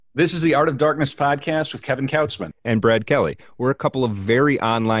This is the Art of Darkness podcast with Kevin Kautzman and Brad Kelly. We're a couple of very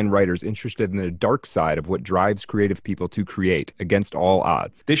online writers interested in the dark side of what drives creative people to create against all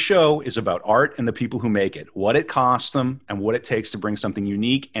odds. This show is about art and the people who make it, what it costs them, and what it takes to bring something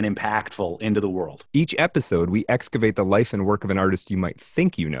unique and impactful into the world. Each episode, we excavate the life and work of an artist you might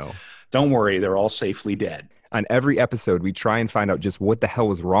think you know. Don't worry, they're all safely dead. On every episode, we try and find out just what the hell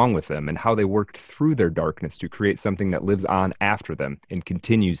was wrong with them and how they worked through their darkness to create something that lives on after them and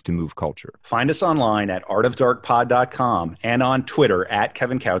continues to move culture. Find us online at artofdarkpod.com and on Twitter at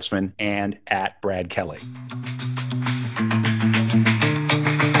Kevin Kautzman and at Brad Kelly.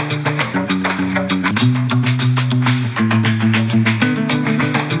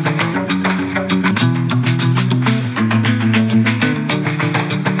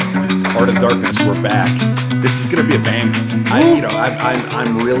 Art of Darkness, we're back. This is going to be a banger.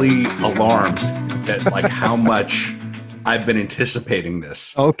 I'm really alarmed at like how much I've been anticipating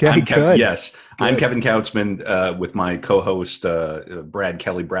this. Okay, good. Yes, good. I'm Kevin Kautzman with my co-host Brad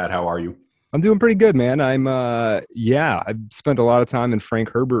Kelly. Brad, how are you? I'm doing pretty good, man. I've spent a lot of time in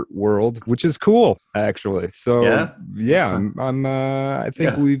Frank Herbert world, which is cool, actually. So I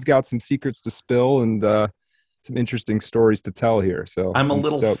think we've got some secrets to spill and some interesting stories to tell here. So I'm a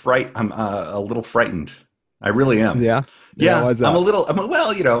little frightened. I really am. Yeah. I'm a little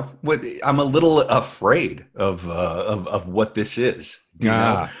afraid of what this is. You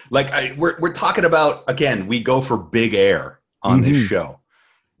know? Like we're talking about, again, we go for big air on this show.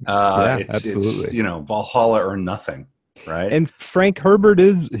 Absolutely. It's Valhalla or nothing, right? And Frank Herbert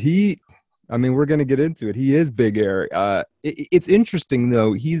we're going to get into it. He is big air. It's interesting,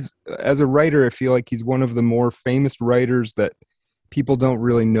 though. As a writer, I feel like he's one of the more famous writers that people don't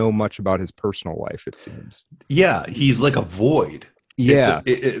really know much about his personal life, it seems. Yeah, he's like a void. Yeah.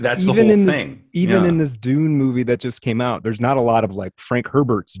 That's the whole thing. In this Dune movie that just came out, there's not a lot of like Frank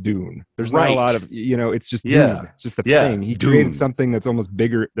Herbert's Dune. There's not a lot of, it's just Dune. It's just a thing. He created something that's almost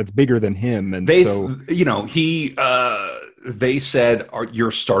bigger, that's bigger than him. And they said,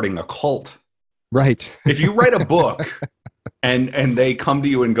 you're starting a cult. Right. If you write a book and they come to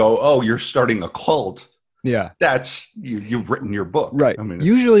you and go, oh, you're starting a cult. Yeah. That's you've written your book. Right.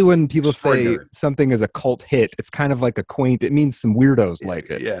 Usually when people say something is a cult hit, it's kind of like a quaint, it means some weirdos like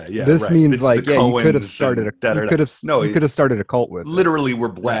it. Yeah. This means it's like, you could have started a cult with literally we're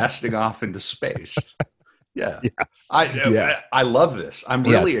blasting off into space. Yeah. Yes. I love this. I'm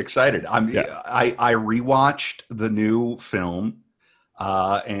really excited. I rewatched the new film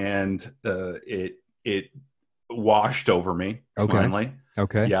and it washed over me finally.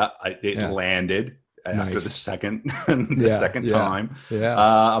 Okay. Yeah, it landed after the second time. Yeah.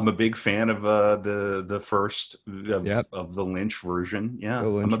 I'm a big fan of the first of the Lynch version. Yeah,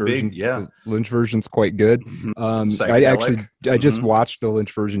 The Lynch version's quite good. I just watched the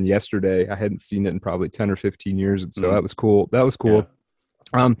Lynch version yesterday. I hadn't seen it in probably 10 or 15 years, and so that was cool.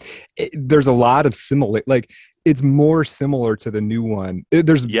 Yeah. There's a lot of similar, it's more similar to the new one.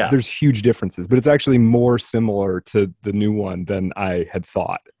 There's huge differences, but it's actually more similar to the new one than I had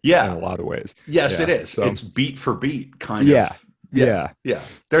thought. Yeah, in a lot of ways. Yes, it is. So, it's beat for beat, kind of. Yeah.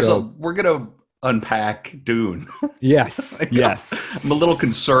 We're gonna unpack Dune. Yes. Yes. I'm a little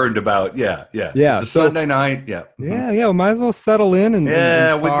concerned about. Yeah. It's a Sunday night. Yeah. Yeah. Might as well settle in and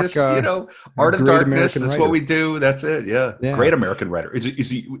talk, with this, Art of Darkness. That's what we do. That's it. Yeah. Great American writer.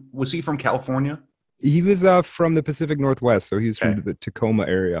 Was he from California? He was from the Pacific Northwest, so he's from the Tacoma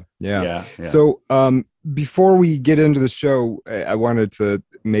area. Yeah. So before we get into the show, I wanted to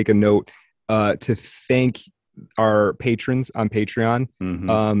make a note to thank our patrons on Patreon.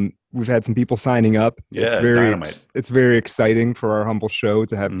 Mm-hmm. We've had some people signing up. It's very exciting for our humble show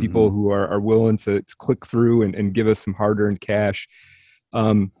to have people who are willing to click through and give us some hard-earned cash.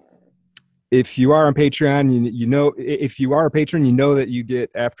 If you are on Patreon, if you are a patron, you know that you get,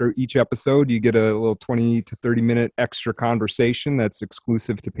 after each episode, you get a little 20 to 30 minute extra conversation that's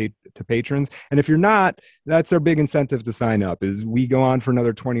exclusive to patrons. And if you're not, that's our big incentive to sign up, is we go on for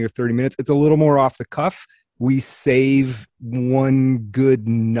another 20 or 30 minutes. It's a little more off the cuff. We save one good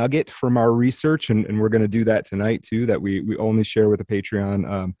nugget from our research, and we're going to do that tonight too, that we only share with the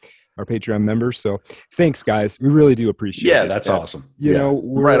Patreon, our Patreon members. So thanks, guys. We really do appreciate it. Yeah, that's awesome.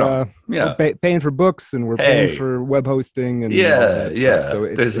 We're paying for books, and we're paying for web hosting and all that stuff. So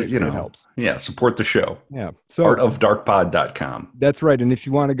it helps. Yeah, support the show. Yeah. So artofdarkpod.com. That's right. And if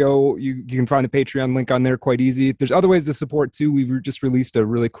you want to go, you can find the Patreon link on there quite easy. There's other ways to support too. We've just released a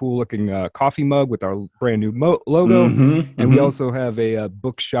really cool looking coffee mug with our brand new logo. And we also have a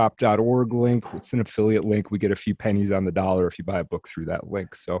bookshop.org link. It's an affiliate link. We get a few pennies on the dollar if you buy a book through that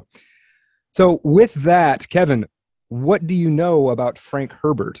link. So with that, Kevin, what do you know about Frank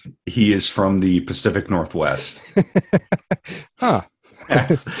Herbert? He is from the Pacific Northwest. Huh.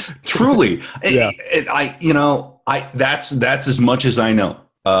 Yes, truly. Yeah. That's as much as I know,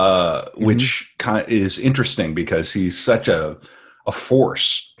 which is interesting because he's such a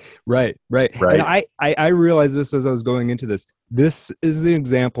force. Right. And I realized this as I was going into this. This is the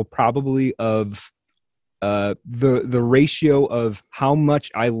example probably of the ratio of how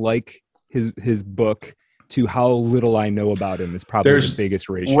much I like his book to how little I know about him is probably the biggest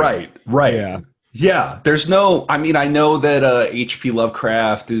ratio. Right. Yeah. There's no, I mean, I know that H.P.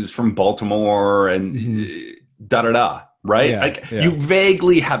 Lovecraft is from Baltimore and right? Yeah, You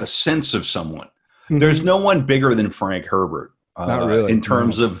vaguely have a sense of someone. Mm-hmm. There's no one bigger than Frank Herbert. Not really. In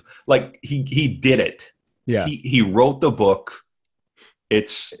terms of he did it. Yeah. He wrote the book.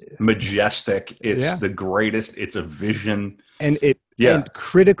 It's majestic. It's the greatest. It's a vision. And and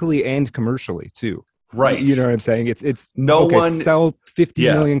critically and commercially too. Right. You know what I'm saying? It's one sell 50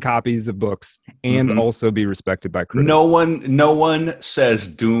 million copies of books and also be respected by critics. No one says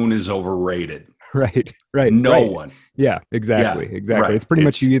Dune is overrated. Right. No one. Yeah, exactly. Right. It's pretty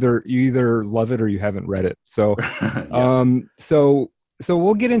much you either love it or you haven't read it. So so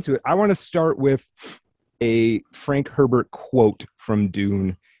we'll get into it. I want to start with a Frank Herbert quote from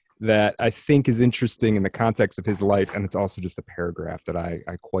Dune that I think is interesting in the context of his life, and it's also just a paragraph that I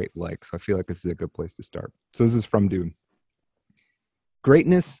quite like. So I feel like this is a good place to start. So this is from Dune.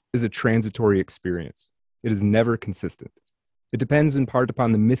 Greatness is a transitory experience. It is never consistent. It depends in part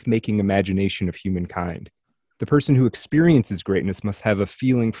upon the myth-making imagination of humankind. The person who experiences greatness must have a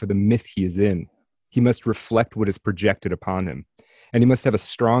feeling for the myth he is in. He must reflect what is projected upon him, and he must have a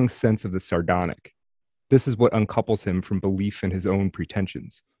strong sense of the sardonic. This is what uncouples him from belief in his own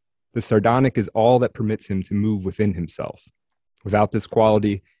pretensions. The sardonic is all that permits him to move within himself. Without this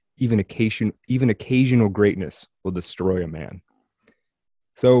quality, even occasional greatness will destroy a man.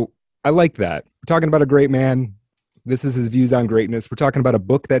 So I like that. We're talking about a great man. This is his views on greatness. We're talking about a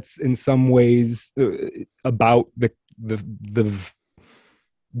book that's in some ways about the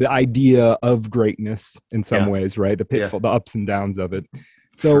idea of greatness in some ways, right? The pitfall, the ups and downs of it.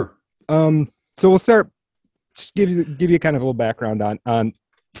 So, so we'll start. Just give you kind of a little background on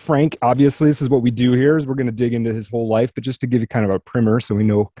Frank. Obviously, this is what we do here. Is we're going to dig into his whole life, but just to give you kind of a primer, so we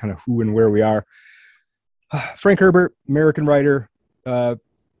know kind of who and where we are. Frank Herbert, American writer.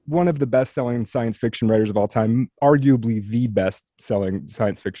 One of the best-selling science fiction writers of all time, arguably the best-selling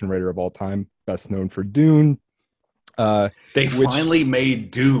science fiction writer of all time, best known for Dune. Finally made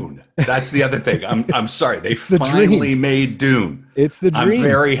Dune. That's the other thing. I'm sorry. They finally made Dune. It's the dream. I'm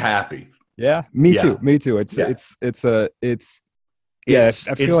very happy. Yeah, me too. I feel like they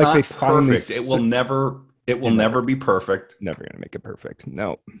finally perfect. It will never be perfect. Never gonna make it perfect.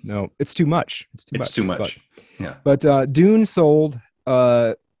 No, it's too much. It's too much. But Dune sold.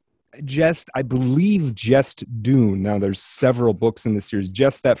 I believe just Dune. Now there's several books in the series.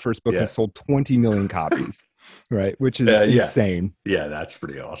 Just that first book has sold 20 million copies, right? Which is insane. Yeah, that's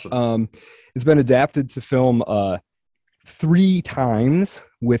pretty awesome. It's been adapted to film 3 times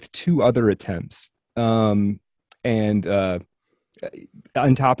with 2 other attempts. And on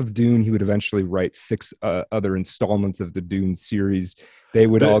top of Dune, he would eventually write 6 other installments of the Dune series. They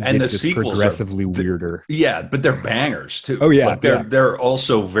would all get just progressively weirder. Yeah, but they're bangers too. Oh yeah, they're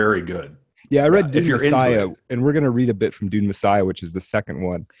also very good. Yeah, I read Dune Messiah, and we're going to read a bit from Dune Messiah, which is the second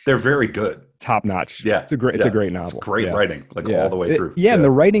one. They're very good, top notch. Yeah, it's a great novel. It's great writing, all the way through. And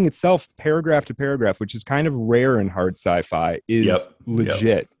the writing itself, paragraph to paragraph, which is kind of rare in hard sci-fi, is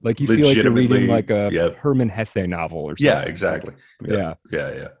legit. Like you feel like you're reading like a Herman Hesse novel or something. Yeah, exactly. Yeah.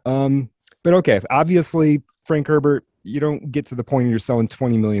 But okay, obviously Frank Herbert. You don't get to the point where you're selling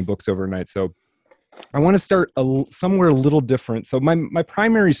 20 million books overnight. So I want to start somewhere a little different. So my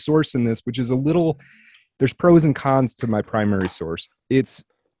primary source in this, which is there's pros and cons to my primary source. It's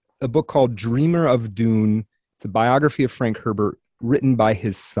a book called Dreamer of Dune. It's a biography of Frank Herbert written by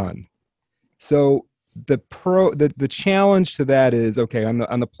his son. So the challenge to that is, okay, on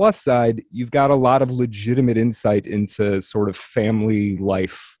the plus side, you've got a lot of legitimate insight into sort of family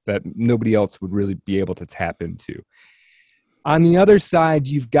life that nobody else would really be able to tap into. On the other side,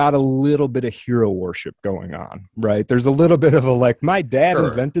 you've got a little bit of hero worship going on, right? There's a little bit of my dad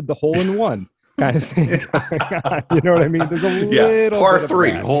invented the hole-in-one kind of thing going on. You know what I mean? There's a little par bit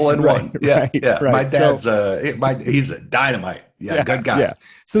 3, hole-in-one. Right. My dad's he's a dynamite. Yeah, good guy. Yeah.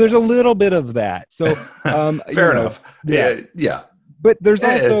 So there's a little bit of that. So fair enough. Yeah. But there's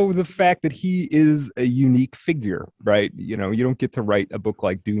also the fact that he is a unique figure, right? You don't get to write a book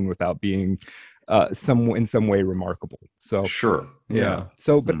like Dune without being in some way remarkable. So sure. Yeah.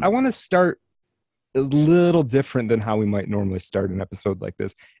 So, but I want to start a little different than how we might normally start an episode like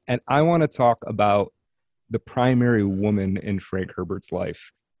this. And I want to talk about the primary woman in Frank Herbert's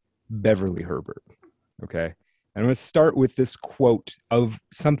life, Beverly Herbert. Okay. And I'm going to start with this quote of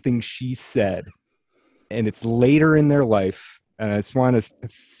something she said, and it's later in their life. And I just want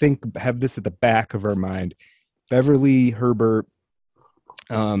to have this at the back of our mind. Beverly Herbert,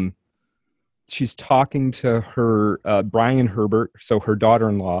 she's talking to her, Brian Herbert, so her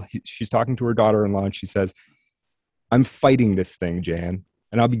daughter-in-law. She's talking to her daughter-in-law, and she says, "I'm fighting this thing, Jan,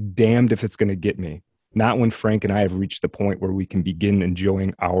 and I'll be damned if it's going to get me. Not when Frank and I have reached the point where we can begin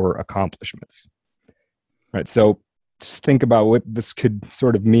enjoying our accomplishments." Right. So just think about what this could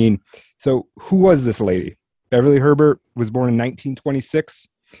sort of mean. So who was this lady? Beverly Herbert was born in 1926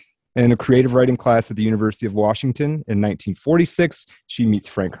 in a creative writing class at the University of Washington. In 1946, she meets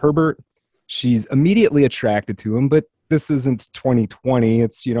Frank Herbert. She's immediately attracted to him, but this isn't 2020.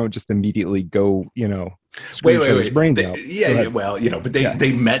 It's, just immediately go, screw his brains out. Yeah, well, but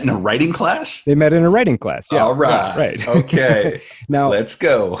they met in a writing class? They met in a writing class, yeah. All right. Okay. Now, let's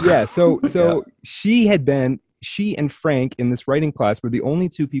go. Yeah, so she and Frank in this writing class were the only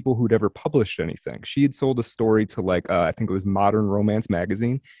two people who'd ever published anything. She had sold a story to I think it was Modern Romance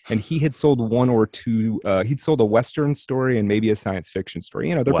magazine, and he had sold one or two. He'd sold a Western story and maybe a science fiction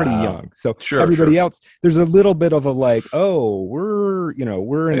story. They're pretty young. So everybody else, there's a little bit of a we're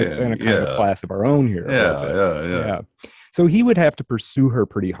in a kind of a class of our own here. Yeah. So he would have to pursue her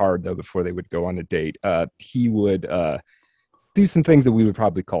pretty hard though before they would go on a date. He would do some things that we would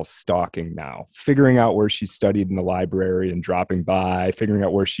probably call stalking now, figuring out where she studied in the library and dropping by, figuring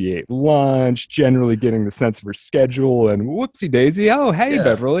out where she ate lunch, generally getting the sense of her schedule, and whoopsie daisy. Oh, hey,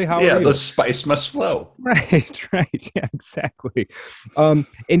 Beverly, how are you? Yeah, the spice must flow. Right. Yeah, exactly.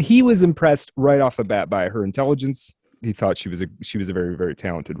 And he was impressed right off the bat by her intelligence. He thought she was a very, very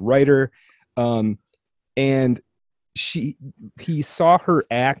talented writer. And he saw her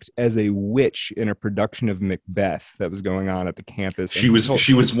act as a witch in a production of Macbeth that was going on at the campus. She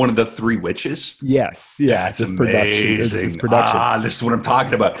was one of the three witches. Yes, yeah, that's amazing. This production. This is what I'm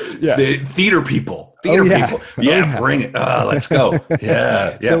talking about. Yeah. The theater people. Bring it. Let's go.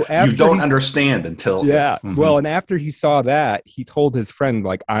 Yeah. So you don't understand until Well, and after he saw that, he told his friend,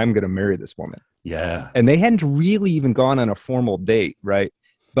 I'm going to marry this woman. Yeah, and they hadn't really even gone on a formal date, right?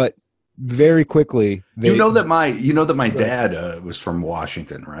 But very quickly, that my dad was from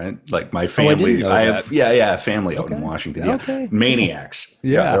Washington, right? Like my family, I have family out in Washington. Yeah, okay. Maniacs.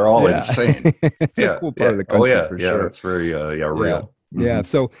 Yeah, they're all insane. It's a cool part of the country. For sure. That's very real. Yeah.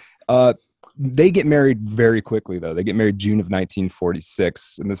 So they get married very quickly, though. They get married June of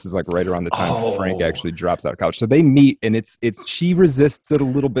 1946, and this is right around the time Frank actually drops out of college. So they meet, and it's she resists it a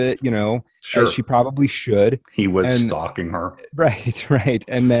little bit, as she probably should. He was stalking her, right,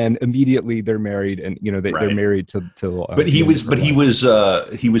 and then immediately they're married, and they're married to. But he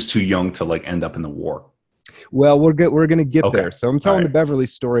was too young to end up in the war. Well, we're going to get there. So I'm telling the Beverly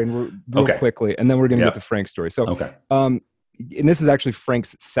story, and real quickly, and then we're going to get the Frank story. So, and this is actually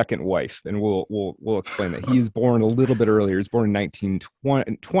Frank's second wife, and we'll explain that. He's born a little bit earlier. He's born in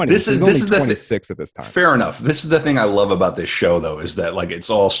 1920. This is 26 at this time. Fair enough. This is the thing I love about this show, though, is that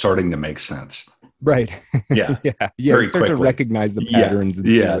it's all starting to make sense. Right. Yeah. You start to recognize the patterns.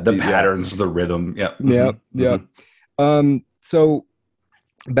 The patterns, the rhythm. Yeah. Yeah. So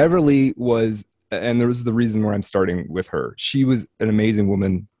Beverly was, and there was the reason where I'm starting with her. She was an amazing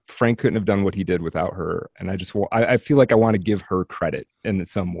woman. Frank couldn't have done what he did without her. And I feel like I want to give her credit in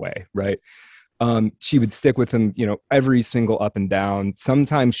some way, right? She would stick with him, every single up and down.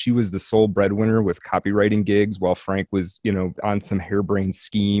 Sometimes she was the sole breadwinner with copywriting gigs while Frank was, on some harebrained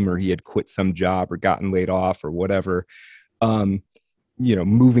scheme, or he had quit some job or gotten laid off or whatever.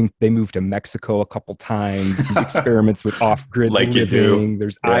 They moved to Mexico a couple times. He experiments with off-grid living.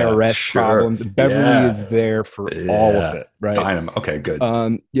 There's IRS problems. And Beverly is there for all of it, right? Dynamo. Okay, good.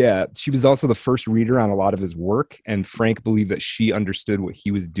 She was also the first reader on a lot of his work, and Frank believed that she understood what he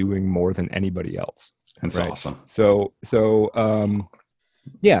was doing more than anybody else. That's awesome. So, none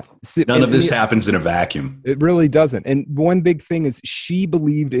of this happens in a vacuum. It really doesn't. And one big thing is she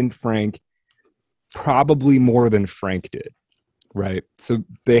believed in Frank probably more than Frank did. Right. So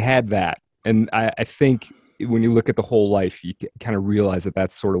they had that. And I think when you look at the whole life, you kind of realize that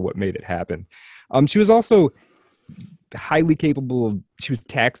that's sort of what made it happen. She was also highly capable she was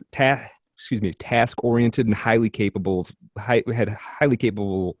task oriented and highly capable had highly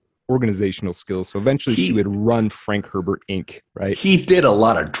capable organizational skills. So eventually she would run Frank Herbert Inc. Right. He did a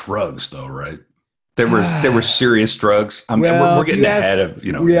lot of drugs though, right? There were serious drugs. We're getting ahead of,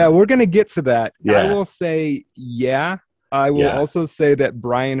 Yeah, we're going to get to that. Yeah. I will say, I will also say that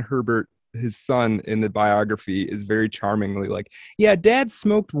Brian Herbert his son in the biography is very charmingly like, yeah, dad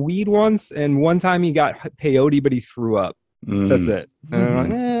smoked weed once, and one time he got peyote, but he threw up. That's it. And I'm like,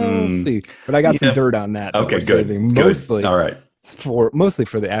 we'll see. But I got some dirt on that. Okay, we're good. Saving. Mostly, all right. Mostly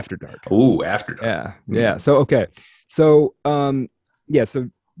for the After Dark. Ooh, After Dark. Yeah. So okay. So so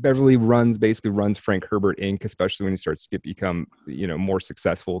Beverly basically runs Frank Herbert Inc., especially when he starts to become, more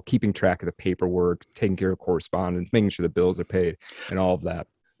successful, keeping track of the paperwork, taking care of correspondence, making sure the bills are paid, and all of that.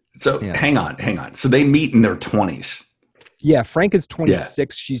 So hang on. So they meet in their 20s. Yeah, Frank is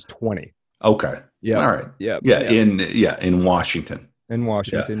 26. She's 20. Okay. Yeah. All right. Yeah. In Washington. In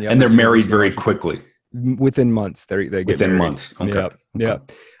Washington. Yeah. And they're married very quickly. Within months. They get within married. Months. Okay. Yeah.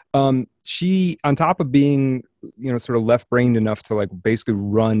 She, on top of being, sort of left-brained enough to like basically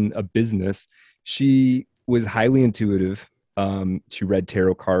run a business, she was highly intuitive. She read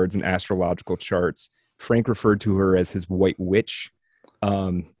tarot cards and astrological charts. Frank referred to her as his white witch.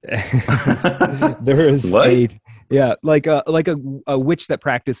 There is like a witch that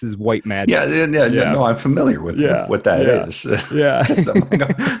practices white magic. No, I'm familiar with what that is. Yeah.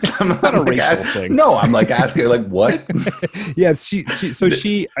 I'm not a racial thing. No, I'm like asking like what? Yeah,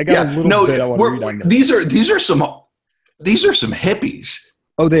 I got a little bit I want to read on this. These are some hippies.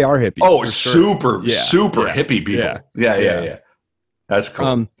 Oh, they are hippies. Oh, super hippie people. Yeah. That's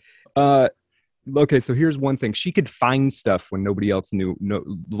cool. Okay, so here's one thing. She could find stuff when nobody else knew,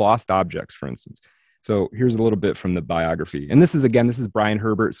 lost objects, for instance. So here's a little bit from the biography. And this is Brian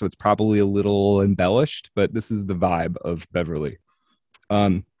Herbert, so it's probably a little embellished, but this is the vibe of Beverly.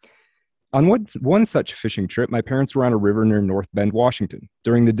 On one such fishing trip, my parents were on a river near North Bend, Washington.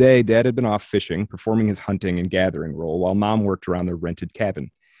 During the day, Dad had been off fishing, performing his hunting and gathering role, while Mom worked around their rented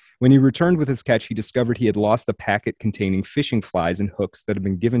cabin. When he returned with his catch, he discovered he had lost the packet containing fishing flies and hooks that had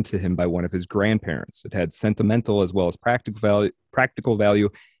been given to him by one of his grandparents. It had sentimental as well as practical value,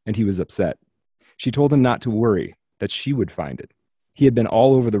 and he was upset. She told him not to worry, that she would find it. He had been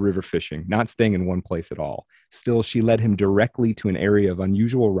all over the river fishing, not staying in one place at all. Still, she led him directly to an area of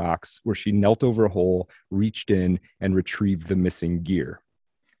unusual rocks where she knelt over a hole, reached in, and retrieved the missing gear.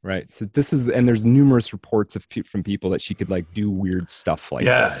 Right. So and there's numerous reports from people that she could like do weird stuff like this.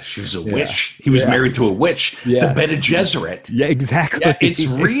 Yeah, she was a witch. He was married to a witch, the Bene Gesserit. Yeah, exactly. Yeah, it's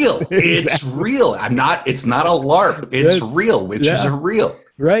real. It's real. It's not a LARP. It's real. Witches are real.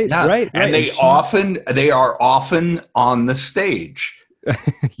 Right. And they are often on the stage.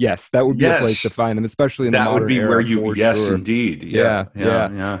 Yes, that would be a place to find them, especially in the modern era. That would be where you. Yes, sure. Indeed. Yeah.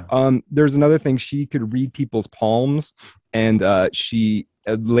 There's another thing. She could read people's palms, and she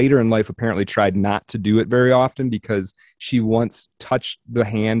later in life apparently tried not to do it very often because she once touched the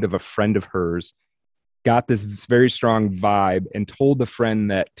hand of a friend of hers, got this very strong vibe, and told the friend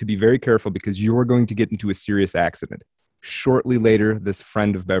that to be very careful because you're going to get into a serious accident. Shortly later, this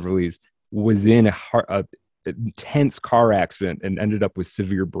friend of Beverly's was in a intense car accident and ended up with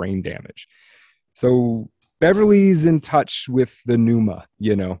severe brain damage. So Beverly's in touch with the Pneuma,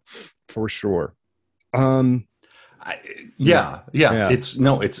 for sure. It's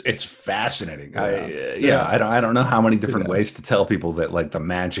fascinating. I don't know how many different ways to tell people that like the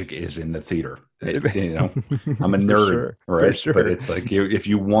magic is in the theater. I'm a nerd, right? Sure. But it's like if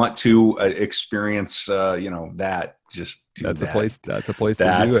you want to experience, that just that's a place to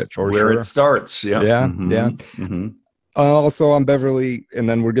do it. For where it starts. Yeah. Mm-hmm. Also on Beverly, and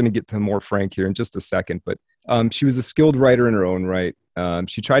then we're going to get to more Frank here in just a second. But she was a skilled writer in her own right.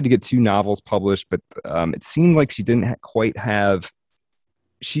 She tried to get 2 novels published, but it seemed like she didn't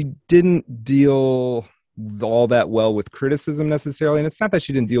she didn't deal all that well with criticism necessarily. And it's not that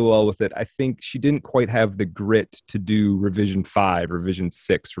she didn't deal well with it. I think she didn't quite have the grit to do revision 5, revision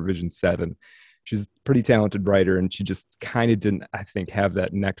 6, revision 7. She's a pretty talented writer, and she just kind of didn't, I think, have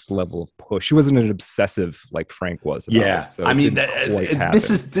that next level of push. She wasn't an obsessive like Frank was. So I mean, this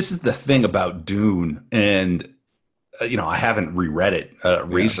is the thing about Dune, and I haven't reread it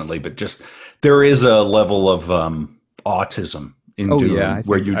recently, but just there is a level of autism in Dune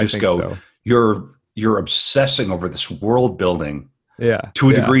where you just go, you're obsessing over this world building,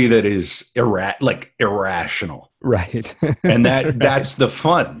 to a degree that is irrational, right? And that's the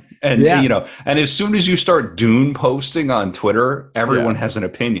fun. And and as soon as you start Dune posting on Twitter, everyone has an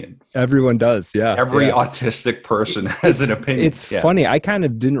opinion. Everyone does, Every autistic person has an opinion. It's funny. I kind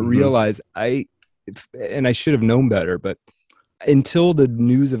of didn't realize and I should have known better, but until the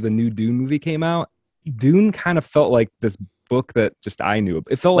news of the new Dune movie came out, Dune kind of felt like this book that just I knew.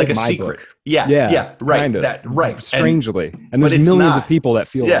 It felt like a my secret. Book. Yeah, right. Kind of. Right. Strangely. And there's millions of people that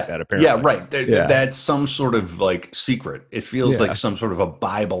feel like that, apparently. Yeah, right. That's some sort of like secret. It feels like some sort of a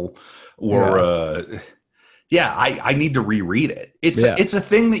Bible or Yeah, I need to reread it. Yeah. It's a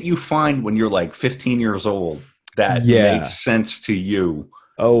thing that you find when you're like 15 years old that makes sense to you.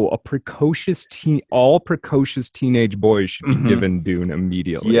 Oh, all precocious teenage boys should be Mhm. given Dune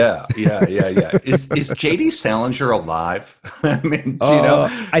immediately. Yeah. Is JD Salinger alive? I mean, do you know?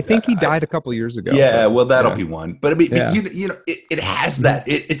 I think he died a couple years ago. Yeah, But well, that'll yeah, be one. But I mean, yeah. you know, it has Mhm. that.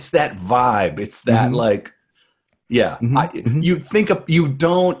 It's that vibe. It's that Mhm. like, yeah. Mhm. Mhm. You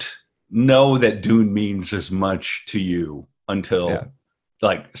don't know that Dune means as much to you until Yeah.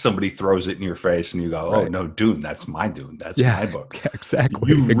 like somebody throws it in your face and you go, "Oh Right. no, Dune! That's my Dune. That's Yeah. my book."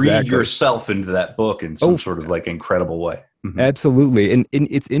 Exactly. You read Exactly. yourself into that book in some Oh, sort of like incredible way. Mhm. absolutely. And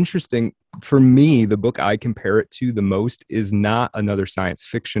it's interesting for me, the book I compare it to the most is not another science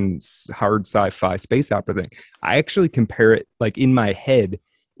fiction, hard sci-fi space opera thing. I actually compare it like in my head,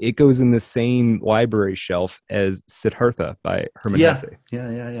 it goes in the same library shelf as Siddhartha by Hermann Yeah. Hesse.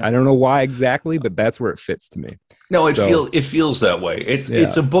 Yeah. I don't know why exactly, but that's where it fits to me. No, So, it feels that way. It's yeah,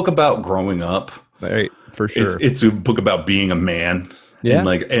 a book about growing up. right, for sure. It's a book about being a man. Yeah.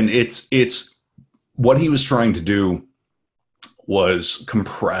 And it's what he was trying to do was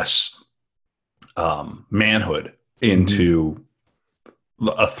compress manhood into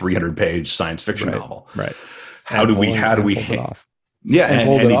a 300-page science fiction novel. Right. How do we pull it off? Yeah,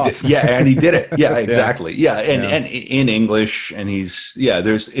 and he did it. Yeah, exactly. Yeah, Yeah. and in English, and it's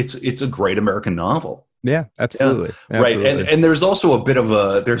a great American novel. Yeah, absolutely. Right. And there's also a bit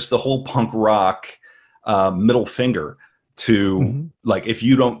of there's the whole punk rock middle finger to like, if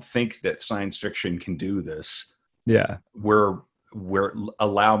you don't think that science fiction can do this, we're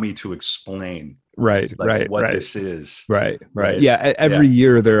allow me to explain what this is. Right. Yeah. Every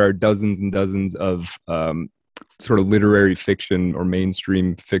year there are dozens and dozens of sort of literary fiction or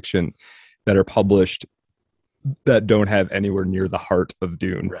mainstream fiction that are published that don't have anywhere near the heart of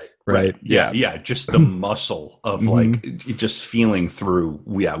Dune. Right. Yeah. Just the muscle of like just feeling through.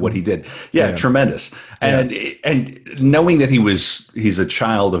 What he did. Yeah. Tremendous. And knowing that he's a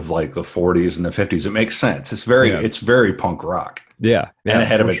child of like the 40s and the 50s, it makes sense. It's very punk rock. Yeah. And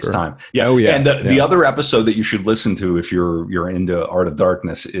ahead of its time. Yeah. Oh, yeah. And the other episode that you should listen to if you're into Art of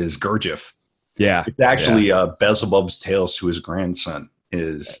Darkness is Gurdjieff. Yeah. It's actually Beelzebub's Tales to his grandson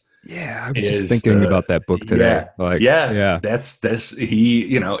is. Yeah, I was just thinking about that book today. That's he.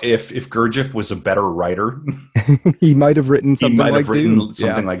 You know, if Gurdjieff was a better writer, he might have written something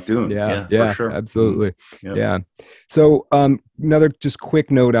like Dune. Yeah, for sure. Absolutely. Yeah. So, another just quick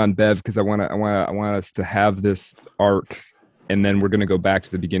note on Bev, because I want us to have this arc, and then we're going to go back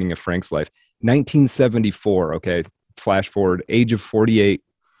to the beginning of Frank's life. 1974. Okay, flash forward. Age of 48.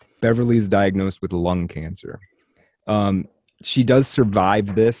 Beverly is diagnosed with lung cancer. She does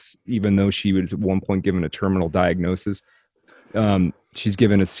survive this, even though she was at one point given a terminal diagnosis. She's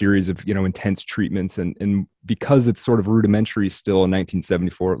given a series of, intense treatments. And because it's sort of rudimentary still in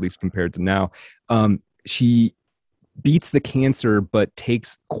 1974, at least compared to now, she beats the cancer, but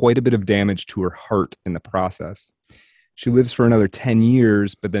takes quite a bit of damage to her heart in the process. She lives for another 10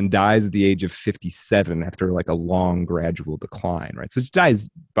 years, but then dies at the age of 57 after like a long gradual decline, right? So she dies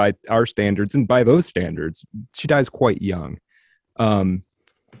by our standards, and by those standards, she dies quite young.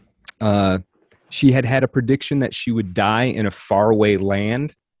 She had a prediction that she would die in a faraway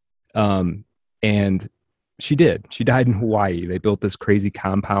land. And she did. She died in Hawaii. They built this crazy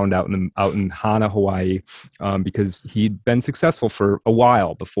compound out in Hana, Hawaii, because he'd been successful for a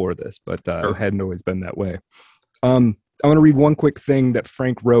while before this, but it hadn't always been that way. I want to read one quick thing that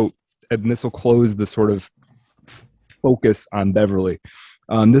Frank wrote, and this will close the sort of focus on Beverly.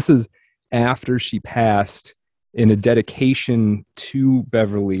 This is after she passed, in a dedication to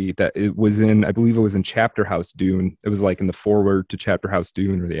Beverly that it was in, I believe it was in Chapter House Dune. It was like in the foreword to Chapter House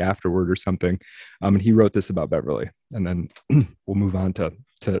Dune or the afterword or something. And he wrote this about Beverly. And then we'll move on to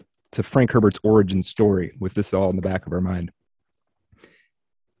Frank Herbert's origin story with this all in the back of our mind.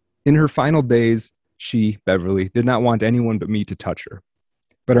 In her final days, she, Beverly, did not want anyone but me to touch her.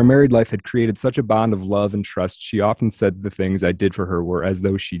 But our married life had created such a bond of love and trust, she often said the things I did for her were as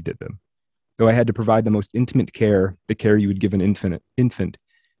though she did them. Though I had to provide the most intimate care, the care you would give an infant,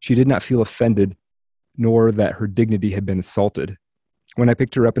 she did not feel offended, nor that her dignity had been assaulted. When I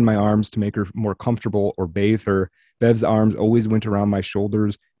picked her up in my arms to make her more comfortable or bathe her, Bev's arms always went around my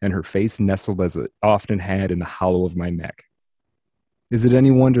shoulders, and her face nestled as it often had in the hollow of my neck. Is it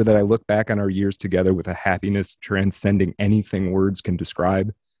any wonder that I look back on our years together with a happiness transcending anything words can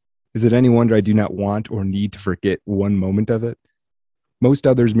describe? Is it any wonder I do not want or need to forget one moment of it? Most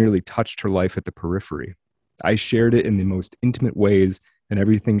others merely touched her life at the periphery. I shared it in the most intimate ways, and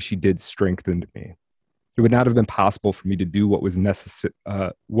everything she did strengthened me. It would not have been possible for me to do what was necessary,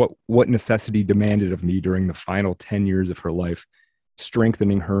 what necessity demanded of me during the final 10 years of her life,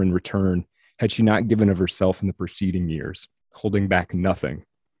 strengthening her in return, had she not given of herself in the preceding years, holding back nothing.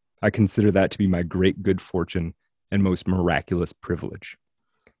 I consider that to be my great good fortune and most miraculous privilege.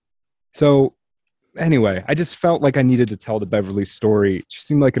 So anyway, I just felt like I needed to tell the Beverly story. She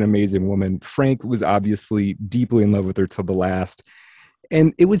seemed like an amazing woman. Frank was obviously deeply in love with her till the last.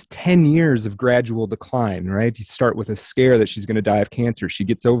 And it was 10 years of gradual decline, right? You start with a scare that she's going to die of cancer. She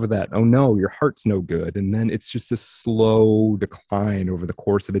gets over that. Oh no, your heart's no good. And then it's just a slow decline over the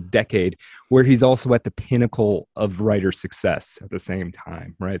course of a decade where he's also at the pinnacle of writer success at the same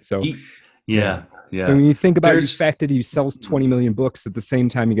time, right? So, yeah. So when you think about the fact that he sells 20 million books, at the same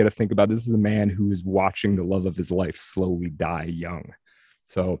time, you got to think about this is a man who is watching the love of his life slowly die young.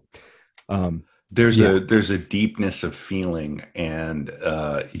 So, there's a deepness of feeling, and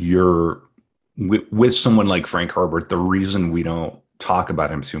you're with someone like Frank Herbert. The reason we don't talk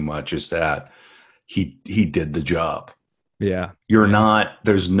about him too much is that he did the job. Yeah, you're not.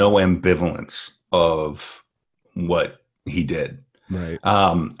 There's no ambivalence of what he did. Right.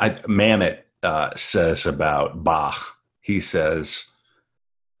 Mamet says about Bach. He says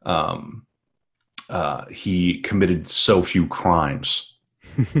he committed so few crimes.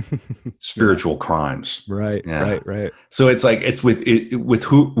 Spiritual crimes, right? So it's like it's with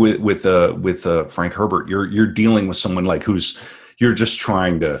Frank Herbert. You're dealing with someone like you're just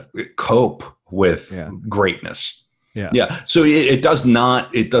trying to cope with greatness. So it does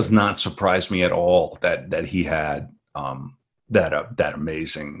not surprise me at all that he had that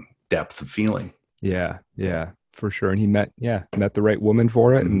amazing depth of feeling. Yeah, for sure. And he met the right woman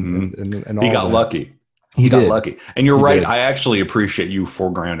for it, and he got lucky. He got lucky. And you're right. I actually appreciate you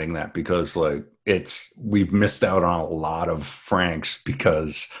foregrounding that, because like we've missed out on a lot of Franks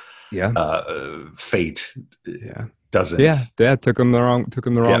because fate doesn't. Yeah, took him the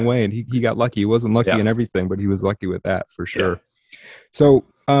wrong way, and he got lucky. He wasn't lucky in everything, but he was lucky with that for sure. Yeah. So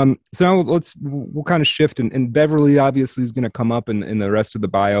now we'll kind of shift, and Beverly obviously is going to come up in the rest of the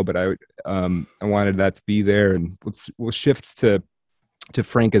bio, but I wanted that to be there, and we'll shift to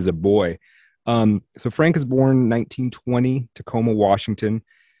Frank as a boy. So Frank is born 1920, Tacoma, Washington,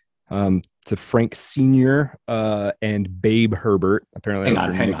 to Frank Sr. And Babe Herbert. Apparently,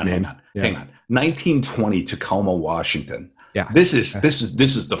 hang on. 1920, Tacoma, Washington. Yeah, this is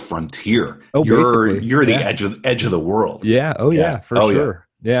the frontier. Oh, you're the edge of the world. Yeah. Oh yeah, for sure.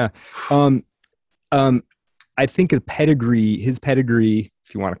 Yeah. I think his pedigree,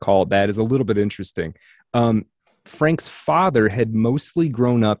 if you want to call it that, is a little bit interesting. Frank's father had mostly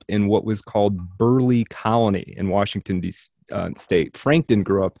grown up in what was called Burleigh Colony in Washington, state. Frank didn't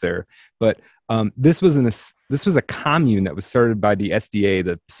grow up there, but this was a commune that was started by the SDA,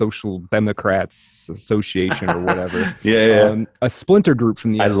 the Social Democrats Association or whatever. A splinter group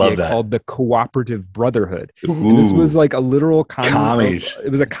from the SDA called the Cooperative Brotherhood. And this was like a literal commune.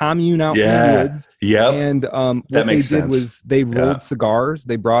 It was a commune out in the woods. Yep. And what they did was they rolled cigars.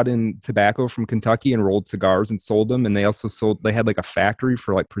 They brought in tobacco from Kentucky and rolled cigars and sold them. And they also they had like a factory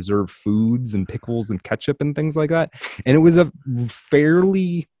for like preserved foods and pickles and ketchup and things like that. And it was a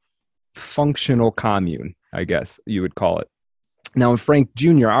fairly functional commune, I guess you would call it. Now, when Frank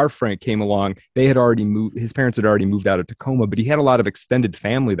Jr., our Frank, came along, his parents had already moved out of Tacoma, but he had a lot of extended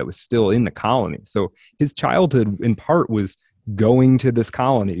family that was still in the colony. So his childhood in part was going to this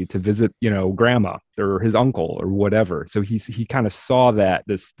colony to visit, grandma or his uncle or whatever. So he kind of saw that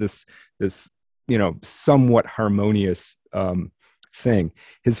this somewhat harmonious thing.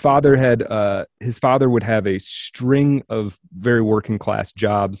 His father would have a string of very working class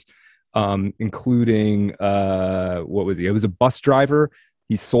jobs, including what was he? It was a bus driver.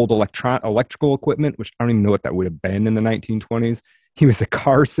 He sold electrical equipment, which I don't even know what that would have been in the 1920s. He was a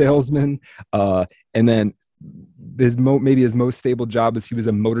car salesman, and then his most stable job was he was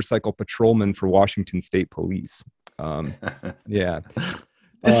a motorcycle patrolman for Washington State Police. I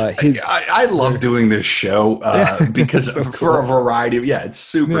love doing this show because for a variety of it's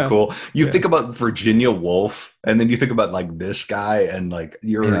super cool. You think about Virginia Woolf, and then you think about like this guy, and like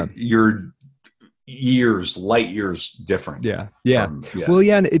you're light years different. Well,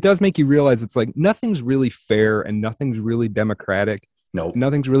 and it does make you realize it's like nothing's really fair and nothing's really democratic. Nope.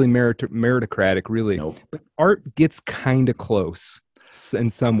 Nothing's really meritocratic, really. Nope. But art gets kind of close in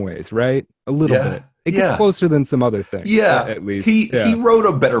some ways, right? A little bit. It gets closer than some other things. Yeah, at least he wrote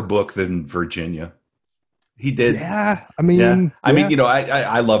a better book than Virginia. He did. Yeah, I mean,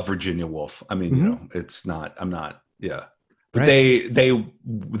 I love Virginia Woolf. I mean, it's not. I'm not. Yeah, but they're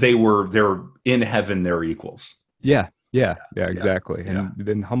in heaven. They're equals. Yeah, Yeah, exactly. Yeah. And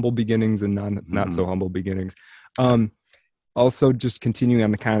then humble beginnings and not so Mhm. humble beginnings. Also, just continuing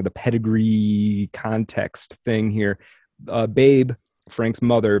on the kind of the pedigree context thing here. Babe, Frank's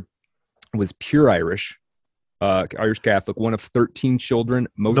mother, was pure Irish, Irish Catholic, one of 13 children,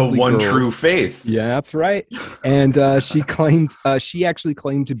 The mostly one girls. true faith. Yeah, that's right. And she actually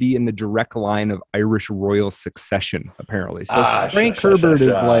claimed to be in the direct line of Irish royal succession, apparently. So Frank Herbert is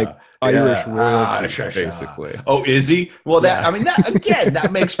like Irish royalty, basically. Oh, is he? Well, Yeah. that again,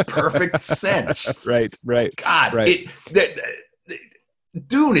 that makes perfect sense. Right. God, Right.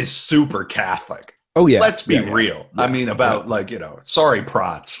 Dune is super Catholic. Oh yeah. Let's be Yeah. real. Yeah. I mean, about sorry,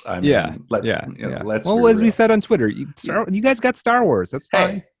 Prots. I mean, Yeah. let's well, be as real. we said on Twitter, you guys got Star Wars. That's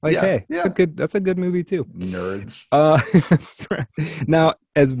fine. Hey, that's a good movie too. Nerds. Now,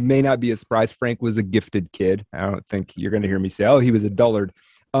 as may not be a surprise, Frank was a gifted kid. I don't think you're going to hear me say, "Oh, he was a dullard."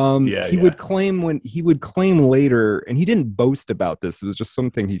 Would claim later, and he didn't boast about this. It was just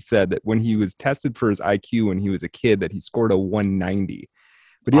something he said, that when he was tested for his IQ when he was a kid, that he scored a 190.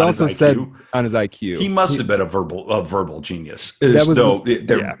 But he also said on his IQ, he must have been a verbal genius. That was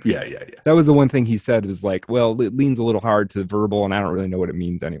That was the one thing he said, was like, well, it leans a little hard to verbal, and I don't really know what it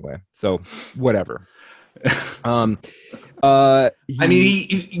means anyway. So whatever. I mean,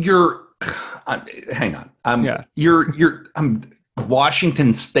 hang on. I'm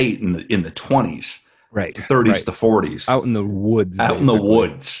Washington State in the 20s. Right. 30s to 40s. Out in the woods. Out in the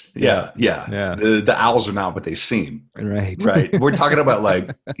woods. Yeah. The owls are not what they seem. Right. We're talking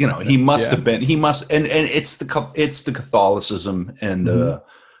about he must have been, and it's the Catholicism, and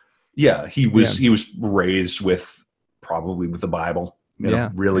he was raised with the Bible.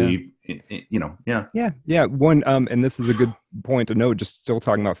 Really. One, and this is a good point to note, just still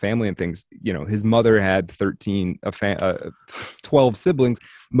talking about family and things. His mother had 12 siblings,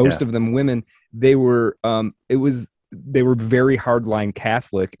 most of them women. They were very hardline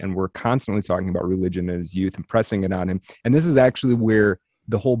Catholic and were constantly talking about religion in his youth and pressing it on him. And this is actually where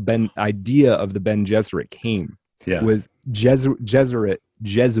the whole idea of the Ben Gesserit came. Was Jesuit,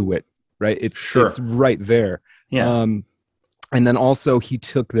 right? It's right there. And then also he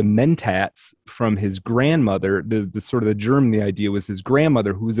took the mentats from his grandmother. The sort of the germ, the idea was his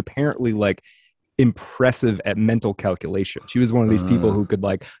grandmother, who was apparently like impressive at mental calculation. She was one of these people who could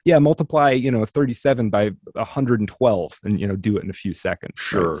multiply 37 by 112 and do it in a few seconds.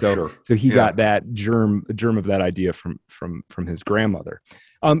 Sure. So he got that germ of that idea from his grandmother.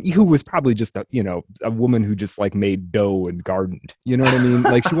 Who was probably just a woman who just made dough and gardened. You know what I mean?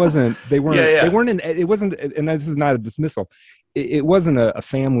 She wasn't. They weren't. They weren't. It wasn't. And this is not a dismissal. It wasn't a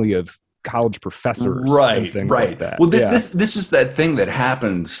family of college professors, right? And things like that. Well, this is that thing that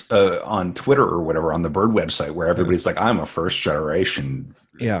happens on Twitter or whatever, on the Bird website, where everybody's like, "I'm a first generation."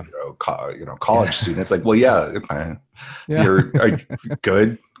 College student. It's like, well, you're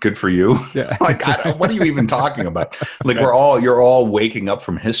good for you. Yeah. What are you even talking about? You're all waking up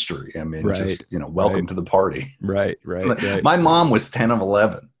from history. I mean, just welcome to the party. Right. My mom was 10 of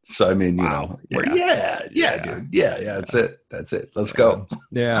 11. So I mean, wow. Dude. That's it. Let's go.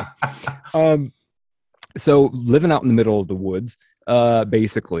 Yeah. So living out in the middle of the woods,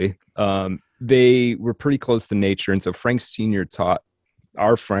 basically, they were pretty close to nature, and so Frank Sr. taught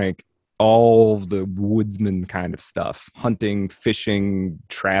our Frank all the woodsman kind of stuff: hunting, fishing,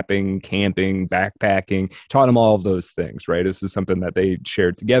 trapping, camping, backpacking. Taught him all of those things. Right. This was something that they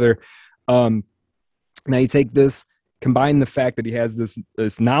shared together. Now you take this, combine the fact that he has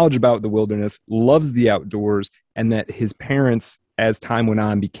this knowledge about the wilderness, loves the outdoors, and that his parents, as time went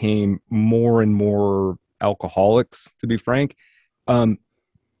on, became more and more alcoholics, to be frank. You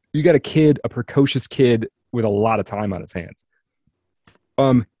got a precocious kid with a lot of time on his hands.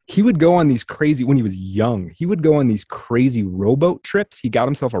 He would go on these crazy, when he was young, he would go on these crazy rowboat trips. He got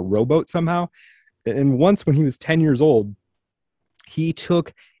himself a rowboat somehow. And once, when he was 10 years old, he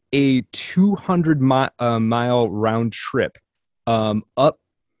took a 200-mile round trip up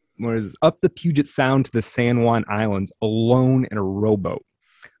the Puget Sound to the San Juan Islands alone in a rowboat.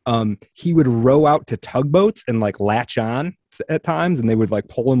 He would row out to tugboats and latch on at times, and they would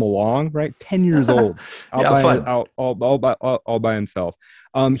pull him along. Right, 10 years old, all by himself.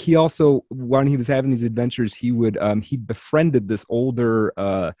 He also, when he was having these adventures, he befriended this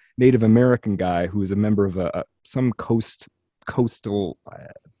older Native American guy who was a member of some coastal.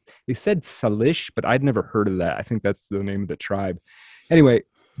 They said Salish, but I'd never heard of that. I think that's the name of the tribe. Anyway,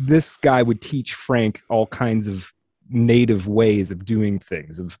 this guy would teach Frank all kinds of native ways of doing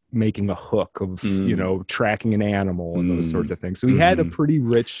things, of making a hook, of tracking an animal and those sorts of things. So he had a pretty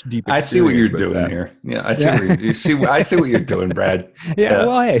rich, deep experience. I see what you're doing here. Yeah, I see I see what you're doing, Brad. Yeah,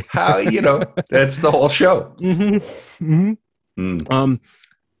 well, hey, how that's the whole show.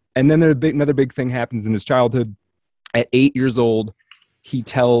 And then another big thing happens in his childhood. At 8 years old, he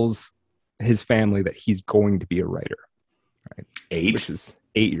tells his family that he's going to be a writer. Right? 8? Which is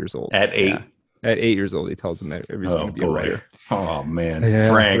 8 years old. At 8? Yeah. At 8 years old, he tells them that he's going to be a writer. Oh, man. Yeah,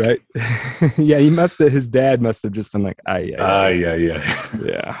 Frank. Right? Yeah, his dad must have just been like, yeah.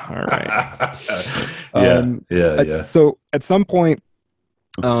 All right. So at some point,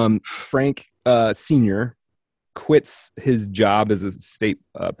 Frank Sr. quits his job as a state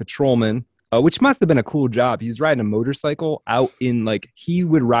patrolman, which must have been a cool job. He's riding a motorcycle out in he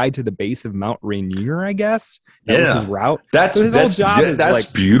would ride to the base of Mount Rainier, I guess. That was his route.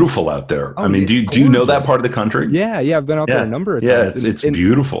 That's beautiful out there. I mean, do you know that part of the country? Yeah. I've been out there a number of times. Yeah, it's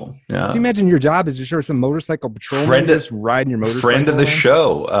beautiful. Yeah. So you imagine your job is just some motorcycle patrolman just riding your motorcycle. Friend of the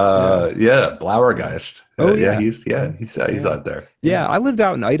show. Blauergeist. He's out there. Yeah, I lived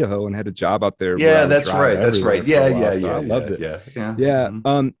out in Idaho and had a job out there. Yeah, that's right. Yeah. I loved it. Yeah.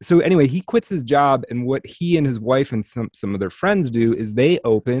 So anyway, he quits his job, and what he and his wife and some of their friends do is they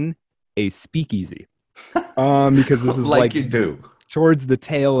open a speakeasy. Because this is like you do towards the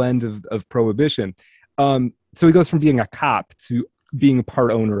tail end of Prohibition. So he goes from being a cop to being a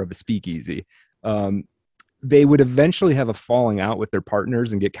part owner of a speakeasy. They would eventually have a falling out with their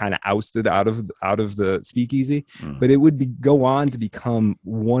partners and get kind of ousted out of the speakeasy, but it would go on to become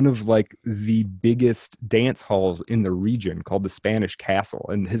one of the biggest dance halls in the region, called the Spanish Castle.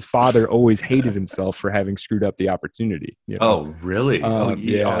 And his father always hated himself for having screwed up the opportunity. Oh, really? Oh,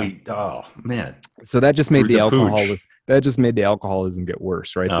 man. So that just made the alcoholism get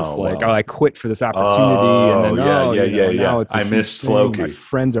worse, right? I quit for this opportunity, now it's I missed Floki. My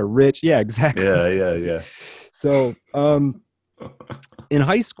friends are rich. Yeah, exactly. Yeah. So, in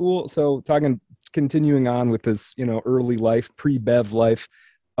high school, continuing on with this, early life, pre-Bev life,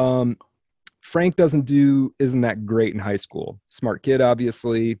 Frank isn't that great in high school. Smart kid,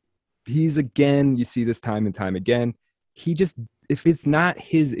 obviously. You see this time and time again. If it's not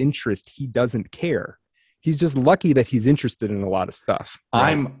his interest, he doesn't care. He's just lucky that he's interested in a lot of stuff.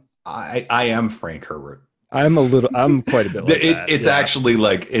 Right? I am Frank Herbert. I'm quite a bit like that. It's actually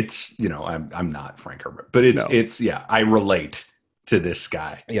I'm not Frank Herbert, but I relate to this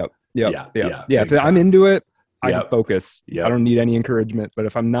guy. Yep. If I'm into it, I can focus. I don't need any encouragement, but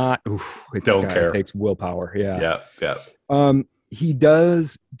if I'm not, it takes willpower. Yeah. He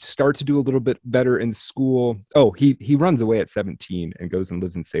does start to do a little bit better in school. Oh, he runs away at 17 and goes and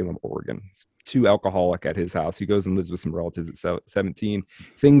lives in Salem, Oregon. He's too alcoholic at his house. He goes and lives with some relatives at 17.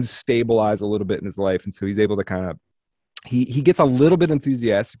 Things stabilize a little bit in his life, and so he's able to he gets a little bit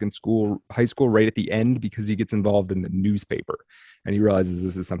enthusiastic in high school right at the end, because he gets involved in the newspaper, and he realizes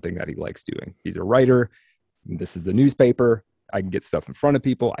this is something that he likes doing. He's a writer. This is the newspaper. I can get stuff in front of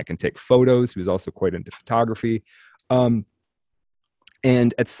people. I can take photos. He was also quite into photography.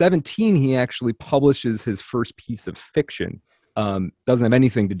 And at 17, he actually publishes his first piece of fiction. Doesn't have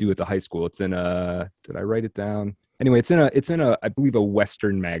anything to do with the high school. It's in did I write it down? Anyway, it's in a, I believe, a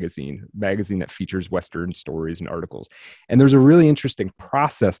Western magazine that features Western stories and articles. And there's a really interesting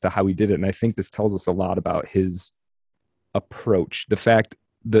process to how he did it. And I think this tells us a lot about his approach. The fact,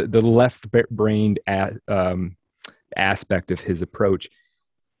 the left-brained aspect of his approach.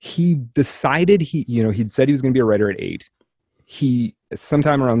 He decided he'd said he was going to be a writer at 8.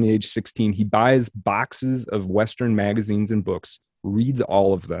 Sometime around the age 16, he buys boxes of Western magazines and books, reads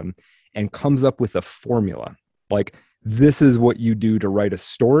all of them, and comes up with a formula. This is what you do to write a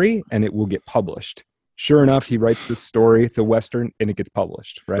story, and it will get published. Sure enough, he writes this story. It's a Western, and it gets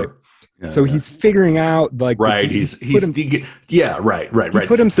published, right? Sure. Yeah, so he's figuring out right. He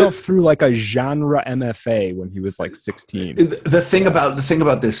put himself through a genre MFA when he was 16. The thing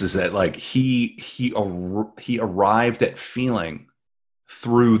about this is that he arrived at feeling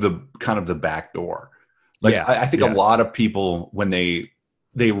through the kind of the back door. I think a lot of people, when they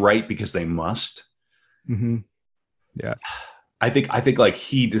write because they must. Mm-hmm. Yeah. I think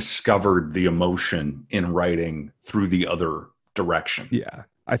he discovered the emotion in writing through the other direction. Yeah.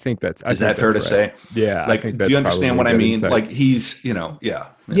 I think that's fair to say? Yeah. Do you understand what I mean? Insight. He's,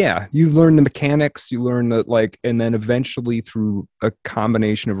 Yeah. You learn the mechanics, you learn that and then eventually through a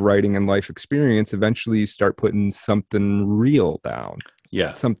combination of writing and life experience, eventually you start putting something real down.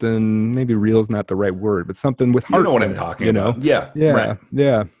 Yeah. Something, maybe real is not the right word, but something with heart. You know what I'm talking about. Yeah. Right.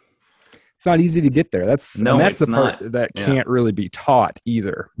 Yeah. it's not easy to get there. That's it's the part not. that can't really be taught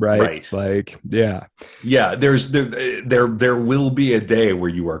either, right? Right. Like, yeah. There will be a day where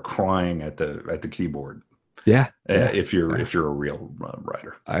you are crying at the keyboard. Yeah. If you're a real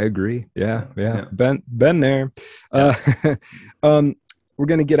writer. I agree. Yeah. Been there. We're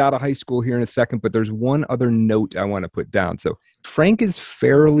going to get out of high school here in a second, but there's one other note I want to put down. So Frank is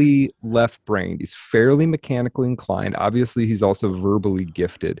fairly left-brained. He's fairly mechanically inclined. Obviously, he's also verbally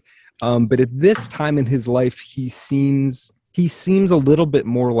gifted. But at this time in his life, he seems a little bit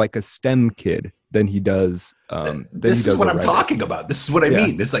more like a STEM kid than he does. This is what I'm talking about. This is what I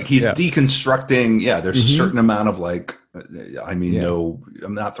mean. It's like he's deconstructing. Yeah, there's a certain amount of like, no,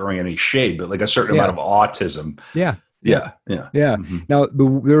 I'm not throwing any shade, but like a certain amount of autism. Yeah. Mm-hmm. Now,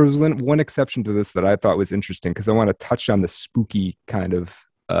 there was one exception to this that I thought was interesting because I want to touch on the spooky kind of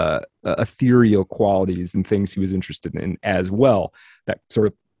ethereal qualities and things he was interested in as well. That sort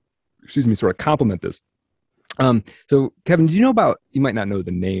of complement this. So Kevin, do you know about? You might not know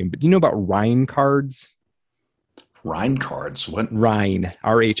the name, but do you know about Rhine cards? Rhine cards. What? Rhine,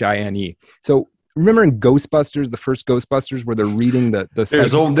 Rhine. So. Remember in Ghostbusters, the first Ghostbusters, where they're reading the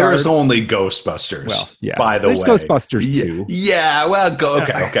there's only Ghostbusters. Well, yeah, by the way, there's Ghostbusters too. Yeah, well,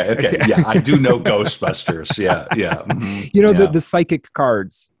 okay. Yeah, I do know Ghostbusters. Yeah. Mm-hmm. You know the psychic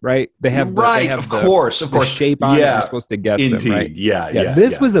cards, right? They have of course, the shape on it. You're supposed to guess Indeed. them, right? Yeah.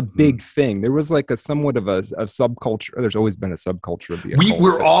 This was a big thing. There was like somewhat of a subculture. There's always been a subculture of the occult.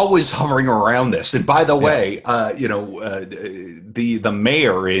 We're always hovering around this. And by the way, the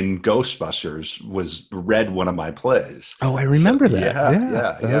mayor in Ghostbusters read one of my plays. Oh, I remember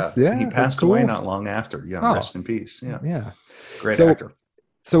that. Yeah. He passed away not long after. Yeah, rest in peace. Yeah. Great actor.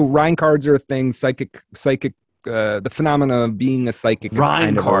 So Rhine cards are a thing. Psychic. The phenomena of being a psychic.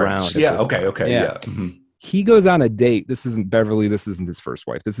 Rhine cards. Yeah. Okay. Yeah. Mm-hmm. He goes on a date. This isn't Beverly. This isn't his first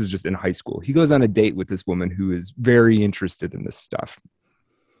wife. This is just in high school. He goes on a date with this woman who is very interested in this stuff.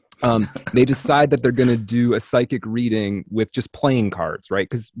 They decide that they're going to do a psychic reading with just playing cards, right?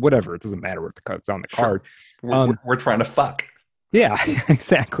 Because whatever, it doesn't matter what the card's on the card. We're trying to fuck. Yeah,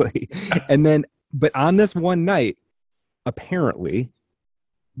 exactly. And then, but on this one night, apparently,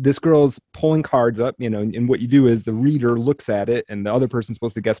 this girl's pulling cards up, and what you do is the reader looks at it and the other person's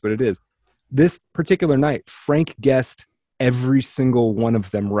supposed to guess what it is. This particular night, Frank guessed every single one of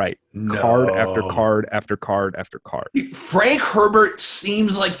them right. No. Card after card after card after card. Frank Herbert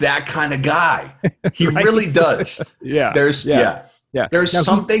seems like that kind of guy. He Right? really does. Yeah. There's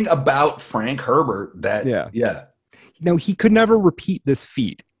something about Frank Herbert that Now, he could never repeat this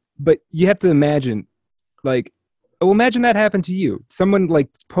feat, but you have to imagine, imagine that happened to you. Someone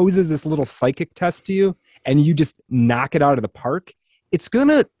poses this little psychic test to you and you just knock it out of the park. It's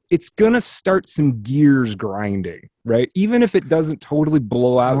gonna start some gears grinding, right? Even if it doesn't totally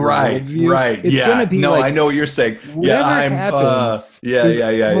blow out your worldview, it's gonna be I know what you're saying. Happens,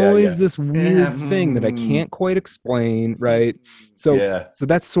 there's always this weird thing that I can't quite explain, right? So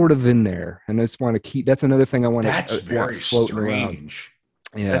that's sort of in there, and I just want to keep. That's another thing I want to. That's very strange.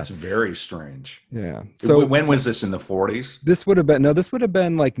 Yeah, that's very strange. Yeah. So when was this, in the 40s? This would have been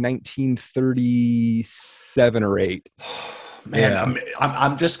like 1937 or 8. Man,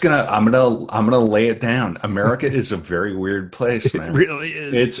 I'm gonna lay it down. America is a very weird place, man. It really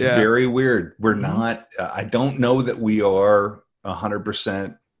is. It's very weird. We're not. I don't know that we are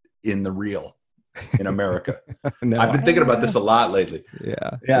 100% in the real in America. No, I've been thinking about this a lot lately.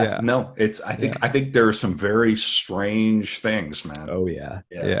 Yeah. No, it's. I think there are some very strange things, man. Oh yeah.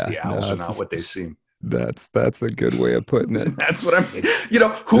 The owls are not what they seem. That's a good way of putting it. That's what I mean.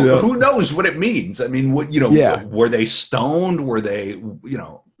 Who knows what it means? I mean, were they stoned? Were they,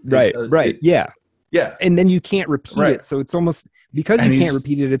 Right. Yeah. And then you can't repeat it. So it's almost, because you can't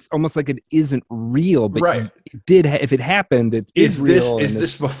repeat it, it's almost like it isn't real, but if it happened, it is real. Is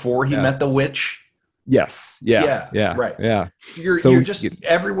this before he met the witch? Yes. Yeah. Right. Yeah. You're just,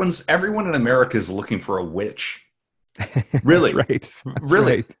 everyone in America is looking for a witch. Really? That's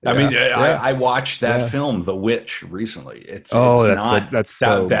really? Right. I mean, I watched that film, The Witch, recently. That's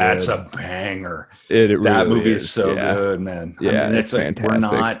a banger. That movie is so good, man. Yeah, I mean, it's fantastic. We're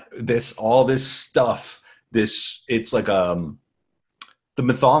not all this stuff. It's like the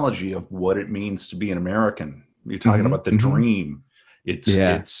mythology of what it means to be an American. You're talking about the dream. It's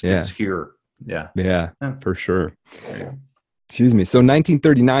here. Yeah, for sure. Excuse me. So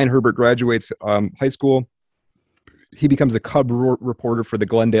 1939, Herbert graduates high school. He becomes a cub reporter for the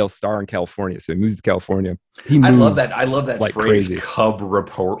Glendale Star in California. So he moves to California. I love that like phrase, crazy. Cub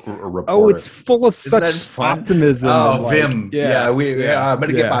reporter. Oh, it's full of such optimism. Oh, Vim. I'm going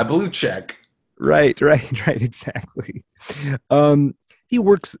to get my blue check. Right. Exactly. he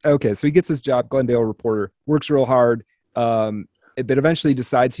works. Okay, so he gets his job, Glendale reporter, works real hard, but eventually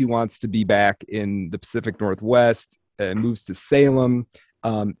decides he wants to be back in the Pacific Northwest, moves to Salem,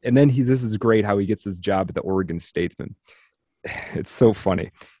 and then this is great how he gets his job at the Oregon Statesman. It's so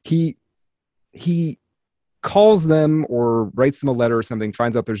funny. He calls them or writes them a letter or something,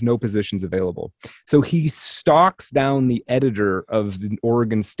 finds out there's no positions available. So he stalks down the editor of the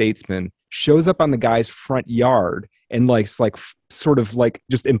Oregon Statesman, shows up on the guy's front yard, and sort of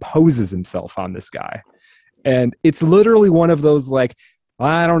just imposes himself on this guy. And it's literally one of those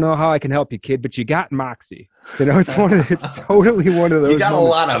I don't know how I can help you, kid, but you got moxie. It's totally one of those. You got moments.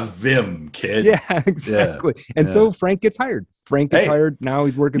 A lot of vim, kid. Yeah, exactly. Yeah. And so Frank gets hired. Hired. Now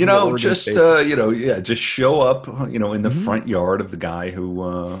he's working. Just show up. In the front yard of the guy who.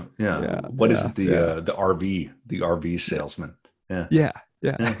 What is it? The RV salesman. Yeah.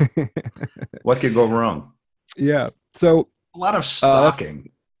 What could go wrong? Yeah. So a lot of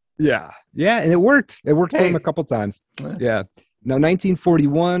stalking. Yeah, and it worked. It worked for him a couple times. Yeah. Now,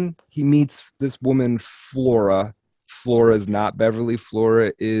 1941, he meets this woman, Flora. Flora is not Beverly.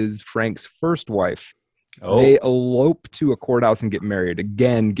 Flora is Frank's first wife. Oh. They elope to a courthouse and get married.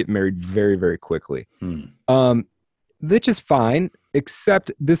 Again, get married very, very quickly. Which is fine,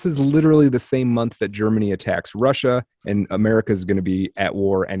 except this is literally the same month that Germany attacks Russia, and America is going to be at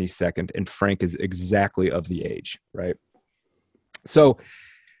war any second, and Frank is exactly of the age, right? So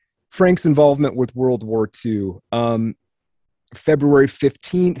Frank's involvement with World War II. February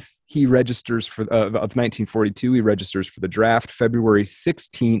 15th, he registers of 1942, he registers for the draft. February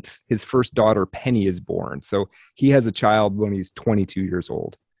 16th, his first daughter, Penny, is born. So he has a child when he's 22 years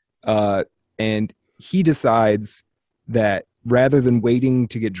old. And he decides that rather than waiting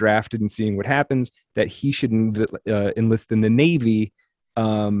to get drafted and seeing what happens, that he should enlist in the Navy,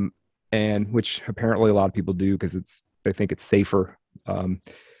 and which apparently a lot of people do because they think it's safer.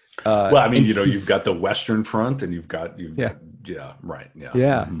 You've got the Western Front, and you've got right.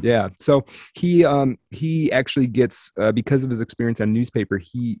 So he actually gets because of his experience on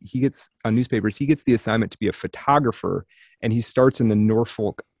newspapers, he gets the assignment to be a photographer, and he starts in the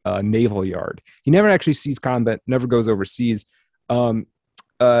Norfolk Naval Yard. He never actually sees combat, never goes overseas. He's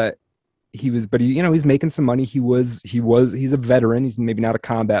making some money. He's a veteran. He's maybe not a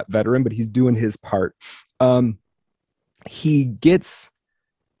combat veteran, but he's doing his part. He gets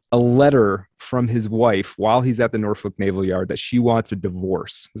a letter from his wife while he's at the Norfolk Naval Yard that she wants a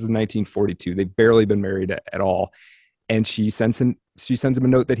divorce. This is 1942. They've barely been married at all. And she sends him a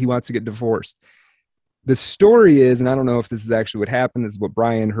note that he wants to get divorced. The story is, and I don't know if this is actually what happened, this is what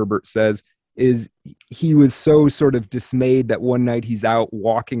Brian Herbert says, is he was so sort of dismayed that one night he's out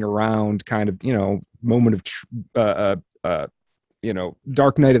walking around, kind of, moment of,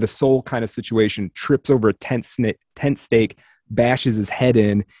 dark night of the soul kind of situation, trips over a tent stake, bashes his head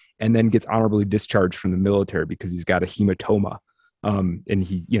in, and then gets honorably discharged from the military because he's got a hematoma. And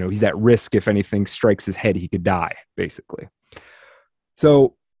he's at risk. If anything strikes his head, he could die, basically.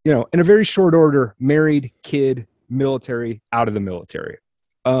 So, in a very short order, married, kid, military, out of the military.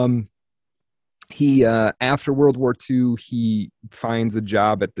 He, after World War II, he finds a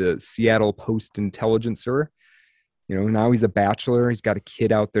job at the Seattle Post-Intelligencer. Now he's a bachelor. He's got a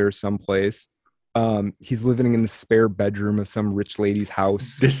kid out there someplace. He's living in the spare bedroom of some rich lady's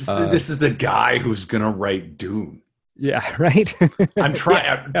house. This is the guy who's gonna write Dune. Yeah, right. I'm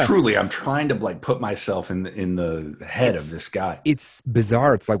trying. Truly, I'm trying to put myself in the head of this guy. It's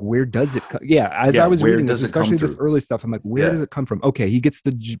bizarre. It's where does it come? Yeah, I was reading this, especially this early stuff, I'm like, where does it come from? Okay, he gets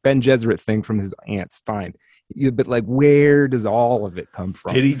the Ben Gesserit thing from his aunts. Fine, but where does all of it come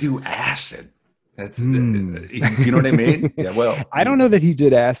from? Did he do acid? Do you know what I mean? Yeah, well, I don't know that he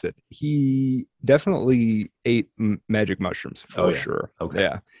did acid. He definitely ate magic mushrooms for sure.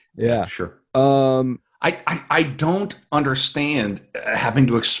 Okay. Yeah. Sure. I don't understand having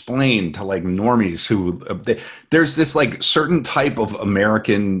to explain to normies who there's this certain type of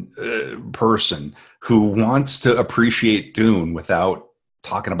American person who wants to appreciate Dune without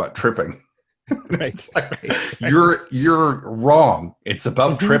talking about tripping. Right. You're wrong. It's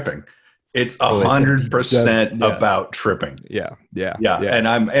about tripping. It's 100% about tripping. Yeah.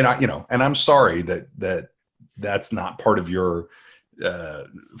 And I'm sorry that's not part of your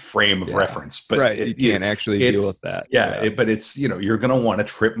frame of reference, but you can't actually deal with that. But it's you're gonna want to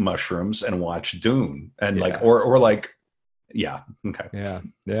trip mushrooms and watch Dune and okay. Yeah.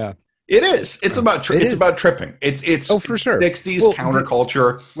 It is. It's about about tripping. It's for sure 60s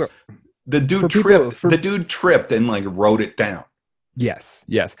counterculture. The dude tripped and wrote it down. Yes.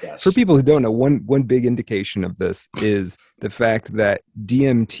 For people who don't know, one big indication of this is the fact that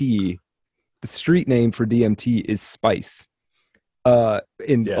DMT, the street name for DMT is spice.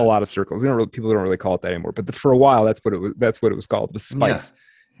 in Yeah. a lot of circles. People don't really call it that anymore, but for a while, that's what it was called, was spice.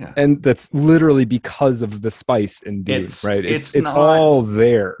 Yeah. And that's literally because of the spice in Dune, right? It's It's not, all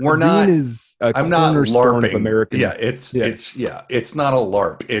there. we're Dune not, is a I'm not cornerstone of LARPing. American. Yeah, it's not a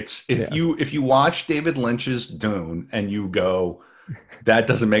LARP. It's if you watch David Lynch's Dune and you go, that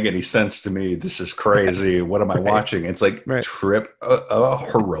doesn't make any sense to me. This is crazy. What am I watching? It's like, trip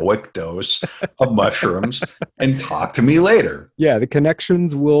a heroic dose of mushrooms and talk to me later. Yeah, the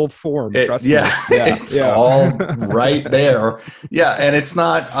connections will form. Trust me. Yeah, it's all right there. Yeah, and it's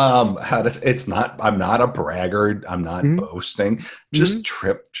not I'm not a braggart. I'm not boasting. Just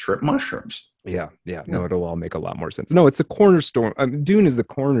trip mushrooms. Yeah. No, it'll all make a lot more sense. No, it's a cornerstone. Dune is the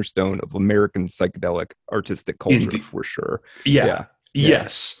cornerstone of American psychedelic artistic culture for sure. Yeah.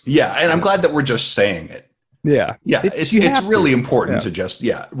 Yes. Yeah. And I'm glad that we're just saying it. Yeah. Yeah. It's really important to just,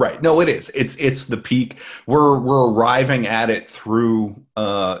 right. No, it is. It's the peak. We're arriving at it through,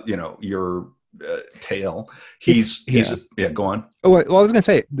 your tale. He's go on. Oh, well, I was going to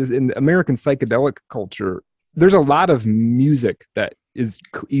say this, in American psychedelic culture, there's a lot of music that is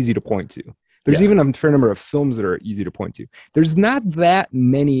easy to point to. There's even a fair number of films that are easy to point to. There's not that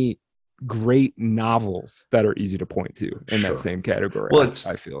many great novels that are easy to point to in that same category. Well,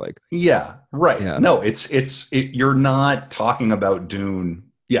 I feel like. Yeah, right. Yeah. No, you're not talking about Dune.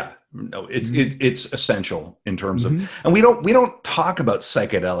 Yeah. No, it's essential in terms of, and we don't talk about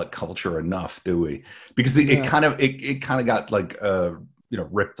psychedelic culture enough, do we? Because it kind of got like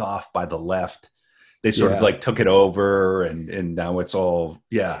ripped off by the left. They sort of like took it over, and now it's all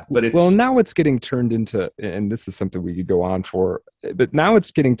but it's, well, now it's getting turned into, and this is something we could go on for, but now it's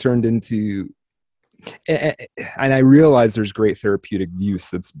getting turned into, and I realize there's great therapeutic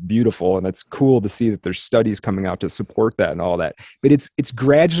use. It's beautiful, and it's cool to see that there's studies coming out to support that and all that. But it's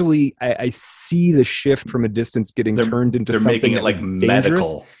gradually, I see the shift from a distance getting turned into something making it like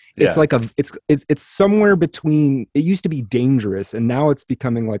medical. It's like it's somewhere between. It used to be dangerous, and now it's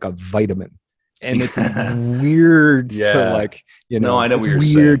becoming like a vitamin. And it's weird to like, no, I know it's what you're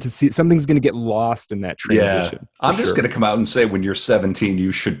weird saying. to see something's going to get lost in that transition. Yeah. I'm just going to come out and say, when you're 17,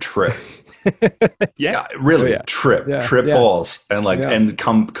 you should trip. Really trip balls and and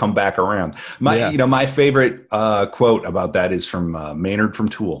come back around. My favorite quote about that is from Maynard from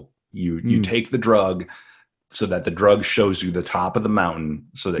Tool. You take the drug so that the drug shows you the top of the mountain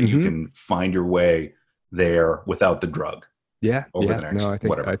so that you can find your way there without the drug. Over the next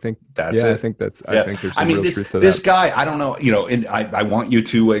whatever. I think that's it. I think there's some real truth to this that. guy, I don't know, and I want you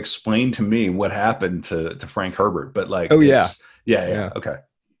to explain to me what happened to Frank Herbert, but like, okay. He's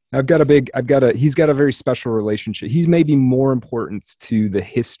got a very special relationship. He's maybe more important to the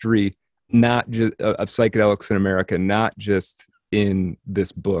history, not just of psychedelics in America, not just in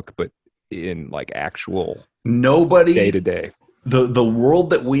this book, but in like actual day to day. The world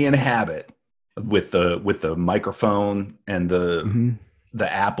that we inhabit, with the microphone and the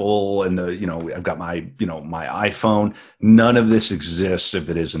Apple and I've got my my iPhone. None of this exists if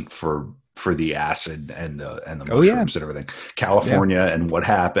it isn't for the acid and the mushrooms and everything. California and what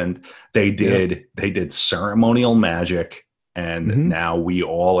happened. They did ceremonial magic, and now we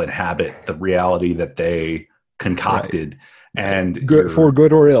all inhabit the reality that they concocted. And good for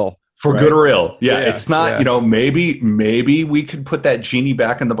good or ill. For good or ill. It's not, maybe we could put that genie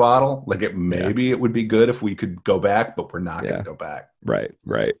back in the bottle. Like maybe it would be good if we could go back, but we're not going to go back. Right.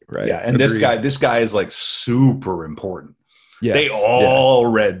 Yeah. And this guy is like super important. Yes. They all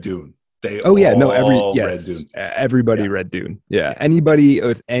read Dune. Read Dune. Everybody read Dune. Yeah. Anybody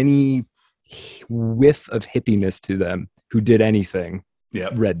with any whiff of hippiness to them who did anything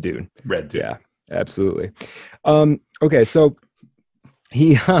read Dune. Yeah, absolutely. Okay. So,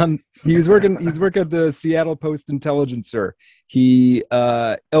 he's working at the Seattle Post-Intelligencer.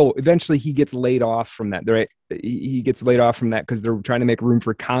 Eventually he gets laid off from that. Right? He gets laid off from that because they're trying to make room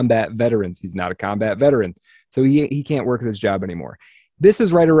for combat veterans. He's not a combat veteran, so he can't work at his job anymore. This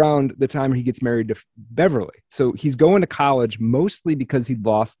is right around the time he gets married to Beverly. So he's going to college mostly because he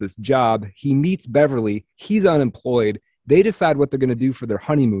lost this job. He meets Beverly. He's unemployed. They decide what they're going to do for their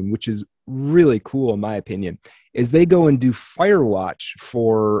honeymoon, which is really cool in my opinion, is they go and do fire watch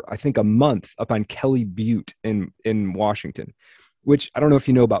for, I think, a month up on Kelly Butte in Washington, which I don't know if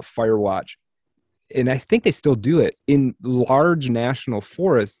you know about fire watch. And I think they still do it in large national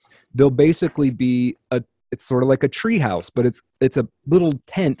forests. They'll basically be it's sort of like a tree house, but it's a little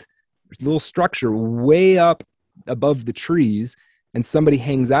tent, little structure way up above the trees. And somebody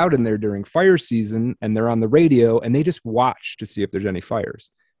hangs out in there during fire season, and they're on the radio, and they just watch to see if there's any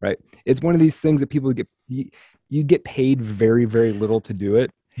fires, right? It's one of these things that people get paid very, very little to do it,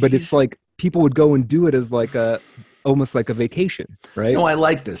 but it's like people would go and do it as like almost like a vacation, right? No, I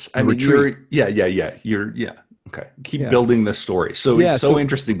like this. I mean, retreat. you're okay. Keep building the story. So it's so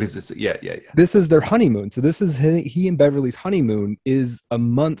interesting because it's This is their honeymoon. So this is he and Beverly's honeymoon is a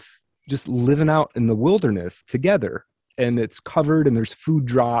month just living out in the wilderness together, and it's covered and there's food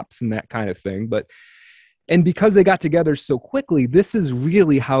drops and that kind of thing. And because they got together so quickly, this is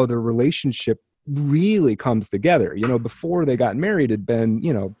really how their relationship really comes together. You know, before they got married, it'd been,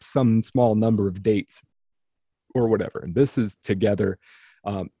 you know, some small number of dates or whatever. And this is together.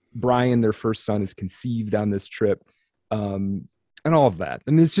 Brian, their first son, is conceived on this trip, and all of that.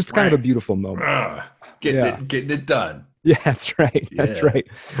 I mean, it's just kind of a beautiful moment. Getting it done. Yeah, that's right. Yeah. That's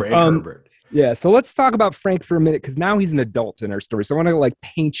right. Frank Herbert. Yeah. So let's talk about Frank for a minute, because now he's an adult in our story. So I want to like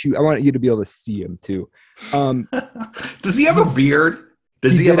paint you. I want you to be able to see him too. Does he have a beard?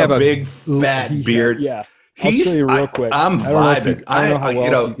 Does he have a big fat beard? Yeah. I'll show you real quick. I'm vibing. I don't know how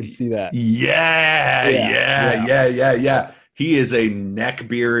well you can see that. Yeah. He is a neck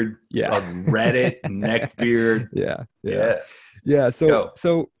beard. Yeah. A Reddit neck beard. Yeah.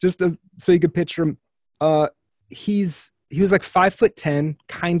 So just so you could picture him, he was like 5'10",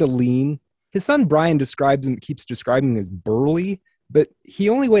 kind of lean. His son Brian keeps describing him as burly, but he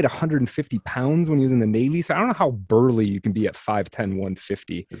only weighed 150 pounds when he was in the Navy. So I don't know how burly you can be at 5'10",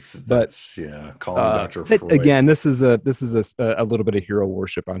 150. Call him Dr. Freud. Again, this is a little bit of hero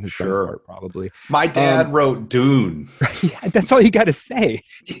worship on his son's part, probably. My dad wrote Dune. Yeah, that's all you got to say.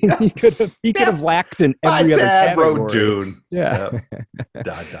 He could have lacked in every other category. My dad wrote Dune. Yeah.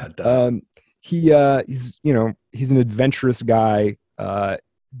 He's an adventurous guy,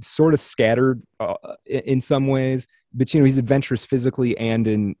 sort of scattered in some ways, but he's adventurous physically and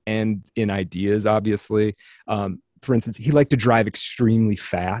in ideas, obviously. For instance, he liked to drive extremely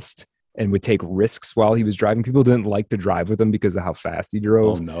fast and would take risks while he was driving. People didn't like to drive with him because of how fast he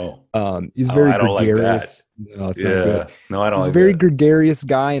drove. Oh no. He's very gregarious. Like no, it's not good. No, I don't. He's a very gregarious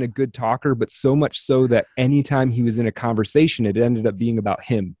guy and a good talker, but so much so that anytime he was in a conversation, it ended up being about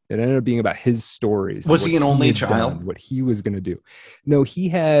him. It ended up being about his stories. Was he an only child? What he was going to do? No, he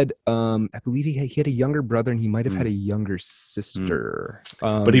had. I believe he had a younger brother, and he might have had a younger sister.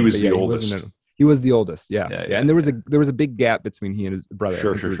 But he was the oldest. He was the oldest, yeah. And there was a big gap between he and his brother.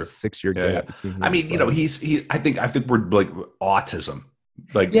 Sure. A 6-year gap between him. I mean, I think we're like autism,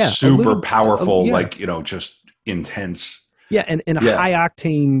 like super powerful, just intense. Yeah, and a high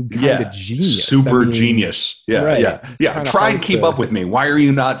octane kind of genius. Super genius. Yeah, right. Try and keep up with me. Why are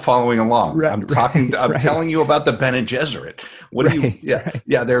you not following along? Right, I'm telling you about the Bene Gesserit. What do you?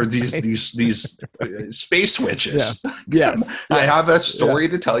 Yeah. There are these space switches. Yeah. Yes. I have a story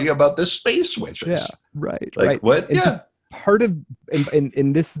to tell you about the space switches. Yeah. Right. Like right. what? And part of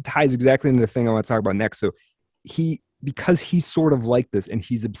and this ties exactly into the thing I want to talk about next. So because he's sort of like this and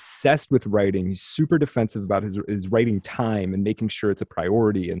he's obsessed with writing, he's super defensive about his writing time and making sure it's a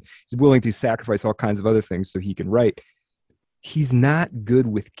priority, and he's willing to sacrifice all kinds of other things so he can write. He's not good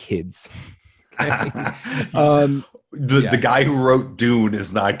with kids. Okay? The guy who wrote Dune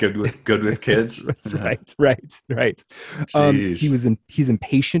is not good with kids. Right. He's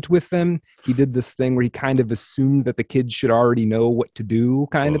impatient with them. He did this thing where he kind of assumed that the kids should already know what to do,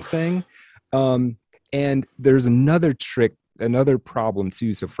 kind of thing. And there's another problem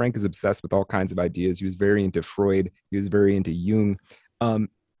too. So Frank is obsessed with all kinds of ideas. He was very into Freud. He was very into Jung.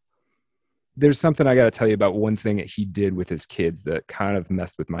 There's something I got to tell you about one thing that he did with his kids that kind of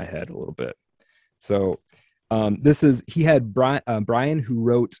messed with my head a little bit. So he had Brian who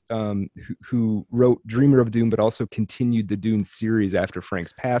wrote Dreamer of Dune, but also continued the Dune series after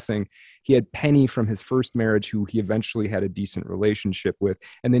Frank's passing. He had Penny from his first marriage, who he eventually had a decent relationship with.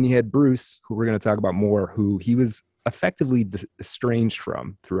 And then he had Bruce, who we're going to talk about more, who he was effectively estranged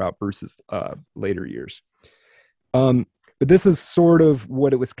from throughout Bruce's later years. But this is sort of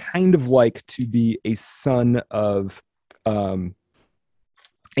what it was kind of like to be a son of Frank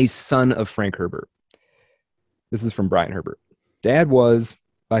Herbert. This is from Brian Herbert. Dad was,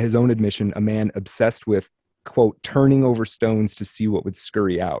 by his own admission, a man obsessed with, quote, turning over stones to see what would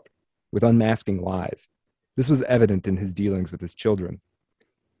scurry out, with unmasking lies. This was evident in his dealings with his children.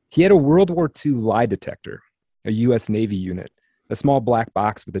 He had a World War II lie detector, a U.S. Navy unit, a small black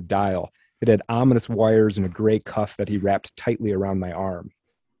box with a dial. It had ominous wires and a gray cuff that he wrapped tightly around my arm.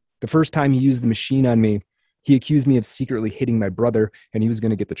 The first time he used the machine on me, he accused me of secretly hitting my brother, and he was going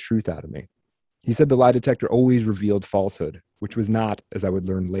to get the truth out of me. He said the lie detector always revealed falsehood, which was not, as I would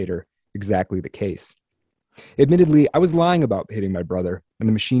learn later, exactly the case. Admittedly, I was lying about hitting my brother, and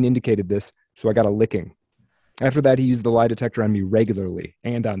the machine indicated this, so I got a licking. After that, he used the lie detector on me regularly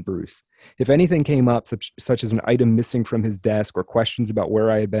and on Bruce. If anything came up, such as an item missing from his desk or questions about where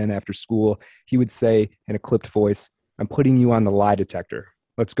I had been after school, he would say in a clipped voice, "I'm putting you on the lie detector.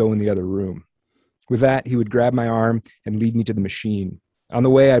 Let's go in the other room." With that, he would grab my arm and lead me to the machine. On the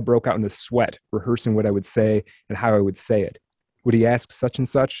way, I broke out into sweat, rehearsing what I would say and how I would say it. Would he ask such and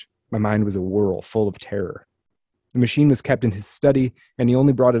such? My mind was a whirl, full of terror. The machine was kept in his study, and he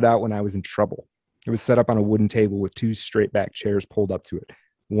only brought it out when I was in trouble. It was set up on a wooden table with 2 straight-back chairs pulled up to it,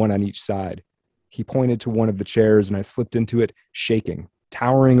 one on each side. He pointed to one of the chairs, and I slipped into it, shaking.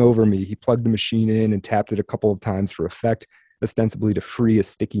 Towering over me, he plugged the machine in and tapped it a couple of times for effect, ostensibly to free a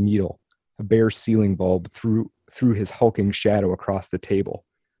sticky needle. A bare ceiling bulb threw his hulking shadow across the table.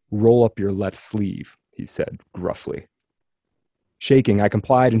 "Roll up your left sleeve," he said gruffly. Shaking, I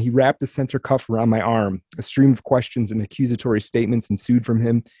complied, and he wrapped the sensor cuff around my arm. A stream of questions and accusatory statements ensued from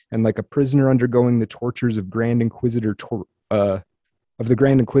him, and like a prisoner undergoing the tortures of the Grand Inquisitor,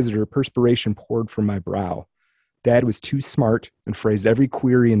 perspiration poured from my brow. Dad was too smart and phrased every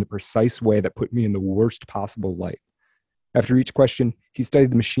query in the precise way that put me in the worst possible light. After each question, he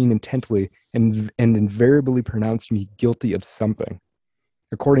studied the machine intently and invariably pronounced me guilty of something.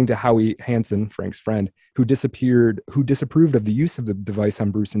 According to Howie Hansen, Frank's friend, who disapproved of the use of the device on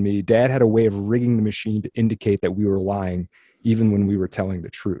Bruce and me, Dad had a way of rigging the machine to indicate that we were lying, even when we were telling the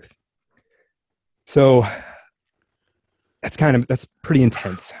truth. So that's pretty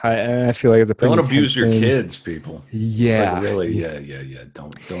intense. I feel like it's a pretty Don't abuse your thing. kids, people. Yeah. Like, really. Yeah.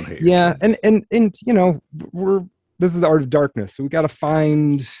 Don't hate your Yeah. kids. And you know, this is the art of darkness. So we got to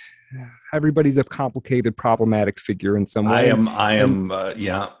find, everybody's a complicated, problematic figure in some way. Yeah.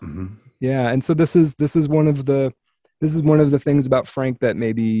 Mm-hmm. Yeah. And so this is one of the things about Frank that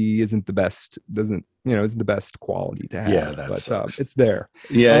maybe isn't the best quality to have. Yeah, but it's there.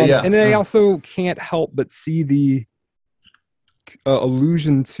 Yeah. And I also can't help but see the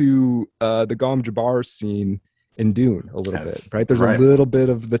allusion to the Gom Jabbar scene in Dune a little bit, right? There's a little bit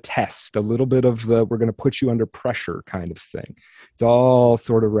of the test, a little bit of the we're going to put you under pressure kind of thing. It's all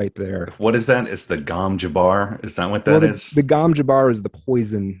sort of right there. What is that? Is the Gom Jabbar? Is that what that is? The Gom Jabbar is the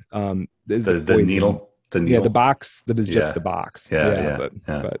poison. The needle. The needle. Yeah, the box that is just the box.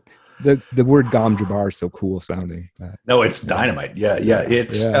 But the word Gom Jabbar is so cool sounding. No, it's dynamite. Yeah.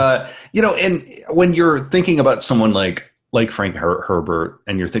 It's and when you're thinking about someone like Frank Herbert,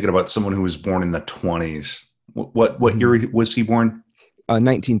 and you're thinking about someone who was born in the 20s. What year was he born?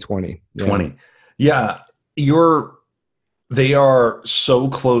 1920. 20. Yeah. They are so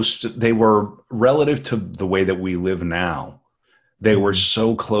close they were relative to the way that we live now. They were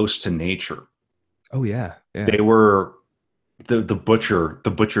so close to nature. Oh yeah. They were the butcher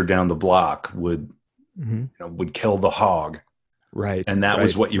down the block would kill the hog. Right. And that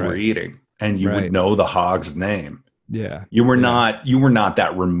was what you were eating. And you would know the hog's name. Yeah. You were not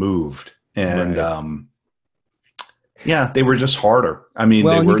that removed. And they were just harder. I mean,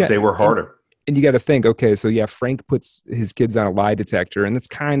 they were harder. And you got to think, okay, so yeah, Frank puts his kids on a lie detector, and it's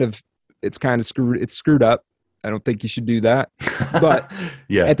kind of screwed. It's screwed up. I don't think you should do that. But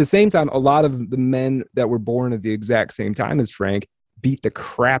at the same time, a lot of the men that were born at the exact same time as Frank beat the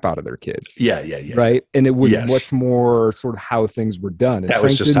crap out of their kids. Yeah. Right. And it was much more sort of how things were done. And that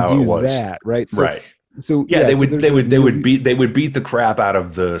Frank was just how it was. That, right. So, right. So they would beat the crap out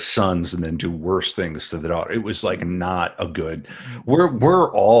of the sons and then do worse things to the daughter. It was like not a good.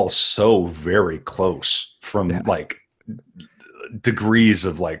 We're all so very close from like degrees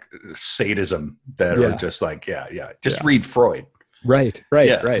of like sadism that are just like just read Freud. Right.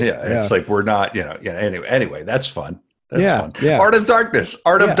 It's like we're not anyway that's fun. That's fun. Yeah. Art of Darkness,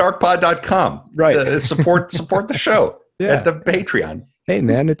 artofdarkpod.com. Right. Support the show at the Patreon. Hey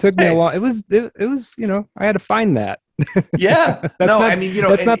man, it took me a while. It was I had to find that. Yeah.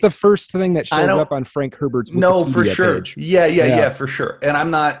 That's not the first thing that shows up on Frank Herbert's Wikipedia No, for sure. page. Yeah, for sure. And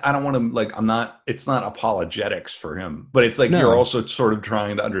it's not apologetics for him, but it's like you're also sort of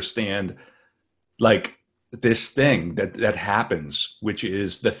trying to understand like this thing that happens, which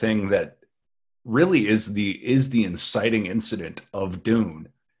is the thing that really is the inciting incident of Dune.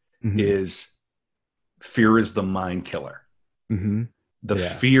 Is fear is the mind killer. Mm-hmm. The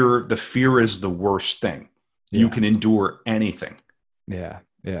fear is the worst thing. You can endure anything. Yeah.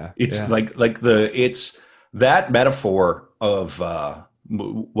 It's it's that metaphor of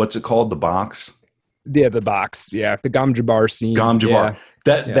what's it called? The box. Yeah, the box. Yeah, the Gom Jabbar scene. Gom Jabbar.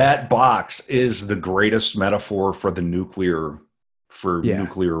 That box is the greatest metaphor for the nuclear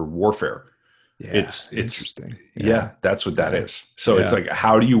warfare. Yeah, it's interesting. Yeah, that's what that is. So it's like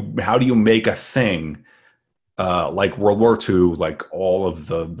how do you make a thing like World War II, like all of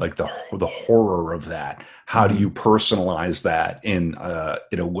the horror of that. How do you personalize that in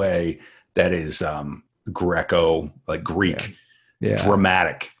a way that is Greco, like Greek,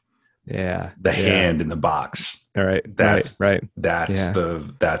 dramatic? Yeah, the hand in the box. All right, that's right. That's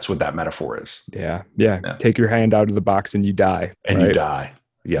what that metaphor is. Yeah. Take your hand out of the box and you die. And you die.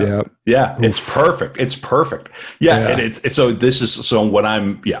 Yeah. Yep. Yeah. Oof. It's perfect. It's perfect. Yeah. And it's so this is so what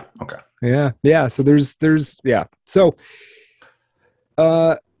I'm. Yeah. Okay. Yeah. So there's So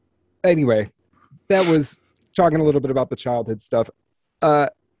anyway, that was talking a little bit about the childhood stuff.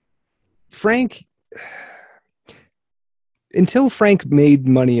 Frank, until Frank made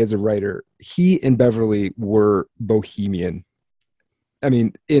money as a writer, he and Beverly were bohemian. I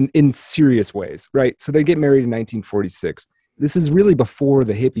mean, in serious ways, right? So they get married in 1946. This is really before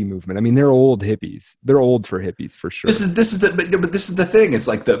the hippie movement. I mean, they're old hippies. They're old for hippies for sure. This is the thing. It's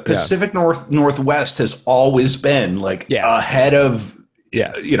like the Pacific Northwest has always been like ahead of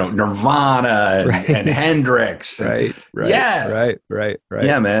Nirvana and Hendrix. Right. Yeah. Right.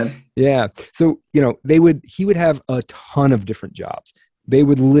 Yeah, man. Yeah. So, he would have a ton of different jobs. They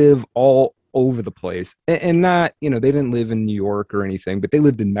would live all over the place and not, they didn't live in New York or anything, but they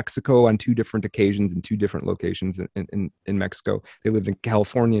lived in Mexico on 2 different occasions in 2 different locations in Mexico. They lived in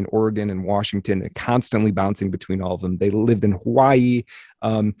California and Oregon and Washington and constantly bouncing between all of them. They lived in Hawaii.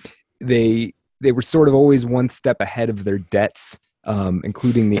 They were sort of always one step ahead of their debts.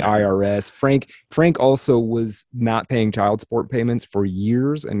 Including the IRS. Frank also was not paying child support payments for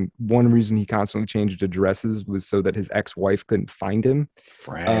years, and one reason he constantly changed addresses was so that his ex-wife couldn't find him.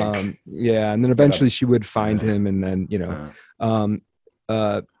 Frank. And then eventually she would find him, and then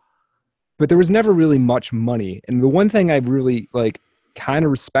but there was never really much money. And the one thing I really kind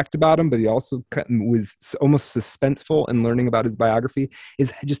of respect about him, but he also was almost suspenseful in learning about his biography,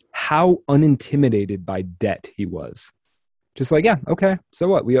 is just how unintimidated by debt he was. Just like, okay, so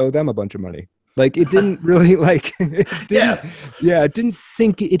what? We owe them a bunch of money. Like, it didn't really it didn't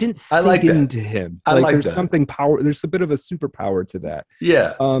sink into him. There's something power. There's a bit of a superpower to that.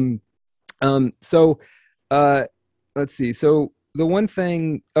 Yeah. So, let's see. So the one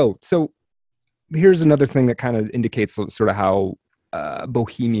thing. So here's another thing that kind of indicates sort of how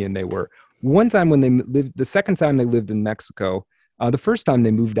bohemian they were. One time when they lived, the second time they lived in Mexico. The first time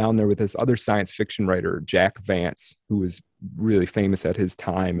they moved down there with this other science fiction writer, Jack Vance, who was really famous at his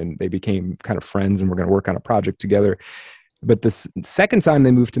time, and they became kind of friends and were going to work on a project together. But the second time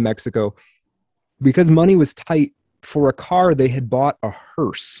they moved to Mexico, because money was tight for a car, they had bought a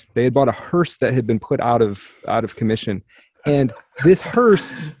hearse. They had bought a hearse that had been put out of commission. And this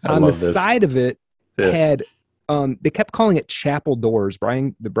hearse, on the side of it, had... they kept calling it chapel doors.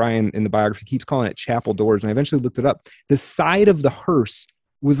 Brian in the biography keeps calling it chapel doors. And I eventually looked it up. The side of the hearse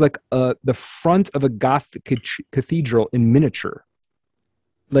was like the front of a Gothic cathedral in miniature.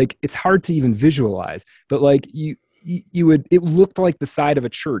 Like, it's hard to even visualize, but like it looked like the side of a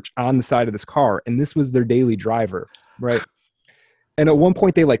church on the side of this car. And this was their daily driver. Right. And at one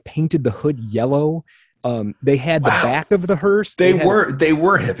point they painted the hood yellow. They had the back of the hearse. They were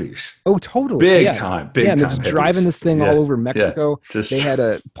hippies. Oh, totally. Big time. And they're driving this thing all over Mexico. They had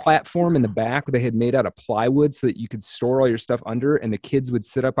a platform in the back they had made out of plywood so that you could store all your stuff under, and the kids would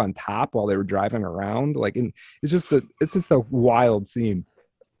sit up on top while they were driving around. It's just a wild scene.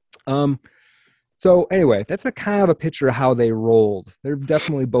 So anyway, that's a kind of a picture of how they rolled. They're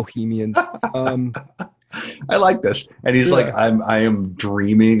definitely bohemians. I like this. And he's like, I am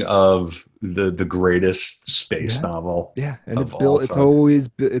dreaming of the greatest space novel. Yeah. And it's built, it's always,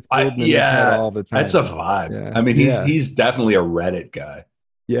 it's built in his head all the time. That's a vibe. Yeah. I mean, he's definitely a Reddit guy.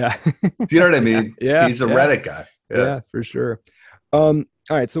 Yeah. Do you know what I mean? Yeah. He's a Reddit guy. Yeah, for sure. All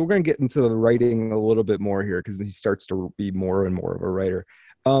right. So we're going to get into the writing a little bit more here, because he starts to be more and more of a writer.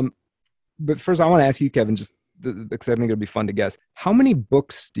 But first I want to ask you, Kevin, just because I think it'll be fun to guess, how many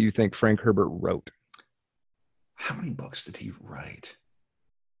books do you think Frank Herbert wrote? How many books did he write?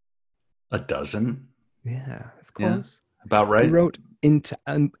 A dozen? Yeah, that's close. Yeah, about right. He wrote, in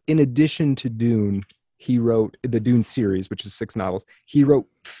addition to Dune, he wrote the Dune series, which is 6 novels. He wrote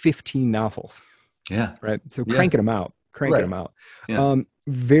 15 novels. Yeah. Right. So cranking them out. Yeah.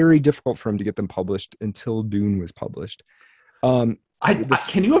 Very difficult for him to get them published until Dune was published.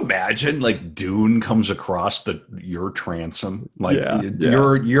 Can you imagine Dune comes across your transom?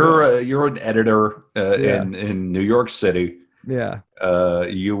 You're an editor in New York City. Yeah.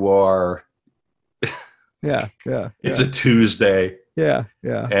 You are. Yeah. It's a Tuesday. Yeah.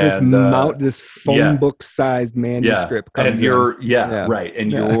 And, this phone book sized manuscript. Comes and you're right.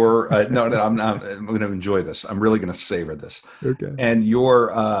 And you're no, I'm going to enjoy this. I'm really going to savor this. Okay. And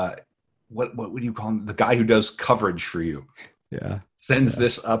you're what would you call him? The guy who does coverage for you. Yeah. Sends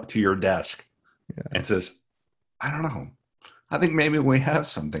this up to your desk and says, I don't know. I think maybe we have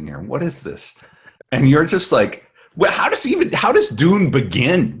something here. What is this? And you're just like, well, how does Dune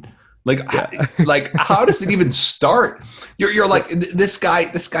begin? Like, how does it even start? You're like, this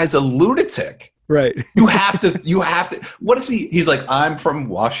guy's a lunatic. Right. You have to, what is he? He's like, I'm from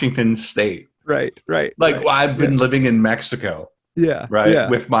Washington State. Right. Like, well, I've been living in Mexico. Yeah. Right. Yeah.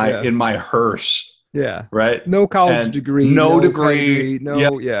 With in my hearse. Yeah. Right. No college degree. No degree.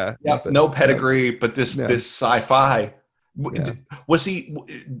 Pedigree, No pedigree. But this sci-fi. Yeah. Was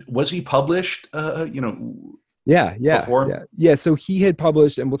he published? Yeah. Before? Yeah. So he had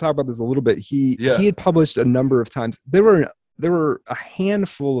published, and we'll talk about this a little bit. He had published a number of times. There were a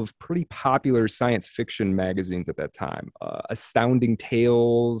handful of pretty popular science fiction magazines at that time. Astounding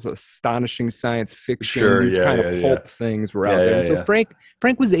Tales, Astonishing Science Fiction, these kind of pulp things were out there. And so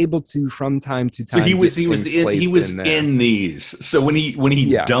Frank was able to, from time to time, so he was in these. So when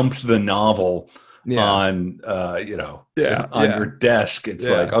he dumped the novel on your desk, it's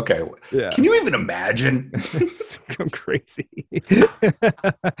like, okay, can you even imagine? It's crazy.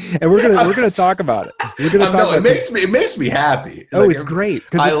 And we're gonna talk about it. It makes me happy. It's great.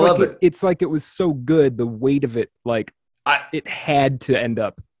 I love it. It's like it was so good, the weight of it, like it had to end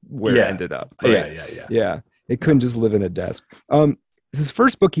up where it ended up. Right? Yeah. It couldn't just live in a desk. His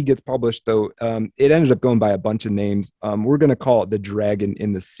first book he gets published, though, it ended up going by a bunch of names. We're gonna call it The Dragon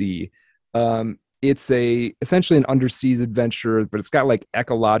in the Sea. It's essentially an underseas adventure, but it's got like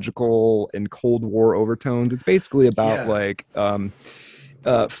ecological and Cold War overtones. It's basically about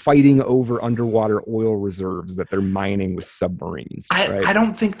fighting over underwater oil reserves that they're mining with submarines. I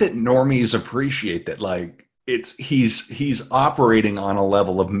don't think that normies appreciate that. Like he's operating on a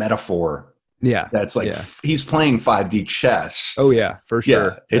level of metaphor. Yeah, that's like he's playing 5D chess. Oh yeah, for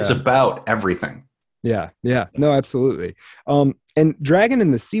sure. Yeah, it's about everything. Yeah. No, absolutely. And Dragon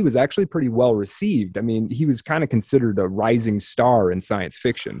in the Sea was actually pretty well received. I mean, he was kind of considered a rising star in science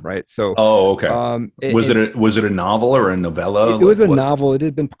fiction, right? So, okay. Was it a novel or a novella? It was a novel. It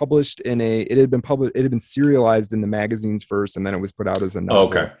had been published it had been serialized in the magazines first, and then it was put out as a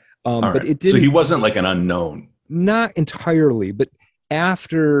novel. Okay. But it didn't. So he wasn't like an unknown. Not entirely, but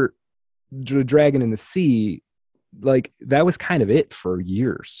after the Dragon in the Sea, like that was kind of it for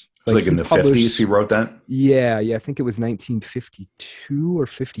years. Like in the 50s, he wrote that? Yeah. I think it was 1952 or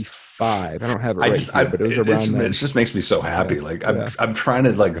 55. I don't have it but it was around then. It just makes me so happy. I'm trying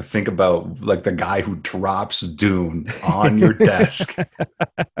to like think about like the guy who drops Dune on your desk.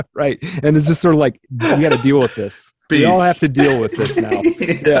 Right. And it's just sort of like, you got to deal with this. We all have to deal with this now.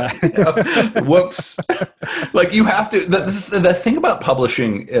 Yeah. Whoops. Like you have to. The thing about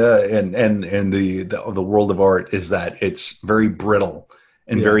publishing and the world of art is that it's very brittle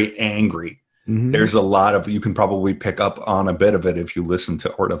and very angry. Mm-hmm. There's a lot of, you can probably pick up on a bit of it if you listen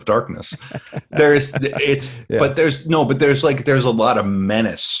to Art of Darkness. But there's a lot of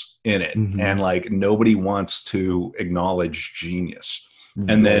menace in it, and like nobody wants to acknowledge genius.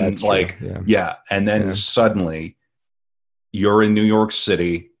 And then suddenly you're in New York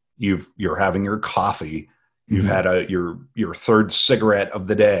City, you're having your coffee, you've had your third cigarette of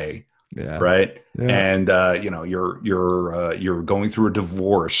the day. Yeah. Right. Yeah. And, you're going through a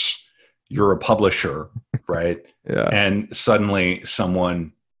divorce, you're a publisher. Right. Yeah. And suddenly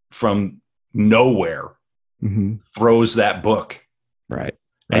someone from nowhere throws that book. Right.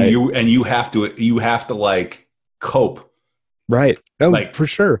 And you have to like cope. Right. Oh, like for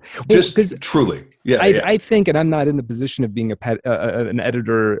sure. Just because truly. Yeah. I think, and I'm not in the position of being an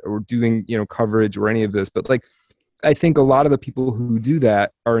editor or doing, coverage or any of this, but like, I think a lot of the people who do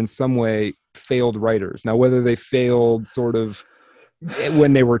that are in some way failed writers. Now, whether they failed sort of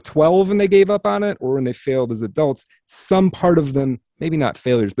when they were 12 and they gave up on it, or when they failed as adults, some part of them, maybe not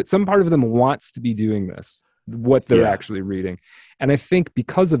failures, but some part of them wants to be doing this, what they're actually reading. And I think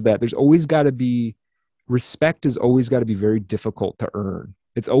because of that, there's always got to be, respect has always got to be very difficult to earn.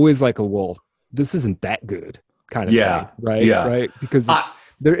 It's always like this isn't that good kind of thing, right? Yeah. Right. Because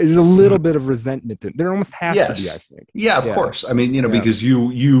there is a little bit of resentment. There almost has to be, I think. Yeah, of course. I mean, because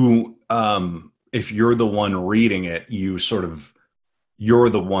you if you're the one reading it, you're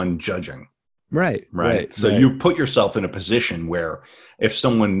the one judging. Right. So you put yourself in a position where if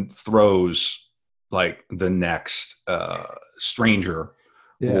someone throws like the next stranger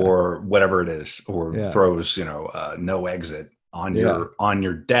or whatever it is, or throws, no exit on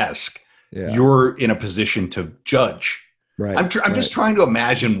your desk, you're in a position to judge. Right. I'm just trying to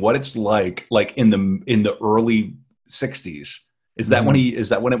imagine what it's like in the early 60s Is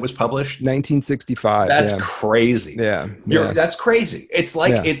that when it was published? 1965. That's crazy. Yeah. That's crazy. It's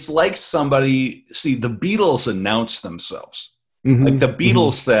like somebody, see, the Beatles announced themselves. Mm-hmm. Like the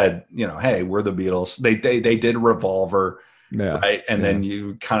Beatles said, hey, we're the Beatles. They did Revolver. Yeah. Right. And then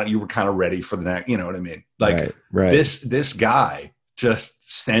you were kind of ready for the next, you know what I mean? Like right. This guy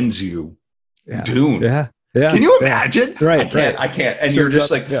just sends you Dune. Yeah. Yeah. Can you imagine? Right. I can't. And you're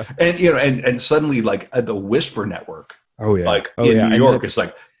just like, and suddenly like the Whisper Network. Oh yeah. Like in New York, it's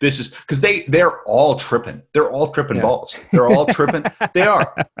like, this is because they're all tripping. They're all tripping balls. They're all tripping. They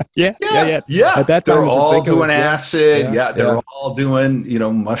are. Yeah. At that time, they're all doing acid. Yeah. They're all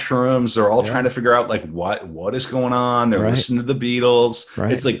doing, mushrooms. They're all trying to figure out like what is going on. They're listening to the Beatles.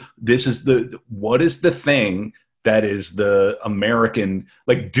 Right. It's like, what is the thing that is the American,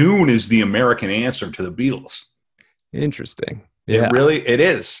 like Dune is the American answer to the Beatles. Interesting. Yeah. It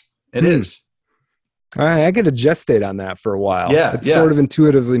is. It is. All right, I could have gestate on that for a while. Yeah, it sort of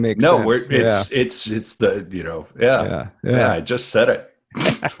intuitively makes sense. It's the I just said it.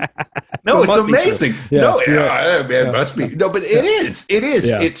 No, So it's amazing. It must be. No, but it is. It is.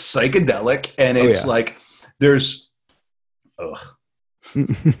 Yeah. It's psychedelic, and it's like there's. Ugh.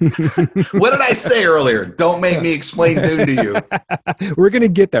 What did I say earlier? Don't make me explain Dune to you. We're gonna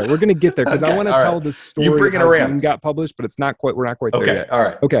get there. Because I want to tell the story. You bring it around. Dune got published, but we're not quite there yet. All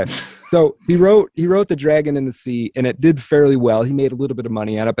right. Okay. So he wrote The Dragon in the Sea, and it did fairly well. He made a little bit of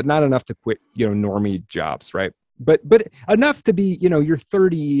money on it, but not enough to quit, normie jobs, right? But enough to be, you're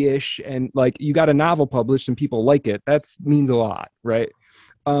 30-ish and like you got a novel published and people like it. That means a lot, right?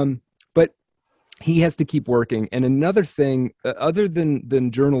 But he has to keep working. And another thing, other than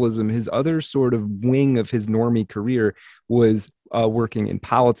journalism, his other sort of wing of his normie career was working in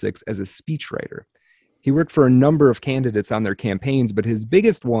politics as a speechwriter. He worked for a number of candidates on their campaigns, but his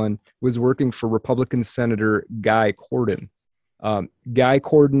biggest one was working for Republican Senator Guy Cordon. Guy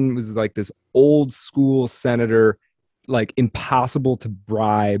Cordon was like this old school senator, like impossible to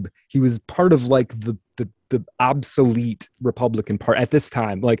bribe. He was part of like the obsolete Republican Party at this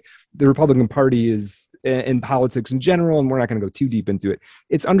time. Like the Republican Party is in politics in general, and we're not going to go too deep into it.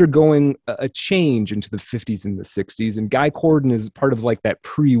 It's undergoing a change into the 50s and the 60s. And Guy Cordon is part of like that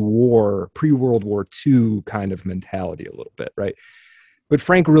pre-World War II kind of mentality a little bit, right? But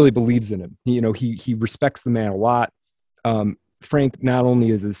Frank really believes in him. He respects the man a lot. Frank not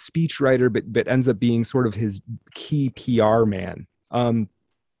only is a speechwriter, but ends up being sort of his key PR man.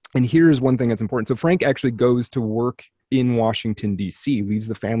 And here's one thing that's important. So Frank actually goes to work in Washington, D.C., leaves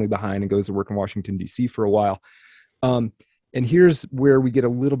the family behind and goes to work in Washington, D.C. for a while. And here's where we get a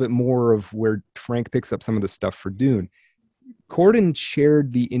little bit more of where Frank picks up some of the stuff for Dune. Cordon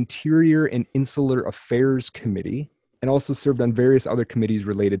chaired the Interior and Insular Affairs Committee and also served on various other committees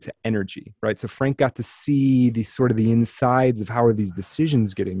related to energy, right? So Frank got to see the sort of the insides of how are these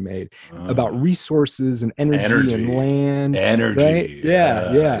decisions getting made about resources and energy and land. Energy. Right?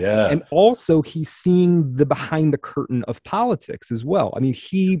 Yeah. And also he's seeing the behind the curtain of politics as well. I mean,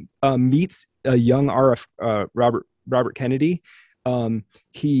 he meets a young Robert Kennedy.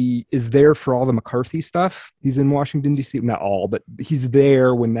 He is there for all the McCarthy stuff. He's in Washington, D.C. Not all, but he's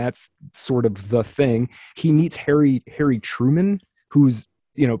there when that's sort of the thing. He meets Harry Truman, who's,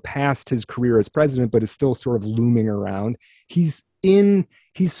 past his career as president, but is still sort of looming around. He's not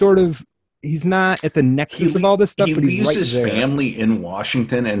at the nexus of all this stuff, but he's leaves right his there. family in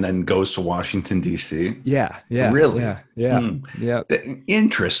Washington and then goes to Washington, D.C. Yeah. Really? Yeah.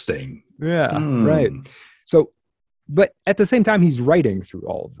 Interesting. Yeah. Right. So, but at the same time, he's writing through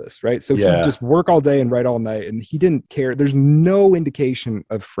all of this, right? So he just work all day and write all night, and he didn't care. There's no indication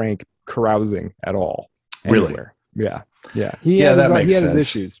of Frank carousing at all. Anywhere. Really? Yeah. He had his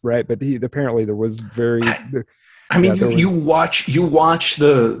issues, right? But apparently there was very. You watch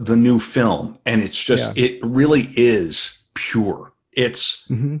the new film, and it's just it really is pure. It's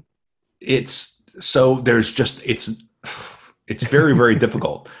so there's just it's very, very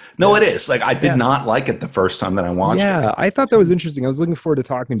difficult. No, it is. Like, I did not like it the first time that I watched it. Yeah, I thought that was interesting. I was looking forward to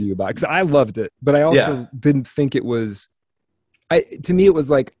talking to you about it because I loved it, but I also didn't think it was. To me, it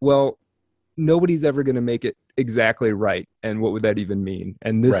was like, well, nobody's ever going to make it exactly right, and what would that even mean?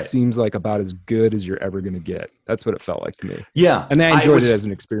 And this seems like about as good as you're ever going to get. That's what it felt like to me. Yeah, and I enjoyed it as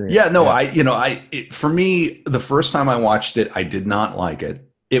an experience. Yeah, no, for me, the first time I watched it, I did not like it.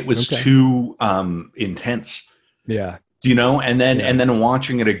 It was too intense. Yeah. And then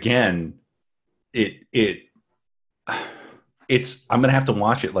watching it again, it's I'm gonna have to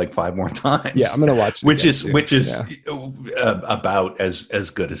watch it like 5 more times. Yeah, I'm gonna watch it, which is about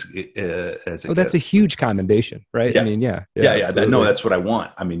as good as it gets. That's a huge commendation, right? Yeah. I mean, that's what I want.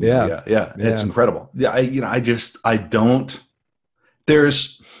 I mean, it's incredible. Yeah, I don't.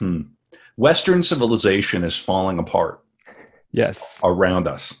 There's Western civilization is falling apart. Yes. Around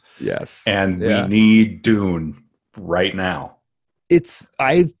us. Yes. And we need Dune right now.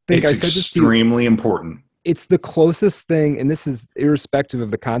 I think I said this to you, extremely important. It's the closest thing, and this is irrespective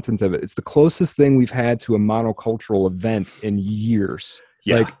of the contents of it, it's the closest thing we've had to a monocultural event in years.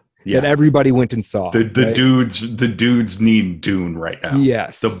 That everybody went and saw. The dudes need Dune right now.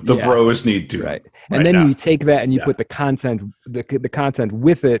 Yes. The bros need Dune. Right. And then you take that and you put the content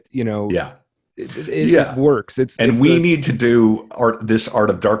with it, it works. We need to do this Art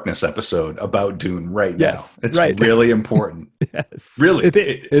of Darkness episode about Dune right now. It's really important. Yes. Really. It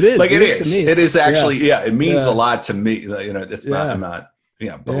is. Like it is. It is actually, it means a lot to me. It's not, I'm not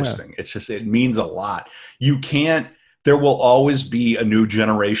boasting. It's just, it means a lot. There will always be a new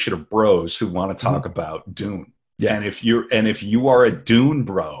generation of bros who want to talk about Dune. Yes. And if you are a Dune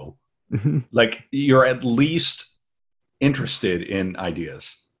bro, like you're at least interested in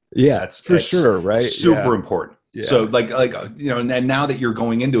ideas. Yeah, that's for sure, right? Super important. Yeah. So and now that you're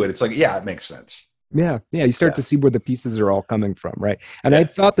going into it, it's like, it makes sense. Yeah. You start to see where the pieces are all coming from, right? And I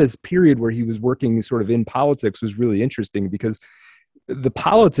thought this period where he was working sort of in politics was really interesting because the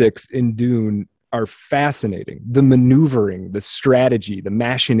politics in Dune are fascinating. The maneuvering, the strategy, the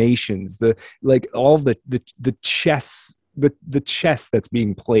machinations, all the chess, the chess that's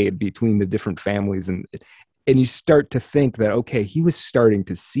being played between the different families, and you start to think that, okay, he was starting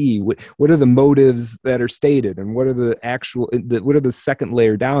to see what are the motives that are stated, and what are what are the second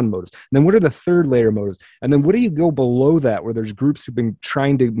layer down motives, and then what are the third layer motives, and then what do you go below that where there's groups who've been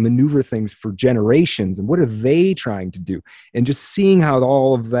trying to maneuver things for generations, and what are they trying to do, and just seeing how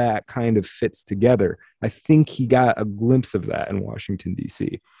all of that kind of fits together. I think he got a glimpse of that in Washington,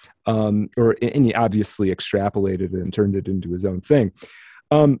 D.C., and he obviously extrapolated it and turned it into his own thing.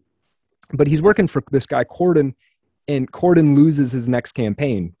 But he's working for this guy, Corden, and Corden loses his next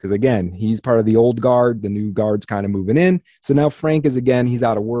campaign because, again, he's part of the old guard. The new guard's kind of moving in. So now Frank he's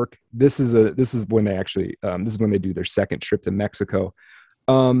out of work. This is when they actually, this is when they do their second trip to Mexico.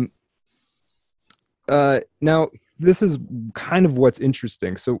 Now, this is kind of what's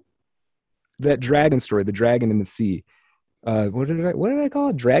interesting. So that dragon story, the dragon in the sea, what did I call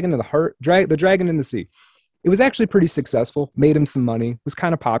it? Dragon of the heart, the dragon in the sea. It was actually pretty successful, made him some money, was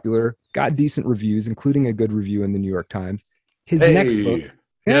kind of popular, got decent reviews, including a good review in the New York Times. His next book.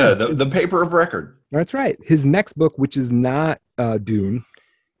 The paper of record. That's right. His next book, which is not Dune,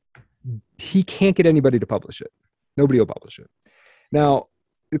 he can't get anybody to publish it. Nobody will publish it. Now,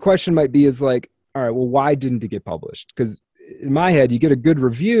 the question might be all right, well, why didn't it get published? Because in my head, you get a good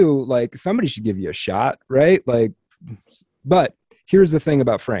review, somebody should give you a shot, right? But here's the thing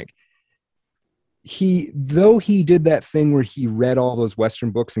about Frank. Though he did that thing where he read all those Western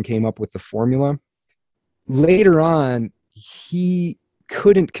books and came up with the formula, later on, he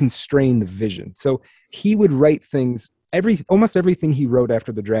couldn't constrain the vision. So he would write things, almost everything he wrote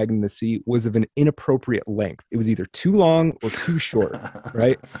after The Dragon in the Sea was of an inappropriate length. It was either too long or too short,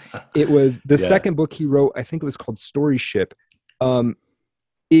 right? It was the second book he wrote, I think it was called Story Ship.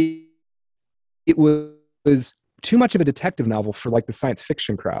 It was too much of a detective novel for the science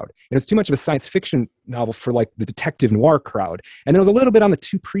fiction crowd. And it's too much of a science fiction novel for the detective noir crowd. And it was a little bit on the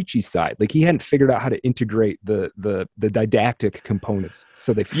too preachy side. He hadn't figured out how to integrate the didactic components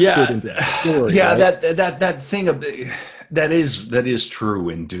so they fit into the story. Yeah, right? that thing of that is true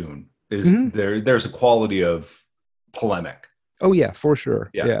in Dune. There's a quality of polemic. Oh yeah, for sure.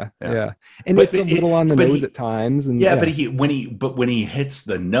 Yeah. And it's a little on the nose at times. And but when he hits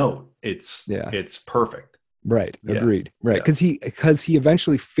the note, it's perfect. Right. Agreed. Right. Because he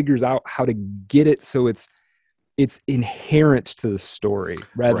eventually figures out how to get it so it's inherent to the story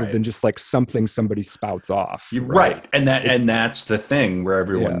rather than just something somebody spouts off. Right. And that's the thing where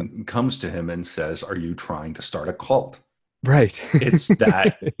everyone comes to him and says, "Are you trying to start a cult?" Right. It's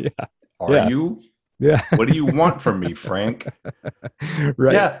that. Are you? Yeah. What do you want from me, Frank?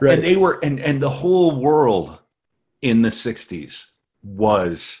 Right. Yeah. Right. And they were and the whole world in the 60s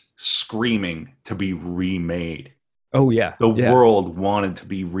was screaming to be remade. Oh yeah. The world wanted to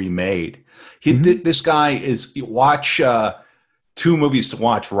be remade. This guy watch 2 movies to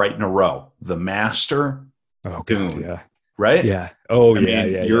watch right in a row. The Master, Dune. Yeah. Right? Yeah. Oh,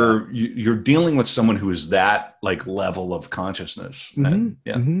 You're dealing with someone who is that level of consciousness.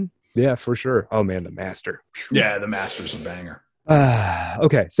 Yeah, for sure. Oh man, The Master. Yeah, The Master's a banger.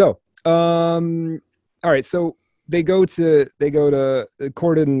 Okay. So, all right. So they go to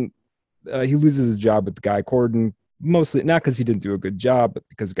Corden. He loses his job with the Guy Corden, mostly not because he didn't do a good job, but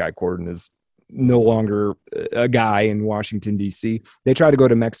because Guy Corden is no longer a guy in Washington, D.C. They try to go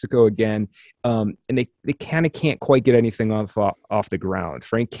to Mexico again, and they kind of can't quite get anything off the ground.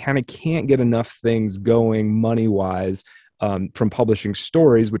 Frank kind of can't get enough things going money-wise from publishing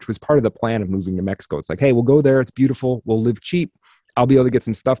stories, which was part of the plan of moving to Mexico. It's like, hey, we'll go there. It's beautiful. We'll live cheap. I'll be able to get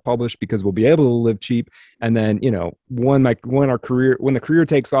some stuff published because we'll be able to live cheap. And then, when the career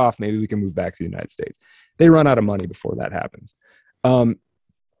takes off, maybe we can move back to the United States. They run out of money before that happens.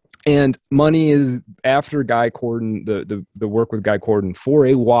 And money is, after Guy Corden, the work with Guy Corden, for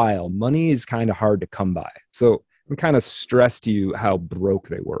a while, money is kind of hard to come by. So I'm kind of stressed to you how broke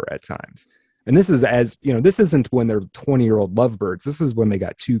they were at times. And this is this isn't when they're 20-year-old lovebirds. This is when they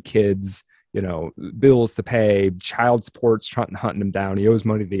got 2 kids, bills to pay, child support's hunting him down. He owes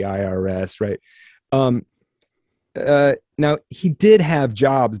money to the IRS, right? Now, he did have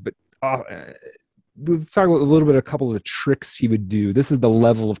jobs, but let's talk about a couple of the tricks he would do. This is the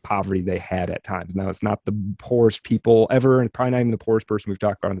level of poverty they had at times. Now, it's not the poorest people ever, and probably not even the poorest person we've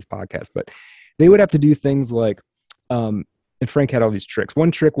talked about on this podcast, but they would have to do things like, and Frank had all these tricks.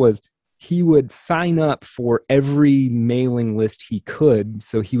 One trick was he would sign up for every mailing list he could,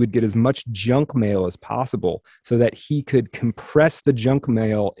 so he would get as much junk mail as possible so that he could compress the junk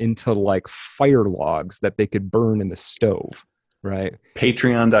mail into like fire logs that they could burn in the stove. Right.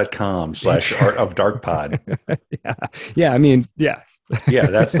 Patreon.com/Art of Dark Pod. Yeah. I mean, yes. Yeah.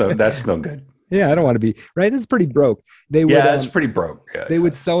 That's no good. Yeah. I don't want to be right. That's pretty broke. It's pretty broke. Yeah, they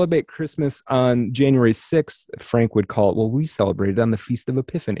would celebrate Christmas on January 6th. Frank would call it, well, we celebrated on the Feast of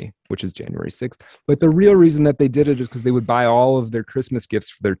Epiphany, which is January 6th. But the real reason that they did it is because they would buy all of their Christmas gifts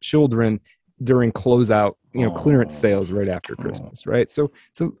for their children during closeout, clearance sales right after Christmas, right? So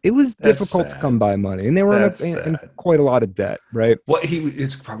it was difficult to come by money, and they were in quite a lot of debt, right? Well,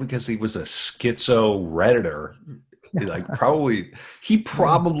 it's probably because he was a schizo Redditor. He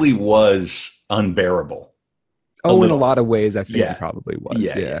probably was unbearable. In a lot of ways, I think he probably was.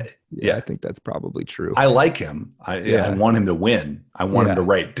 Yeah, I think that's probably true. I like him. I want him to win. I want him to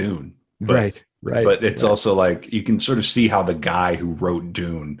write Dune. Right. But it's also like you can sort of see how the guy who wrote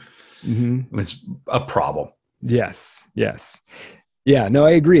Dune was a problem. Yes. Yeah, no,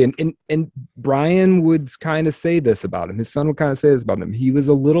 I agree. And Brian would kind of say this about him. His son would kind of say this about him. He was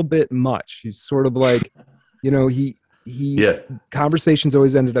a little bit much. He's sort of like, conversations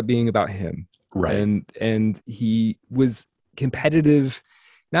always ended up being about him. Right. And he was competitive,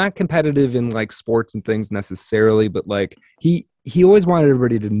 not competitive in like sports and things necessarily, but like he always wanted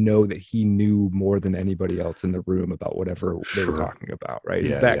everybody to know that he knew more than anybody else in the room about whatever they were talking about, right?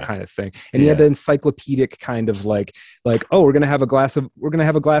 It's that kind of thing. And he had the encyclopedic kind of like, oh, we're gonna have a glass of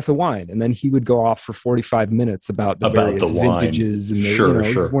wine, and then he would go off for 45 minutes about the various vintages and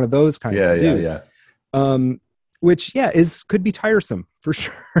he's one of those kind of dudes. Which could be tiresome for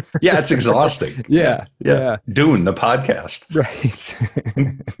sure. Yeah, it's exhausting. Yeah. Dune, the podcast. Right.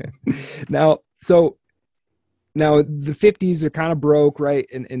 Now the 50s are kind of broke, right?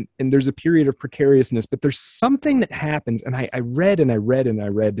 And there's a period of precariousness, but there's something that happens. And I read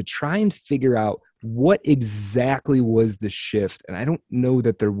to try and figure out what exactly was the shift. And I don't know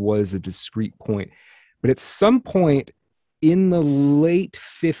that there was a discrete point, but at some point in the late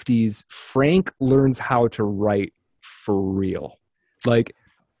 50s, Frank learns how to write for real. Like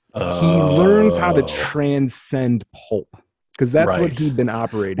he learns how to transcend pulp. Because that's what he'd been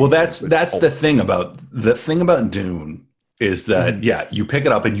operating. Well, that's the thing about Dune is that you pick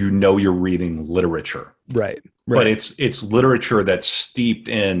it up and you're reading literature, right? But it's literature that's steeped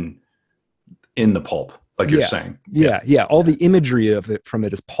in the pulp, like you're saying. Yeah. All the imagery from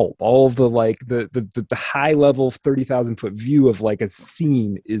it is pulp. All of the like the high level 30,000 foot view of like a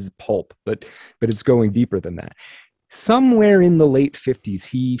scene is pulp, but it's going deeper than that. Somewhere in the late 50s,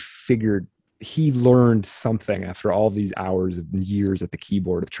 he learned something after all these hours of years at the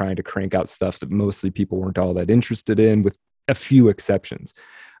keyboard of trying to crank out stuff that mostly people weren't all that interested in, with a few exceptions.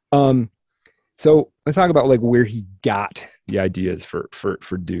 So let's talk about like where he got the ideas for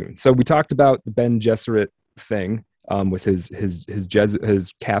Dune. So we talked about the Ben Gesserit thing with his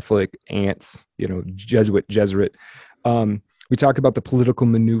Catholic aunts, Jesuit. We talked about the political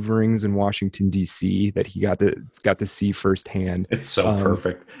maneuverings in Washington, D.C. that he got to see firsthand. It's so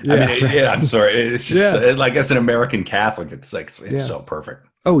perfect. I'm sorry. It's just like, as an American Catholic, it's so perfect.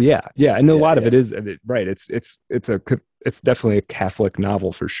 Oh yeah. And a lot of it is right. It's definitely a Catholic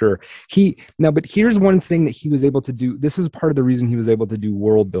novel for sure. But here's one thing that he was able to do. This is part of the reason he was able to do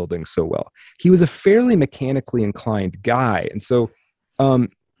world building so well. He was a fairly mechanically inclined guy, and so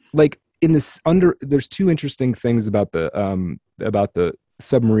there's two interesting things about the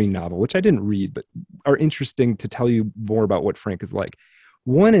submarine novel, which I didn't read, but are interesting to tell you more about what Frank is like.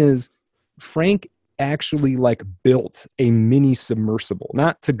 One is Frank actually like built a mini submersible,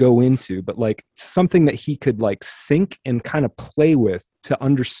 not to go into, but like something that he could like sink and kind of play with to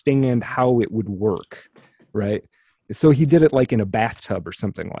understand how it would work, right? So he did it like in a bathtub or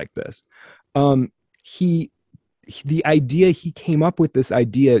something like this. He the idea he came up with this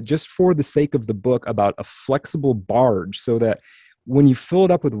idea just for the sake of the book about a flexible barge, so that when you fill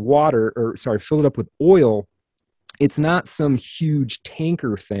it up with fill it up with oil, it's not some huge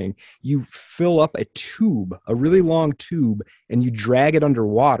tanker thing. You fill up a tube, a really long tube, and you drag it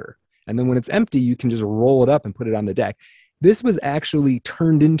underwater. And then when it's empty, you can just roll it up and put it on the deck. This was actually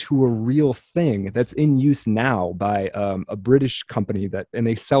turned into a real thing that's in use now by a British company and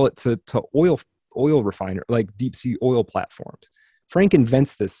they sell it to oil refiner, like deep sea oil platforms. Frank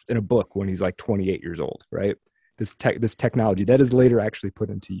invents this in a book when he's like 28 years old, right? This technology that is later actually put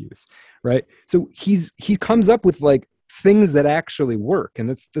into use, right? So he comes up with like things that actually work, and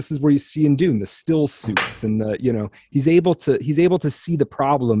this is where you see in Dune the still suits and he's able to see the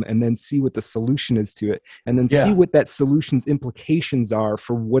problem and then see what the solution is to it, and then see what that solution's implications are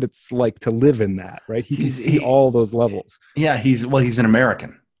for what it's like to live in that, right? He can see all those levels. Yeah, he's an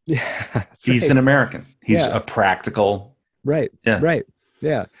American. Yeah, he's an American. He's a practical. Right. Yeah. Right.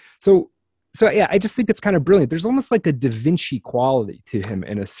 Yeah. So yeah, I just think it's kind of brilliant. There's almost like a Da Vinci quality to him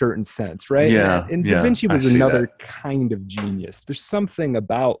in a certain sense, right? Yeah. And Da Vinci was another kind of genius. There's something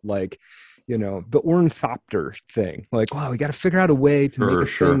about like, the ornithopter thing. Like, wow, we got to figure out a way to make a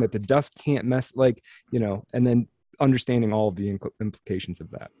thing that the dust can't mess, like, and then understanding all of the implications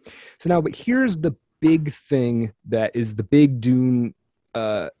of that. So now, but here's the big thing that is the big Dune.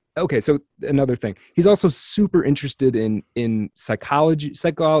 Okay, so another thing, he's also super interested in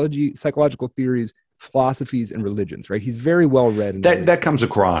psychological theories, philosophies, and religions, right? He's very well read. That comes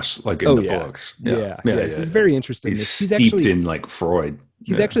across like in the books. Yeah. So he's very interested in this. He's steeped in like Freud.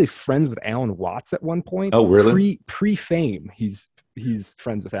 He's actually friends with Alan Watts at one point. Oh, really? Pre-fame, he's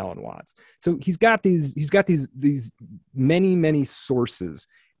friends with Alan Watts. So he's got these many sources.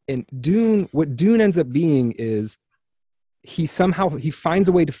 And what Dune ends up being is he finds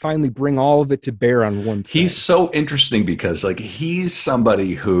a way to finally bring all of it to bear on one thing. He's so interesting because like he's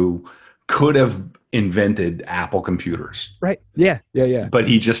somebody who could have invented Apple computers. Right. Yeah. But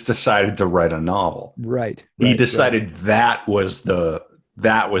he just decided to write a novel. Right. He decided that was the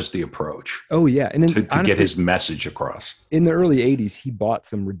approach. Oh yeah. And then to get his message across. In the early 80s, he bought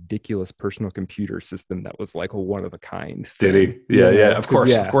some ridiculous personal computer system that was like a one of a kind thing. Did he? Yeah. Of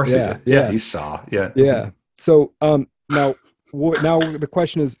course he did. Yeah. He saw. Yeah. Yeah. So now the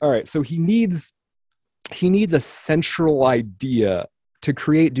question is, all right, so he needs a central idea to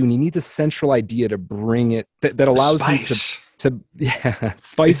create Dune. He needs a central idea to bring it that allows him to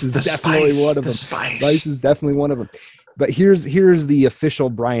spice is definitely one of them. Spice is definitely one of them. But here's the official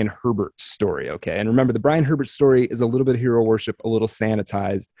Brian Herbert story, okay? And remember, the Brian Herbert story is a little bit of hero worship, a little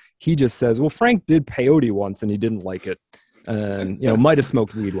sanitized. He just says, well, Frank did peyote once and he didn't like it. And, might have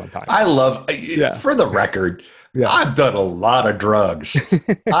smoked weed one time. I love, for the record, I've done a lot of drugs.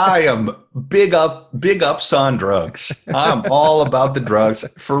 I am big ups on drugs. I'm all about the drugs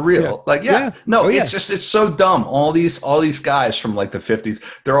for real. It's so dumb. All these guys from like the 50s,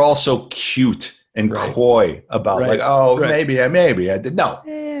 they're all so cute and coy about maybe I did. No,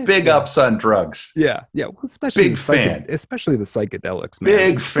 big ups on drugs. Yeah. Well, especially big fan, especially the psychedelics. Man.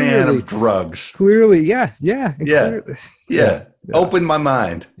 Big fan of drugs. Clearly, yeah. Open my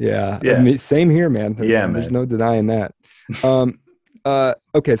mind. Yeah. I mean, same here, man. There's no denying that.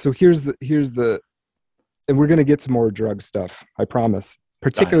 Okay, so here's the, and we're gonna get to more drug stuff. I promise.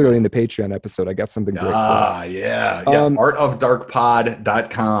 Particularly in the Patreon episode, I got something great for us. Yeah.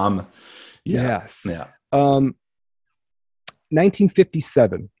 Artofdarkpod.com. Yes. Yeah.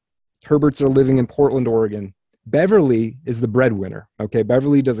 1957. Herberts are living in Portland, Oregon. Beverly is the breadwinner. Okay.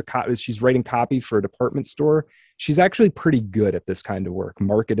 Beverly she's writing copy for a department store. She's actually pretty good at this kind of work,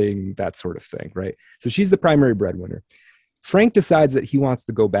 marketing, that sort of thing. Right. So she's the primary breadwinner. Frank decides that he wants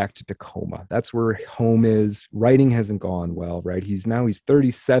to go back to Tacoma. That's where home is. Writing hasn't gone well, right? He's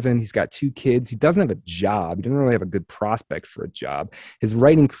 37. He's got 2 kids. He doesn't have a job. He doesn't really have a good prospect for a job. His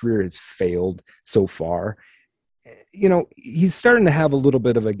writing career has failed so far. He's starting to have a little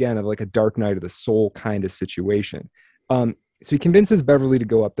bit of like a dark night of the soul kind of situation. So he convinces Beverly to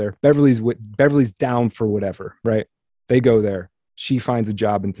go up there. Beverly's down for whatever, right? They go there. She finds a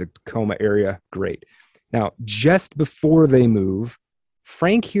job in the Tacoma area. Great. Now, just before they move,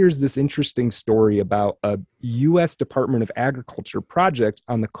 Frank hears this interesting story about a U.S. Department of Agriculture project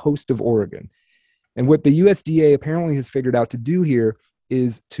on the coast of Oregon. And what the USDA apparently has figured out to do here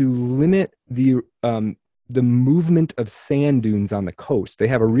is to limit the the movement of sand dunes on the coast. They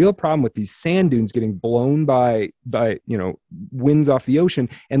have a real problem with these sand dunes getting blown by winds off the ocean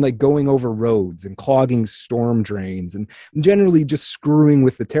and like going over roads and clogging storm drains and generally just screwing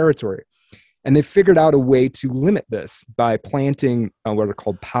with the territory. And they figured out a way to limit this by planting what are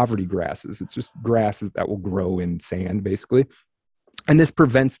called poverty grasses. It's just grasses that will grow in sand, basically. And this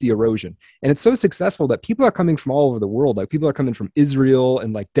prevents the erosion. And it's so successful that people are coming from all over the world. Like people are coming from Israel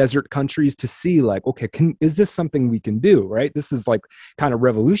and like desert countries to see like, okay, is this something we can do, right? This is like kind of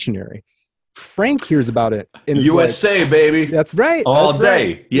revolutionary. Frank hears about it. And USA, like, baby. That's right. All that's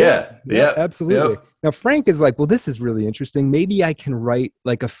day. Right. Yeah. Absolutely. Yep. Now, Frank is like, well, this is really interesting. Maybe I can write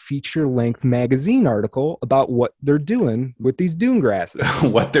like a feature-length magazine article about what they're doing with these dune grasses.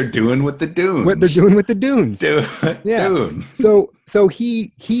 What they're doing with the dunes. What they're doing with the dunes. Dune. So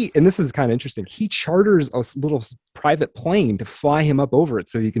he, and this is kind of interesting. He charters a little private plane to fly him up over it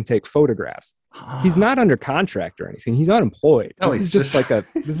so he can take photographs. He's not under contract or anything. He's unemployed. No, this is just like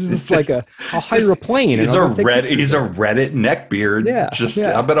I'll hire a plane. He's a Reddit neckbeard.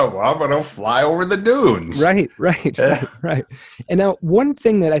 I'm gonna fly over the dunes. Right. And now one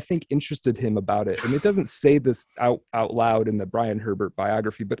thing that I think interested him about it, and it doesn't say this out loud in the Brian Herbert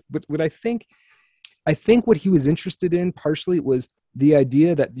biography, but what I think what he was interested in partially was the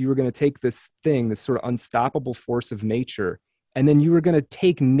idea that you were going to take this sort of unstoppable force of nature, and then you were going to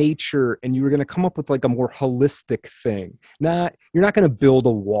take nature and you were going to come up with like a more holistic thing. You're not going to build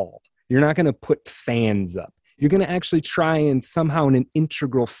a wall. You're not going to put fans up. You're going to actually try and somehow in an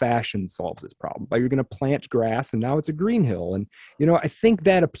integral fashion solve this problem. But you're going to plant grass and now it's a green hill. And, I think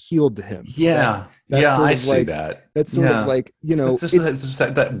that appealed to him. Yeah. I see that. That's sort of like, it's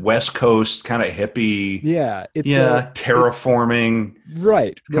that West Coast kind of hippie. Yeah. Terraforming.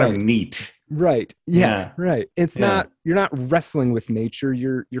 Right. It's kind of neat. Right. Yeah. Right. It's not, you're not wrestling with nature.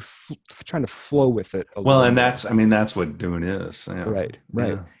 You're trying to flow with it. And that's what Dune is. Yeah. Right.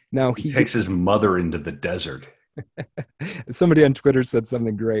 Yeah. Now he takes his mother into the desert. Somebody on Twitter said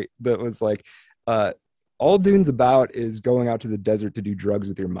something great that was like, all Dune's about is going out to the desert to do drugs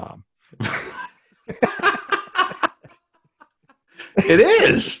with your mom. It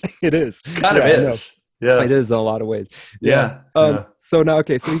is. It is. Kind of is. Yeah. It is in a lot of ways. Yeah. So now,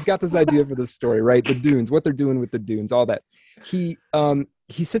 okay, so he's got this idea for this story, right? The dunes, what they're doing with the dunes, all that. He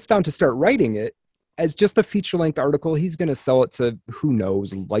sits down to start writing it as just a feature-length article. He's going to sell it to, who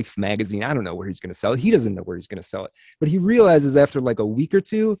knows, Life magazine. I don't know where he's going to sell it. He doesn't know where he's going to sell it. But he realizes after like a week or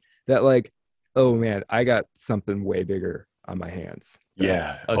two that like, oh man, I got something way bigger on my hands.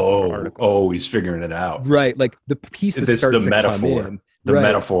 Yeah. He's figuring it out. Right. Like the pieces start to come in. The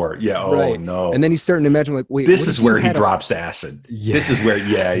metaphor. Yeah. Oh, right. No. And then he's starting to imagine like, wait, this is where he drops acid. Yeah. This is where,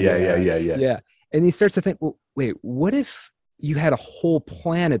 yeah. Yeah. And he starts to think, well, wait, what if you had a whole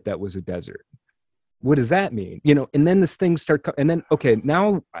planet that was a desert? What does that mean? And then this thing and then, okay,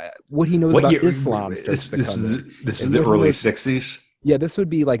 now what he knows about Islam starts to come in. This is the early 60s? Yeah, this would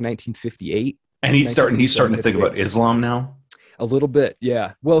be like 1958. And he's starting to think about Islam now? A little bit,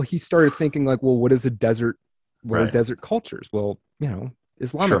 yeah. Well, he started thinking like, well, what is a desert? What are desert cultures? Well,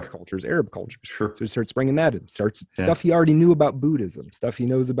 Islamic cultures, Arab cultures. Sure. So he starts bringing that in. Stuff he already knew about Buddhism, stuff he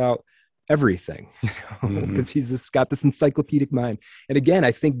knows about everything, because he's just got this encyclopedic mind. And again,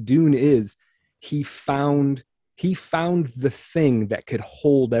 I think Dune is, he found the thing that could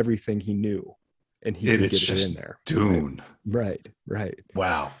hold everything he knew, and he could get it in there. Dune. Right.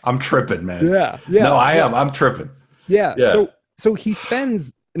 Wow. I'm tripping, man. Yeah. No, I am. I'm tripping. Yeah. So he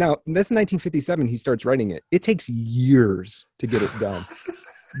spends, now that's 1957. He starts writing it. It takes years to get it done.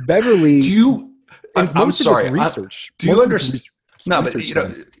 Beverly. I'm sorry. Research. Do you understand? No, but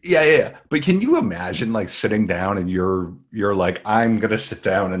yeah. But can you imagine like sitting down and you're like, I'm gonna sit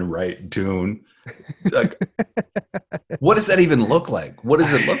down and write Dune? Like, what does that even look like? What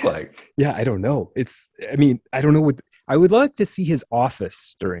does it look like? Yeah, I don't know. I don't know what. I would like to see his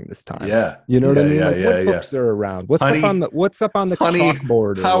office during this time. Yeah, you know what I mean. What books are around? What's up on the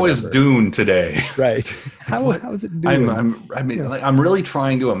chalkboard? How is Dune today? Right. How is it doing? I'm really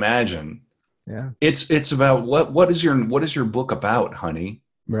trying to imagine. Yeah. It's about what is your book about, honey?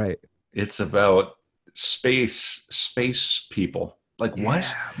 Right. It's about space people. Like what?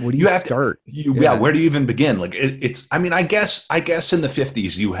 What do you start? Where do you even begin? Like I guess in the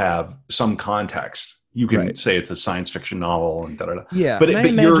 50s you have some context. You can say it's a science fiction novel and da-da-da. Yeah. But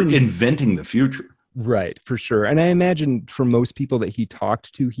you're inventing the future. Right, for sure. And I imagine for most people that he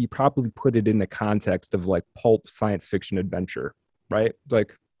talked to, he probably put it in the context of like pulp science fiction adventure, right?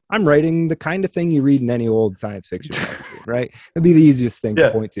 Like, I'm writing the kind of thing you read in any old science fiction magazine, right? That'd be the easiest thing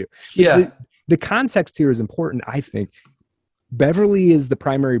to point to. Yeah. The context here is important, I think. Beverly is the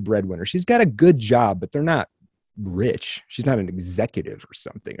primary breadwinner. She's got a good job, but they're not rich. She's not an executive or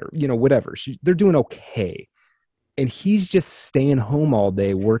something, or, you know, whatever. They're doing okay. And he's just staying home all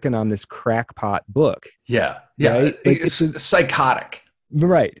day working on this crackpot book. Yeah. Yeah. Right? Like, It's psychotic.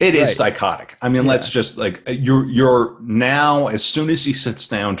 Right. It is psychotic. I mean, Yeah. let's just like, you're now, as soon as he sits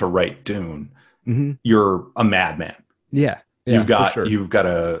down to write Dune, Mm-hmm. you're a madman. Yeah. You've got for sure. you've got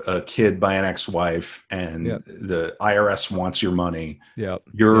a kid by an ex-wife, and Yep. the IRS wants your money. Yeah.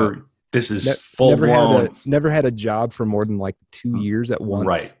 This is full blown. Never had a job for more than like 2 years at once.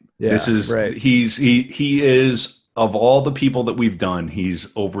 Right. Yeah, This is right. he is, of all the people that we've done,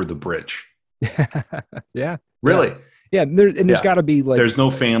 he's over the bridge. Yeah. Really. Yeah. There's got to be like, there's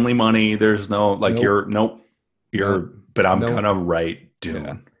no family money. There's no like Nope. but I'm Nope. gonna write Dune.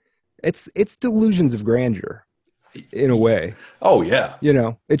 Yeah. It's delusions of grandeur in a way. Oh yeah. You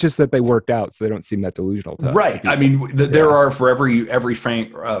know, it's just that they worked out, so they don't seem that delusional to us. Right. I mean, there are, for every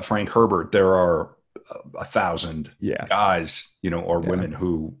Frank Herbert, there are 1,000 Yes. guys, you know, or women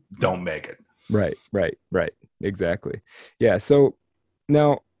who don't make it. Right. Exactly. Yeah. So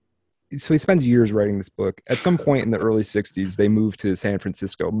he spends years writing this book. At some point in the early 60s, they moved to San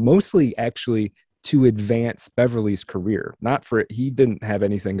Francisco, mostly actually to advance Beverly's career. He didn't have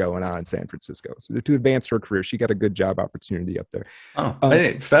anything going on in San Francisco. So to advance her career, she got a good job opportunity up there. Oh,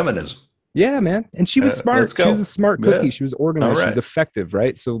 hey, feminism. Yeah, man. And she was smart. Let's go. She was a smart cookie. Yeah. She was organized. All She was right. effective,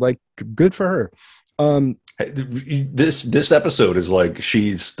 right? So like, good for her. This episode is like,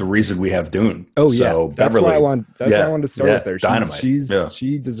 she's the reason we have Dune. Oh yeah, So that's Beverly, why I wanted to start with there. Dynamite.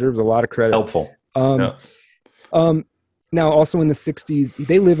 She deserves a lot of credit. Helpful. Now, also in the 60s,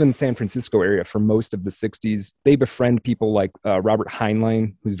 they live in the San Francisco area for most of the 60s. They befriend people like Robert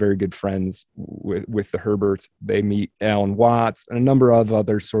Heinlein, who's very good friends with the Herberts. They meet Alan Watts and a number of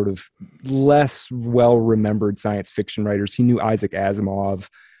other sort of less well-remembered science fiction writers. He knew Isaac Asimov.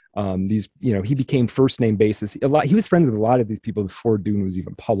 He became first name basis. He was friends with a lot of these people before Dune was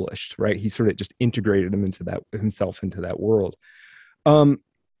even published, right? He sort of just integrated himself into that world.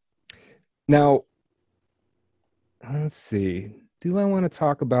 Now, let's see. Do I want to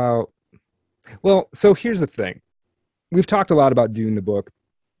talk about... Well, so here's the thing. We've talked a lot about Dune, the book.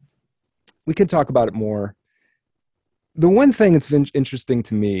 We could talk about it more. The one thing that's been interesting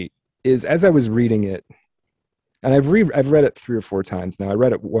to me is, as I was reading it, and I've read it 3 or 4 times now. I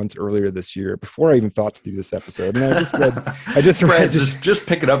read it once earlier this year before I even thought to do this episode. And I just read just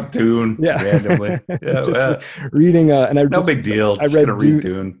pick it up, Dune, randomly. Yeah, reading, and I no big deal. I read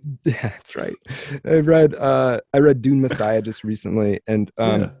Dune. Yeah, that's right. I read Dune Messiah just recently, and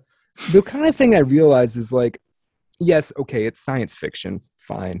the kind of thing I realized is like, yes, okay, it's science fiction,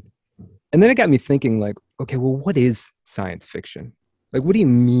 fine, and then it got me thinking, like, okay, well, what is science fiction? Like, what do you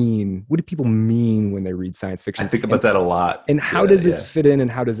mean? What do people mean when they read science fiction? I think about that a lot. And how does this fit in, and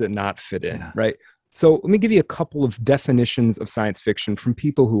how does it not fit in, right? So let me give you a couple of definitions of science fiction from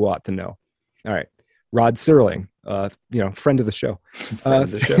people who ought to know. All right. Rod Serling, friend of the show.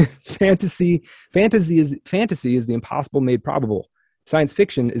 Fantasy is the impossible made probable. Science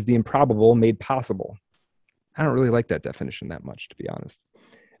fiction is the improbable made possible. I don't really like that definition that much, to be honest.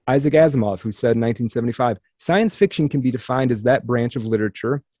 Isaac Asimov, who said in 1975, science fiction can be defined as that branch of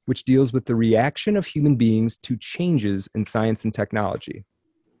literature which deals with the reaction of human beings to changes in science and technology.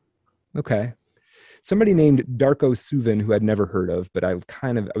 Okay. Somebody named Darko Suvin, who I'd never heard of, but I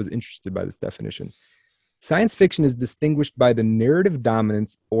was interested by this definition. Science fiction is distinguished by the narrative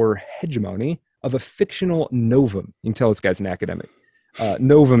dominance or hegemony of a fictional novum. You can tell this guy's an academic.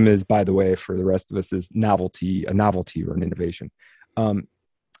 Novum is, by the way, for the rest of us, is a novelty or an innovation.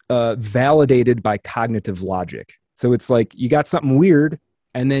 Validated by cognitive logic. So it's like you got something weird,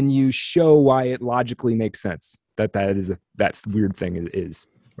 and then you show why it logically makes sense that weird thing is,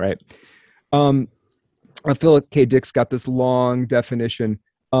 right? Philip K. Dick's got this long definition,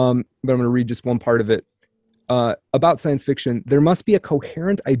 but I'm going to read just one part of it. About science fiction, there must be a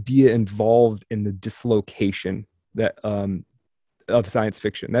coherent idea involved in the dislocation of science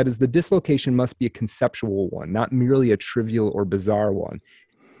fiction. That is, the dislocation must be a conceptual one, not merely a trivial or bizarre one.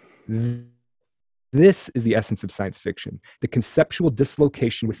 This is the essence of science fiction, the conceptual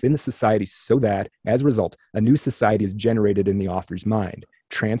dislocation within the society so that, as a result, a new society is generated in the author's mind,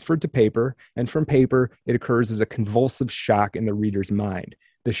 transferred to paper, and from paper, it occurs as a convulsive shock in the reader's mind,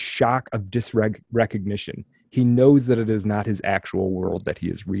 the shock of disrecognition. He knows that it is not his actual world that he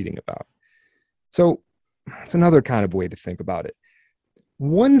is reading about. So that's another kind of way to think about it.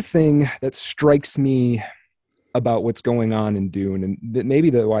 One thing that strikes me about what's going on in Dune, and maybe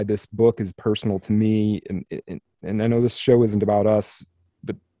why this book is personal to me, and I know this show isn't about us,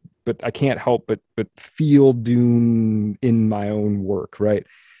 but but I can't help but feel Dune in my own work, right?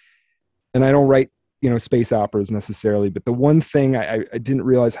 And I don't write, space operas necessarily, but the one thing I didn't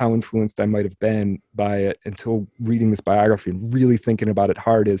realize how influenced I might have been by it until reading this biography and really thinking about it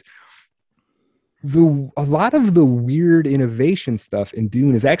hard is a lot of the weird innovation stuff in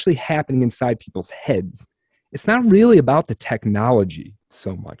Dune is actually happening inside people's heads. It's not really about the technology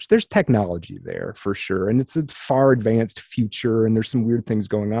so much. There's technology there for sure, and it's a far advanced future, and there's some weird things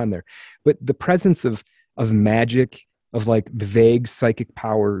going on there. But the presence of magic, of like the vague psychic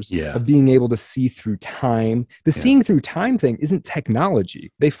powers, of being able to see through time. The seeing through time thing isn't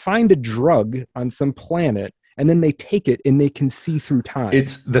technology. They find a drug on some planet, and then they take it and they can see through time.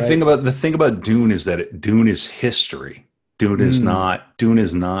 It's the thing about Dune is that Dune is history. Dune is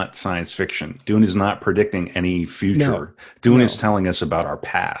not science fiction. Dune is not predicting any future. Dune is telling us about our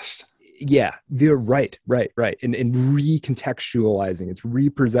past. Yeah, you're right. And recontextualizing.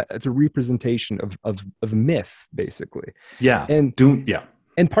 It's a representation of myth, basically. Yeah. And Dune,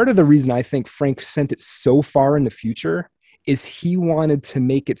 And part of the reason I think Frank sent it so far in the future is he wanted to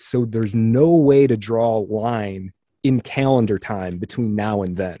make it so there's no way to draw a line in calendar time between now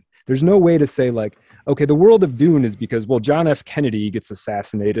and then. There's no way to say like, okay, the world of Dune is because, well, John F. Kennedy gets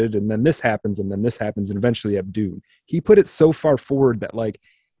assassinated and then this happens and then this happens and eventually you have Dune. He put it so far forward that like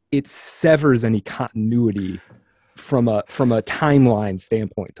it severs any continuity from a timeline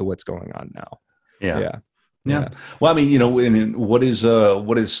standpoint to what's going on now. Yeah. Well, I mean, what is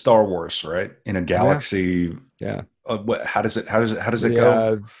Star Wars, right? In a galaxy. Yeah. How does it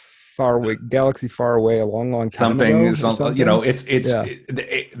go? Far away, galaxy far away, a long time ago.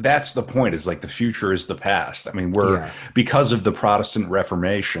 That's the point. Is like the future is the past. I mean, because of the Protestant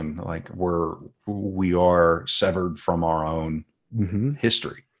Reformation, like we are severed from our own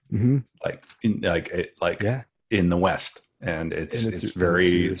history, like in the West. And it's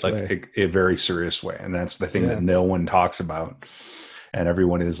very like a very serious way. And that's the thing that no one talks about. And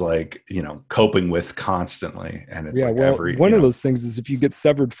everyone is like, coping with constantly. And it's one of those things is if you get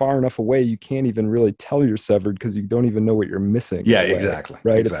severed far enough away, you can't even really tell you're severed because you don't even know what you're missing. Yeah, exactly.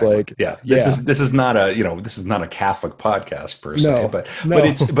 Right. Exactly. It's like, this is not a Catholic podcast per se, but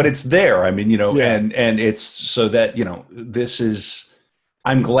it's there. I mean, and it's so that, this is,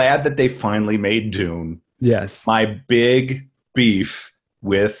 I'm glad that they finally made Dune. Yes. My big beef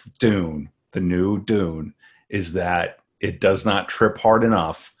with Dune, the new Dune, is that it does not trip hard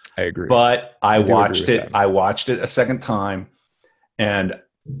enough. I agree. But I watched it a second time, and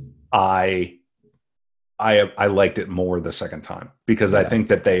I liked it more the second time because I think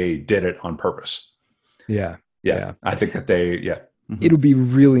that they did it on purpose. Yeah. I think that they It'll be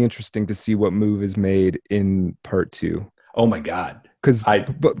really interesting to see what move is made in part 2. Oh my God. Because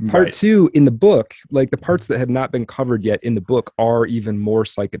part 2 in the book, like the parts that have not been covered yet in the book are even more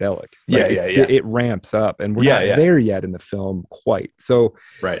psychedelic. It ramps up, and we're not there yet in the film quite. So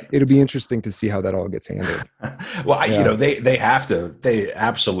it'll be interesting to see how that all gets handled. Well, they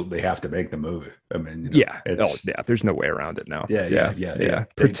absolutely have to make the movie. I mean, there's no way around it now. Yeah.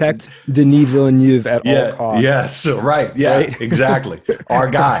 Protect Denis Villeneuve at all costs. Yes, right. Yeah, right? Exactly. Our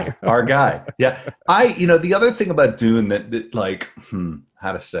guy. Yeah. The other thing about Dune that like,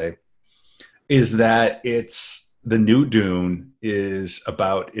 how to say, is that it's the new Dune is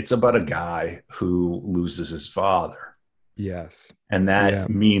about a guy who loses his father. Yes. And that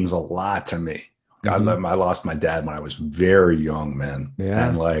means a lot to me. I lost my dad when I was very young, man. Yeah.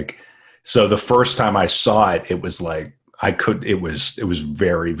 And like, so the first time I saw it, it was like, it was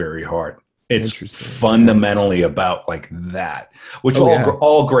very, very hard. It's fundamentally about like that, which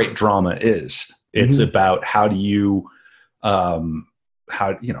all great drama is. It's about how do you,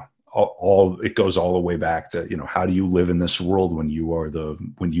 it goes all the way back to, how do you live in this world when you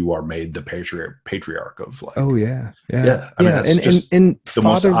are made the patriarch of like, I mean, that's just the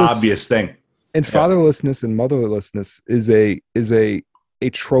most obvious thing. And fatherlessness and motherlessness is a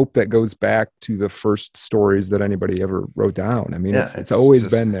trope that goes back to the first stories that anybody ever wrote down. I mean, it's always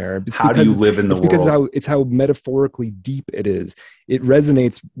been there. How do you live in the world? Because it's how metaphorically deep it is. It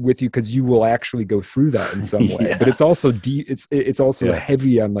resonates with you because you will actually go through that in some way. But it's also deep. It's also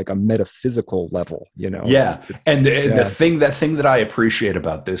heavy on like a metaphysical level. The thing that I appreciate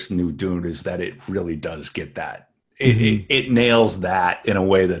about this new Dune is that it really does get that. It nails that in a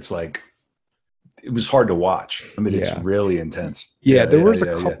way that's like, it was hard to watch. I mean, it's really intense. There was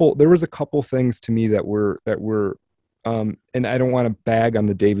a couple things to me that were, and I don't want to bag on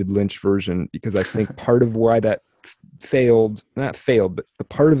the David Lynch version because I think part of why that but the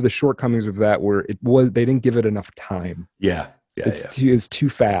part of the shortcomings of that were they didn't give it enough time. Yeah. It's too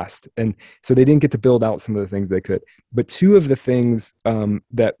fast, and so they didn't get to build out some of the things they could. But two of the things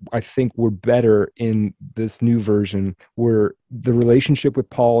that I think were better in this new version were the relationship with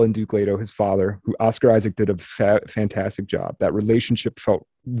Paul and Duke Leto, his father, who Oscar Isaac did a fantastic job. That relationship felt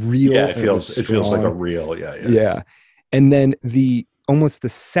real. Yeah, it feels like a real. Yeah. And then almost the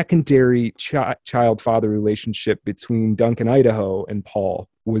secondary child-father relationship between Duncan Idaho and Paul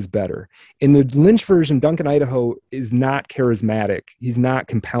was better. In the Lynch version, Duncan Idaho is not charismatic. He's not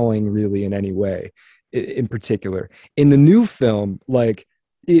compelling really in any way, in particular. In the new film, like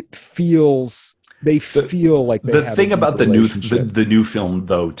it feels, they feel like they the have thing a about deep the new film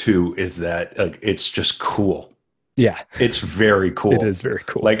though too is that like it's just cool. Yeah, it's very cool. It is very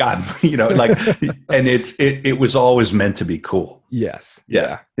cool. Like I'm, like, and it was always meant to be cool. Yes.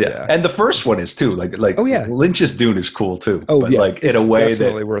 Yeah. And the first one is too. Like oh yeah, Lynch's Dune is cool too. Oh but yes, like in a way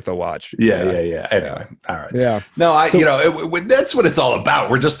definitely worth a watch. Yeah. Anyway, all right. Yeah. No, that's what it's all about.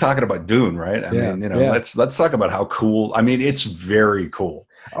 We're just talking about Dune, right? I mean, let's talk about how cool. I mean, it's very cool.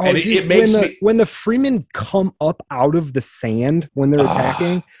 Oh, and it makes when the Freemen come up out of the sand when they're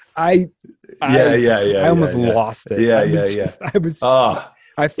attacking. I almost lost it.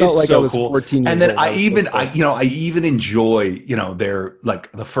 I felt like I was 14 years old. And then I even enjoy, they're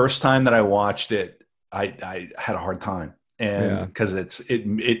like the first time that I watched it, I had a hard time. And because it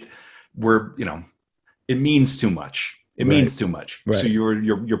means too much. It means too much. Right. So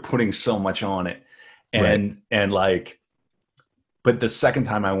you're putting so much on it. And like, but the second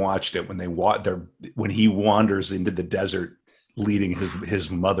time I watched it, when he wanders into the desert, leading his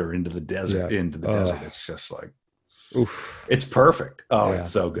mother into the desert, desert. It's just like, oof. It's perfect. Oh, it's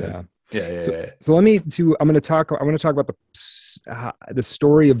so good. Yeah. So I want to talk about the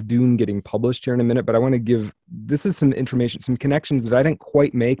story of Dune getting published here in a minute, but I want to give, this is some information, some connections that I didn't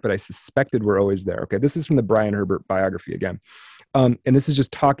quite make, but I suspected were always there. Okay. This is from the Brian Herbert biography again. And this is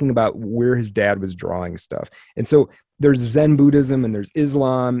just talking about where his dad was drawing stuff. And so there's Zen Buddhism and there's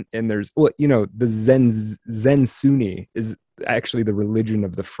Islam and there's, the Zen Sunni is actually the religion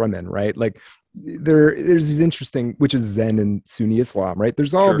of the Fremen, right? Like there's these interesting, which is Zen and Sunni Islam, right?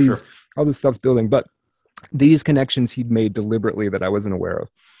 There's all all this stuff's building, but these connections he'd made deliberately that I wasn't aware of.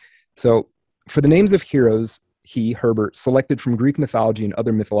 So for the names of heroes, Herbert, selected from Greek mythology and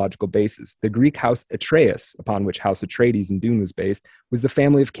other mythological bases. The Greek house Atreus, upon which House Atreides in Dune was based, was the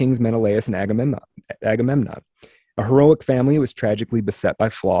family of kings Menelaus and Agamemnon. A heroic family was tragically beset by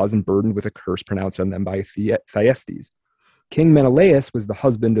flaws and burdened with a curse pronounced on them by Thyestes. King Menelaus was the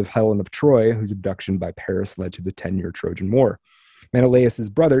husband of Helen of Troy, whose abduction by Paris led to the 10-year Trojan War. Menelaus'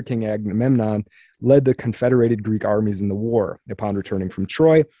 brother, King Agamemnon, led the confederated Greek armies in the war. Upon returning from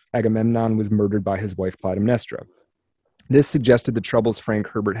Troy, Agamemnon was murdered by his wife Clytemnestra. This suggested the troubles Frank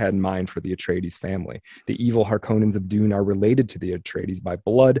Herbert had in mind for the Atreides family. The evil Harkonnens of Dune are related to the Atreides by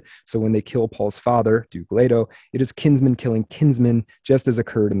blood, so when they kill Paul's father, Duke Leto, it is kinsman killing kinsman, just as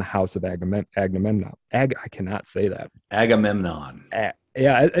occurred in the house of Agamemnon. I cannot say that. Agamemnon. I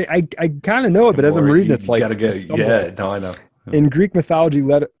kind of know it, but as I'm reading, it's like... I know. In Greek mythology,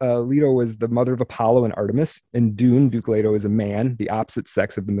 Leto was the mother of Apollo and Artemis. In Dune, Duke Leto is a man, the opposite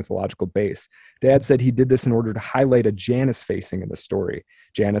sex of the mythological base. Dad said he did this in order to highlight a Janus facing in the story.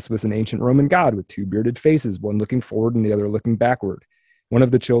 Janus was an ancient Roman god with two bearded faces, one looking forward and the other looking backward. One of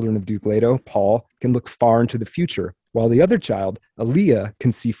the children of Duke Leto, Paul, can look far into the future, while the other child, Aaliyah,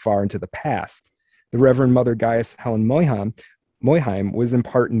 can see far into the past. The Reverend Mother Gaius Helen Moyheim was in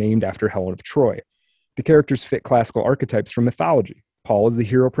part named after Helen of Troy. The characters fit classical archetypes from mythology. Paul is the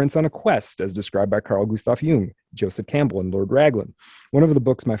hero prince on a quest, as described by Carl Gustav Jung, Joseph Campbell, and Lord Raglan. One of the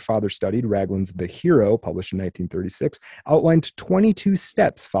books my father studied, Raglan's The Hero, published in 1936, outlined 22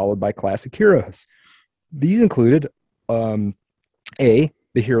 steps followed by classic heroes. These included A,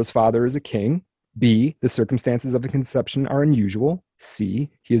 the hero's father is a king. B, the circumstances of the conception are unusual. C,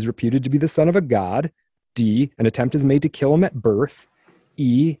 he is reputed to be the son of a god. D, an attempt is made to kill him at birth.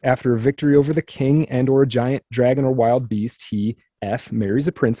 E, after a victory over the king and or a giant dragon or wild beast, he, F, marries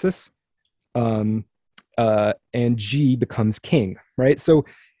a princess, and G becomes king, right? So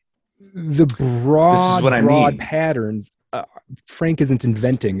the broad patterns, Frank isn't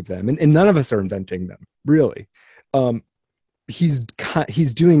inventing them, and none of us are inventing them, really. He's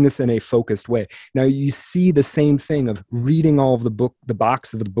doing this in a focused way. Now you see the same thing of reading all of the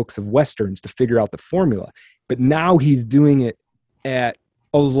box of the books of Westerns to figure out the formula, but now he's doing it at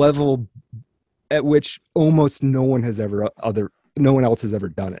a level at which almost no one else has ever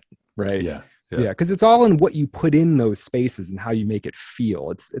done it, right? Yeah. Because it's all in what you put in those spaces and how you make it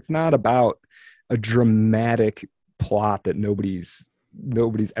feel. It's not about a dramatic plot that nobody's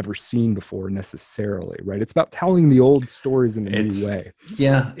nobody's ever seen before necessarily, right? It's about telling the old stories in a new way.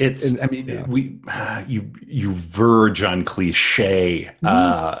 Yeah, you verge on cliche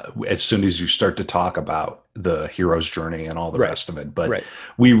as soon as you start to talk about the hero's journey and all the rest of it. But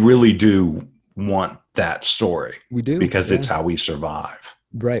we really do want that story. We do, because it's how we survive.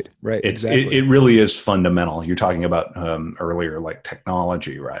 Right. Exactly. It really is fundamental. You're talking about earlier, like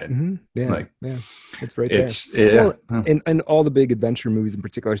technology, right? Mm-hmm. Yeah, it's right there. And all the big adventure movies in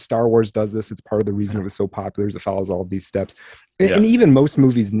particular, Star Wars does this. It's part of the reason it was so popular, is it follows all of these steps. And even most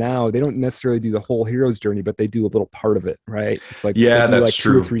movies now, they don't necessarily do the whole hero's journey, but they do a little part of it, right? It's like, that's like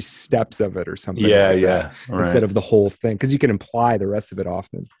true. 2 or 3 steps of it or something. Right. Instead of the whole thing, because you can imply the rest of it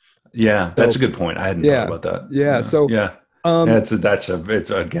often. Yeah, so, that's a good point. I hadn't thought about that. It's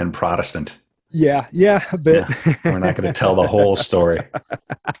again Protestant. Yeah, a bit. Yeah. We're not going to tell the whole story.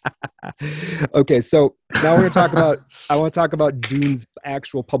 Okay, so now we're going to talk about. I want to talk about Dune's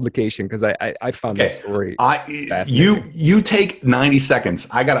actual publication, because I found this story. You take 90 seconds.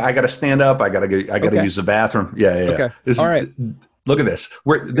 I gotta stand up. I gotta use the bathroom. Yeah. Okay. All right. Look at this.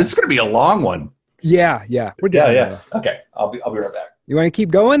 This is going to be a long one. Yeah. We're done. Yeah. Okay. I'll be right back. You want to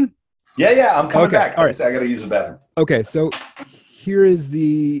keep going? Yeah, I'm coming back. All right. I got to use the bathroom. Okay, so here's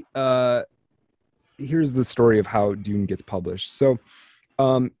the story of how Dune gets published. So,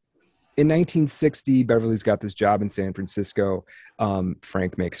 in 1960, Beverly's got this job in San Francisco.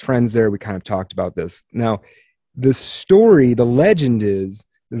 Frank makes friends there. We kind of talked about this. Now, the legend is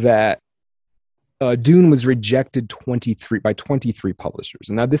that Dune was rejected 23 publishers.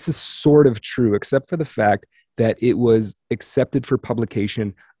 And now this is sort of true, except for the fact that it was accepted for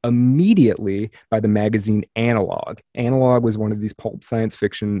publication immediately by the magazine Analog. Analog was one of these pulp science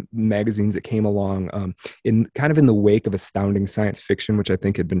fiction magazines that came along in the wake of Astounding Science Fiction, which I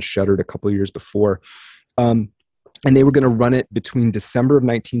think had been shuttered a couple of years before. And they were going to run it between December of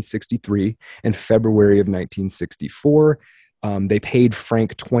 1963 and February of 1964. They paid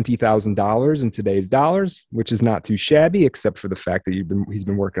Frank $20,000 in today's dollars, which is not too shabby, except for the fact that he's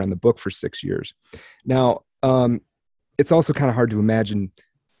been working on the book for 6 years. Now, it's also kind of hard to imagine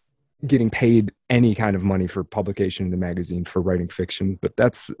getting paid any kind of money for publication in the magazine for writing fiction, but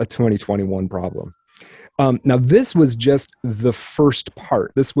that's a 2021 problem. Now, this was just the first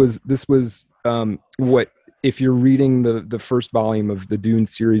part. This was what, if you're reading the first volume of the Dune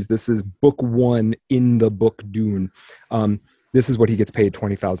series, this is book 1 in the book Dune. This is what he gets paid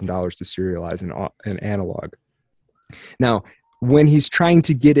 $20,000 to serialize in Analog. Now, when he's trying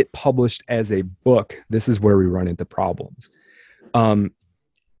to get it published as a book, this is where we run into problems.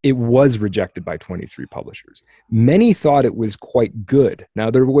 It was rejected by 23 publishers. Many thought it was quite good.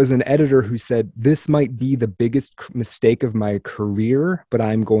 Now, there was an editor who said, this might be the biggest mistake of my career, but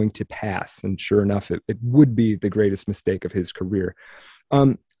I'm going to pass. And sure enough, it would be the greatest mistake of his career.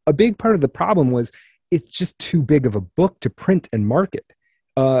 A big part of the problem was it's just too big of a book to print and market.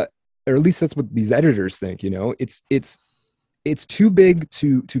 Or at least that's what these editors think, It's too big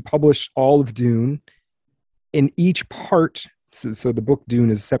to publish all of Dune in each part. So the book Dune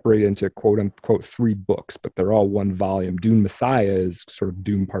is separated into quote unquote 3 books, but they're all one volume. Dune Messiah is sort of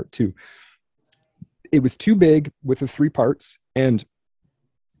Dune Part 2. It was too big with the 3 parts, and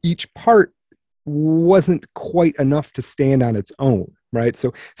each part wasn't quite enough to stand on its own, right?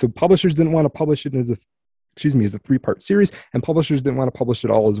 So publishers didn't want to publish it as a 3-part series, and publishers didn't want to publish it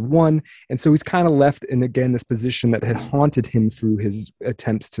all as one. And so he's kind of left in, again, this position that had haunted him through his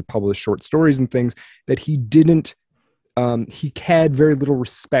attempts to publish short stories and things, that he didn't. He had very little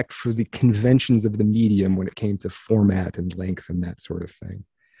respect for the conventions of the medium when it came to format and length and that sort of thing.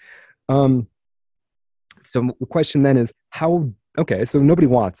 So the question then is so nobody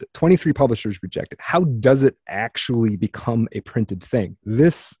wants it. 23 publishers reject it. How does it actually become a printed thing?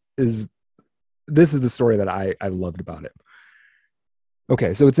 This is the story that I loved about it.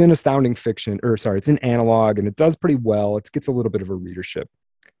 Okay, so it's in it's in Analog, and it does pretty well. It gets a little bit of a readership.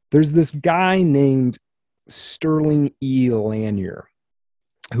 There's this guy named Sterling E. Lanier,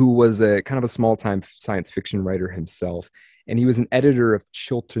 who was a kind of a small-time science fiction writer himself, and he was an editor of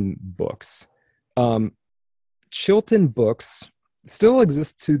Chilton Books. Chilton Books still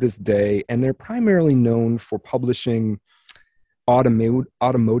exists to this day, and they're primarily known for publishing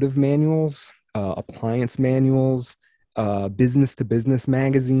automotive manuals, appliance manuals, business-to-business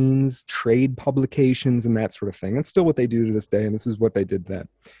magazines, trade publications, and that sort of thing. That's still what they do to this day, and this is what they did then.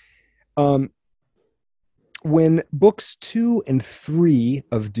 When books 2 and 3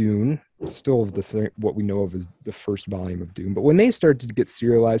 of Dune, still what we know of as the first volume of Dune, but when they started to get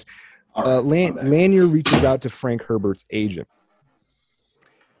serialized, Lanier reaches out to Frank Herbert's agent.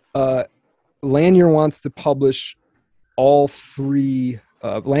 Lanier wants to publish all three,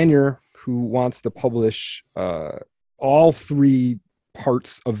 Lanier, who wants to publish all three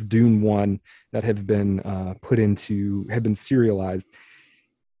parts of Dune 1 that have been have been serialized.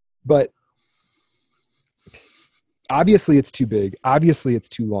 But obviously it's too big. Obviously it's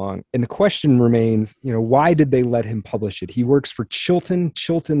too long. And the question remains, why did they let him publish it? He works for Chilton.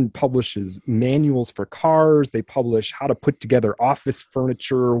 Chilton publishes manuals for cars. They publish how to put together office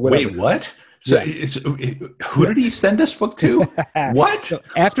furniture or whatever. Wait, what? So who did he send this book to? What? So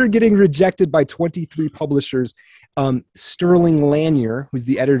after getting rejected by 23 publishers, Sterling Lanier, who's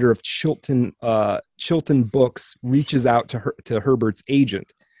the editor of Chilton Books, reaches out to Herbert's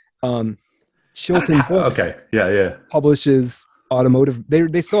agent. Chilton Books publishes automotive.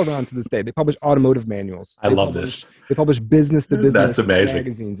 They still have it on to this day. They publish automotive manuals. I love this. They publish business to business That's amazing.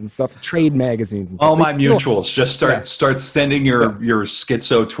 magazines and stuff, trade magazines and stuff. All my mutuals just start sending your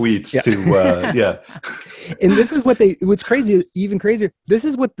schizo tweets to And this is what's crazy, even crazier. This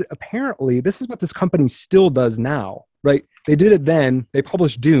is what this company still does now, right? They did it then. They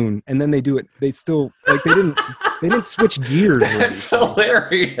published Dune, and then they do it. They still they didn't switch gears. That's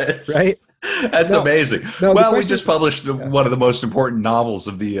hilarious, right? That's amazing. No, well, we just published one of the most important novels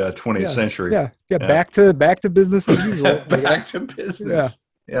of the 20th century. Yeah. Back to business as usual. Back to business.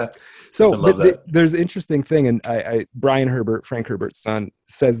 Yeah. So there's an interesting thing, and Brian Herbert, Frank Herbert's son,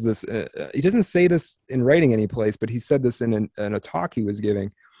 says this. He doesn't say this in writing any place, but he said this in a talk he was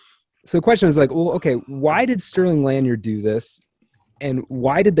giving. So the question is like, well, okay, why did Sterling Lanier do this? And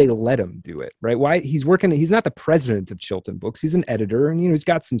why did they let him do it, right? Why he's not the president of Chilton Books. He's an editor, and he's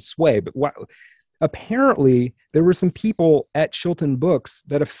got some sway. But why? Apparently, there were some people at Chilton Books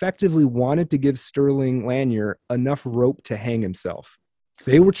that effectively wanted to give Sterling Lanier enough rope to hang himself.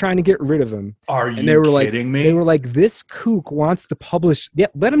 They were trying to get rid of him. Are you kidding me? They were like, this kook wants to publish. Yeah,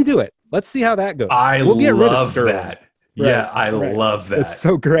 let him do it. Let's see how that goes. We'll get rid of Sterling. That. Right, yeah, I love that. It's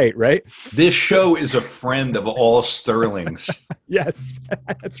so great, right? This show is a friend of all Sterlings. Yes,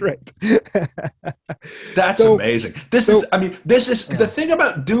 that's right. That's amazing. This is the thing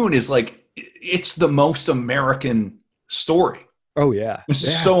about Dune is like, it's the most American story. Oh yeah. This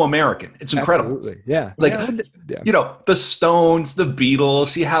is so American. It's incredible. Absolutely. Yeah. Like, the Stones, the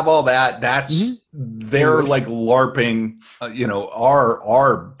Beatles, you have all that. That's they're like LARPing,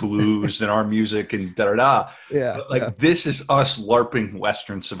 our blues and our music and da-da-da. Yeah. But this is us LARPing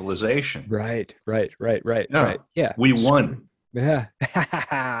Western civilization. Right. Yeah. We won. Yeah.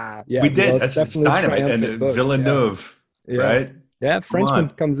 We did. Well, it's dynamite. And Villeneuve, right? Yeah.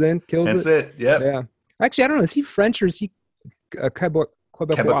 Frenchman comes in, kills it. That's it. Yep. Yeah. Actually, I don't know. Is he French or is he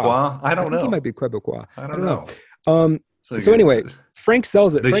Quebecois? I don't know. He might be Quebecois. I don't know. So anyway, Frank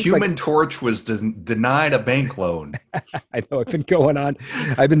sells it. The Frank's Human Torch was denied a bank loan. I know. It's been going on.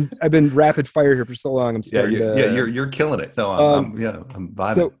 I've been rapid fire here for so long. I'm starting you're killing it. No, I'm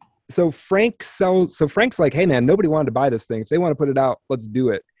vibing. So Frank's like, hey man, nobody wanted to buy this thing. If they want to put it out, let's do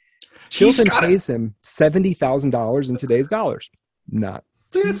it. Chilton pays him $70,000 in today's dollars.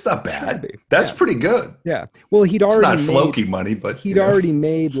 It's not bad. That's pretty good. Yeah. Well, it's not Floki money, but he'd already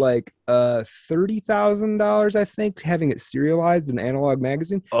made like $30,000, I think, having it serialized in Analog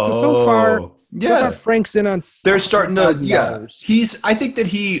Magazine. So far, Frank's in on. They're starting to. Yeah. I think that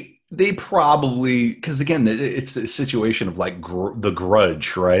they probably, because again, it's a situation of like the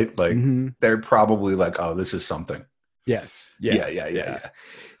Grudge, right? Like they're probably like, oh, this is something. Yes. Yeah.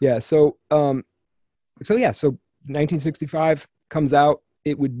 So 1965 comes out.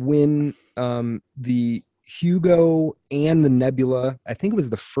 It would win the Hugo and the Nebula. I think it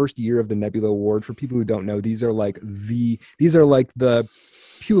was the first year of the Nebula Award. For people who don't know, these are like the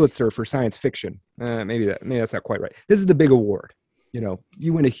Pulitzer for science fiction. Maybe that's not quite right. This is the big award. You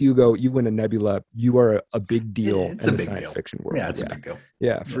win a Hugo, you win a Nebula, you are a big deal in the science fiction world. Yeah, it's a big deal.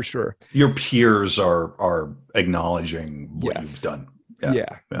 Yeah, for sure. Your peers are acknowledging what you've done.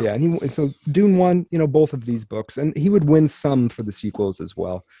 Yeah. And so Dune won, both of these books, and he would win some for the sequels as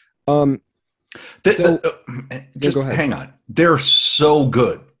well. Just hang on. They're so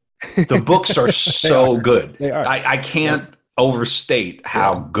good. The books are so good. They are. I can't overstate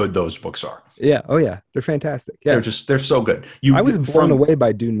how good those books are. Yeah. Oh yeah. They're fantastic. Yeah. They're so good. I was blown away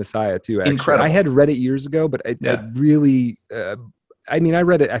by Dune Messiah too. Actually. Incredible. I had read it years ago, but I really, I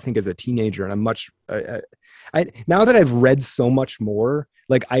read it, I think, as a teenager, and I'm much, now that I've read so much more,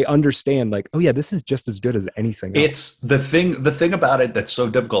 like I understand, like, oh yeah, this is just as good as anything else. It's the thing about it that's so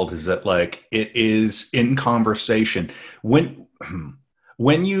difficult is that like it is in conversation. When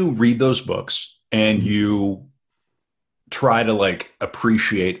you read those books and you try to like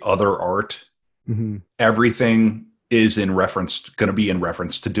appreciate other art, everything is going to be in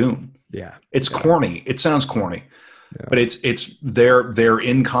reference to Dune. Yeah. It's corny. It sounds corny. But it's they're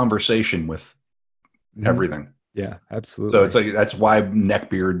in conversation with everything. Yeah, absolutely. So it's like that's why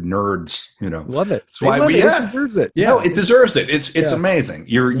neckbeard nerds, love it. That's why it deserves it. Yeah, no, it deserves it. It's amazing.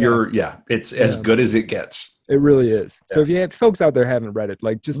 It's as good as it gets. It really is. So if you have folks out there haven't read it,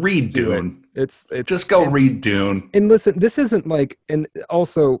 like just read Dune. It's just go read Dune. And listen, this isn't like, and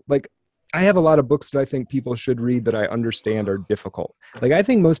also like, I have a lot of books that I think people should read that I understand are difficult. Like I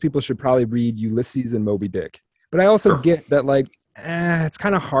think most people should probably read Ulysses and Moby Dick, but I also get that like, it's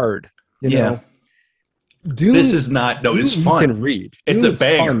kind of hard. You know? Dune, this is not. No, it's fun. You can read. It's a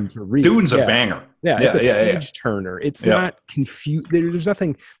banger. Fun to read. Dune's a banger. Yeah, it's a page turner. It's not confused. There's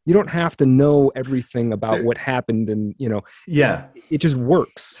nothing. You don't have to know everything about what happened, and it just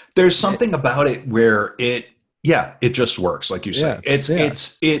works. There's something about it where it just works, like you say.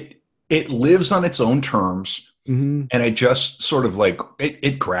 It lives on its own terms, and it just sort of like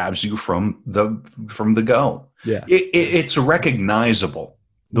it grabs you from the go. Yeah, it's recognizable.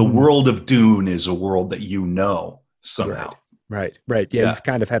 The world of Dune is a world that somehow. Right. Yeah, you've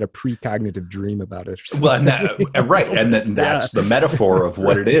kind of had a precognitive dream about it. Well, and that's the metaphor of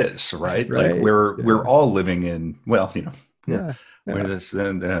what it is, right? Like we're all living in. Well, where this.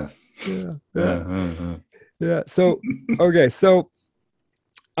 Yeah. So okay, so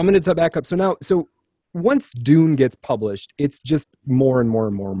I'm going to back up. So once Dune gets published, it's just more and more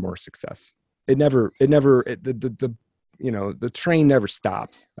and more and more success. The train never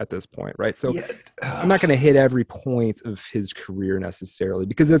stops at this point, right? So I'm not going to hit every point of his career necessarily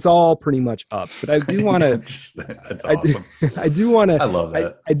because it's all pretty much up. But I do want to. That's awesome. I do want to. I love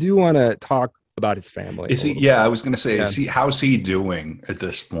that. I do want to talk about his family. Is he? Yeah, I was going to say, how's he doing at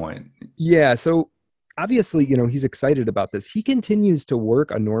this point? Yeah, so obviously, he's excited about this. He continues to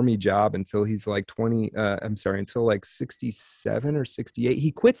work a normie job until he's like until like 67 or 68.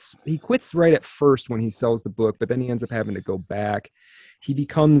 He quits right at first when he sells the book, but then he ends up having to go back. He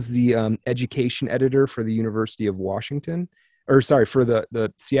becomes the education editor for the University of Washington, for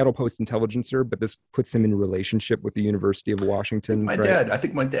the Seattle Post-Intelligencer, but this puts him in relationship with the University of Washington. I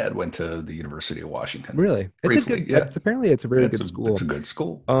think my dad went to the University of Washington. Really? Briefly, apparently it's a very good school. It's a good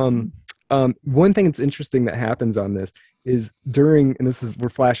school. One thing that's interesting that happens on this is we're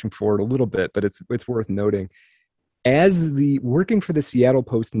flashing forward a little bit, but it's worth noting. As working for the Seattle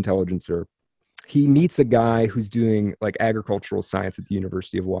Post-Intelligencer, he meets a guy who's doing like agricultural science at the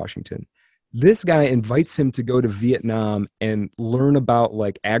University of Washington. This guy invites him to go to Vietnam and learn about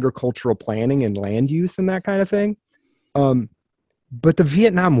like agricultural planning and land use and that kind of thing. But the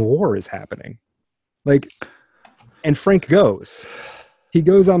Vietnam War is happening. And Frank goes. He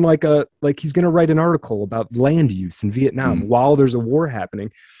goes on he's going to write an article about land use in Vietnam while there's a war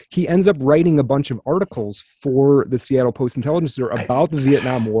happening. He ends up writing a bunch of articles for the Seattle Post-Intelligencer about the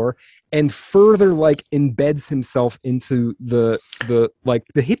Vietnam War and further embeds himself into the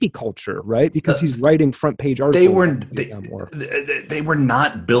hippie culture, right? Because he's writing front page articles. They were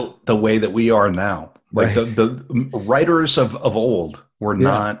not built the way that we are now. Like the writers of old were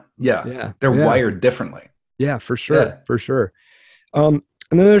not. They're wired differently. Yeah, for sure. Yeah. For sure. And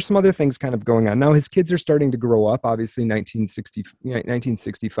then there's some other things kind of going on. Now his kids are starting to grow up, obviously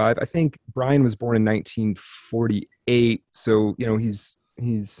 1965. I think Brian was born in 1948. So, he's,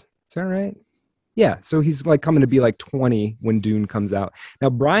 is that right? Yeah. So he's coming to be 20 when Dune comes out. Now,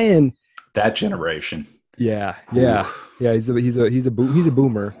 Brian, that generation. Yeah. He's a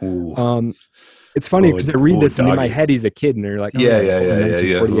boomer. Ooh. It's funny because I read this and in my head, he's a kid and they're like, yeah.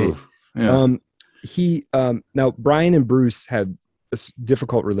 Now Brian and Bruce had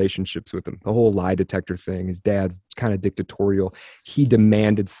difficult relationships with him. The whole lie detector thing. His dad's kind of dictatorial. He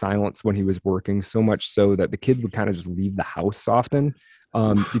demanded silence when he was working, so much so that the kids would kind of just leave the house often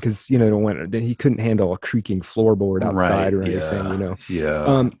because he couldn't handle a creaking floorboard outside or anything.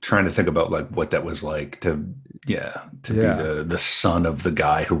 Trying to think about what that was like to be the son of the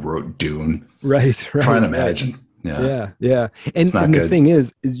guy who wrote Dune. Right. Trying to imagine. Yeah. And the thing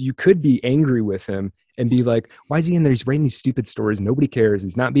is you could be angry with him and be like, why is he in there? He's writing these stupid stories. Nobody cares.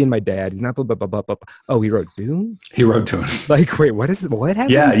 He's not being my dad. He's not blah, blah, blah, blah, blah. Oh, he wrote Dune? He wrote Dune. Wait, what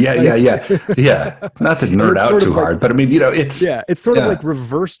happened? Yeah. Not to nerd out too hard, but I mean, it's... Yeah, it's sort of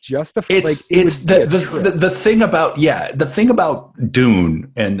reverse justified. It's the thing about... Yeah, the thing about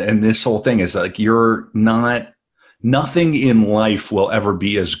Dune and this whole thing is you're not... Nothing in life will ever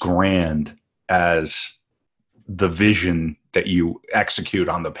be as grand as the vision that you execute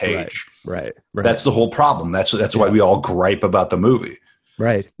on the page. Right. That's the whole problem. That's why we all gripe about the movie.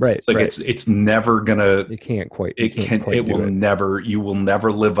 Right. It's like it's never gonna. You can't quite. You will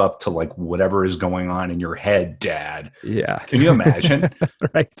never live up to like whatever is going on in your head, Dad. Yeah. Can you imagine?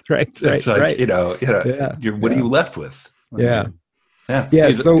 Right. It's like what are you left with? Yeah.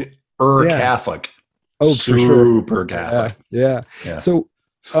 He's so Catholic. Oh, super for sure. Catholic. Yeah. So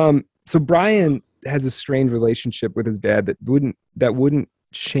Brian has a strained relationship with his dad that wouldn't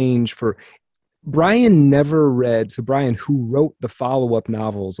change for. Brian never read. So Brian, who wrote the follow-up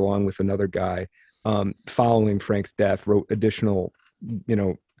novels along with another guy, following Frank's death, wrote additional,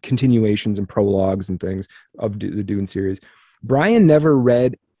 continuations and prologues and things of the Dune series. Brian never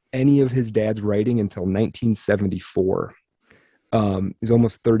read any of his dad's writing until 1974. He's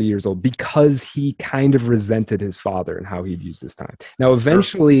almost 30 years old because he kind of resented his father and how he'd used his time. Now,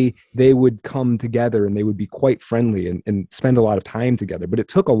 eventually they would come together and they would be quite friendly and spend a lot of time together, but it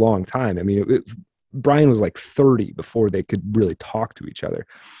took a long time. I mean, Brian was like 30 before they could really talk to each other.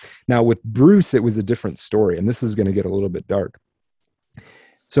 Now with Bruce, it was a different story, and this is going to get a little bit dark.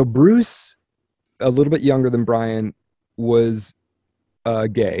 So Bruce, a little bit younger than Brian, was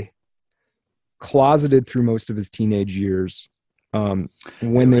gay, closeted through most of his teenage years. When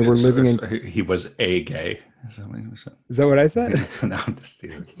they were living in, he was a gay. Is that what he was saying? Is that what I said? No, I'm just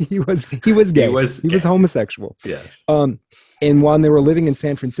teasing. He was gay. He was homosexual. Yes. And while they were living in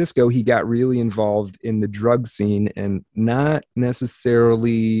San Francisco, he got really involved in the drug scene, and not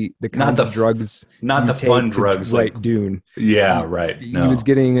necessarily the kind of drugs, not the fun drugs, like Dune. Yeah, right. He was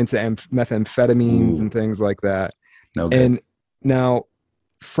getting into methamphetamines and things like that. No good. And now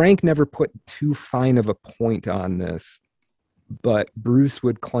Frank never put too fine of a point on this, but Bruce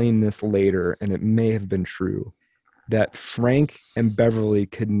would claim this later, and it may have been true, that Frank and Beverly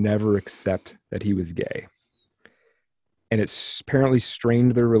could never accept that he was gay. And it apparently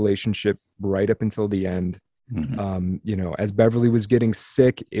strained their relationship right up until the end. Mm-hmm. As Beverly was getting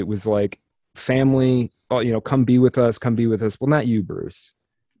sick, it was like, family, come be with us. Well, not you, Bruce.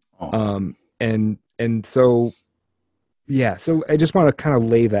 Oh. And so, yeah, so I just want to kind of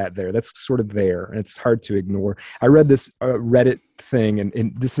lay that there. That's sort of there, and it's hard to ignore. I read this Reddit thing,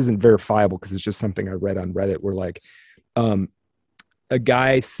 and this isn't verifiable because it's just something I read on Reddit, where like a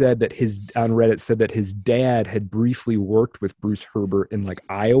guy said that his dad had briefly worked with Bruce Herbert in like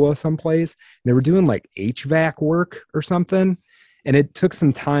Iowa someplace. And they were doing like HVAC work or something. And it took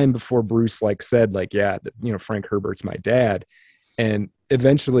some time before Bruce like said like, yeah, Frank Herbert's my dad. And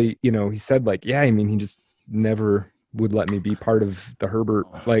eventually, he said like, yeah, I mean, he just never would let me be part of the Herbert.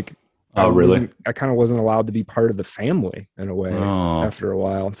 Like, oh, really? I kind of wasn't allowed to be part of the family in a way after a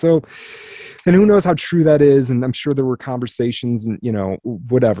while. So, and who knows how true that is. And I'm sure there were conversations and,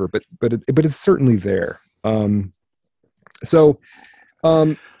 whatever, but it's certainly there.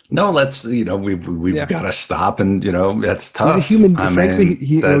 No, let's, we've got to stop, and, that's tough. He's a human, frankly,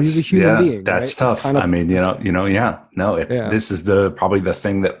 he's a human being. That's right? tough. I mean, this is probably the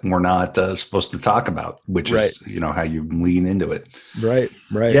thing that we're not supposed to talk about, which is, how you lean into it. Right.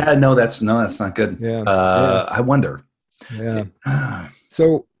 Yeah, that's not good. Yeah. I wonder. Yeah.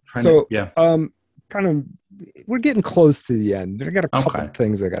 Kind of, we're getting close to the end. I got a couple of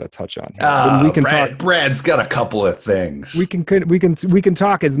things I got to touch on here. We can talk. Brad's got a couple of things. We can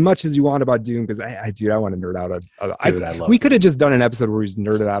talk as much as you want about Dune, because I want to nerd out. I love. We could have just done an episode where he's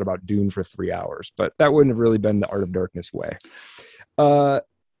nerded out about Dune for 3 hours, but that wouldn't have really been the Art of Darkness way.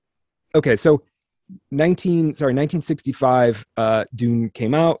 Okay, so 1965, Dune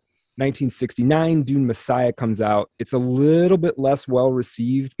came out. 1969, Dune Messiah comes out. It's a little bit less well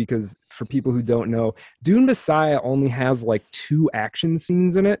received because, for people who don't know, Dune Messiah only has like 2 action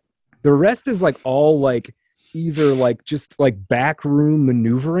scenes in it. The rest is like all like either like just like backroom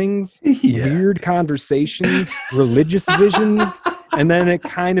maneuverings, weird conversations, religious visions, and then it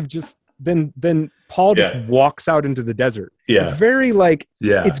kind of just then Paul just walks out into the desert. Yeah. It's very like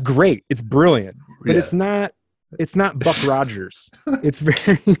it's great, it's brilliant, but it's not Buck Rogers. It's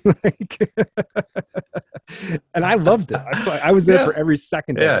very like, and I loved it. I was there for every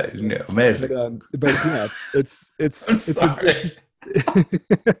second. Yeah, amazing. But yeah, it's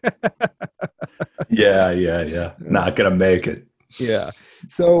yeah. Not gonna make it. Yeah.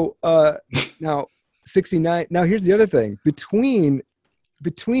 So now 69. Now here's the other thing. Between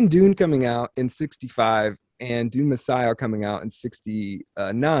Dune coming out in 65 and Dune Messiah coming out in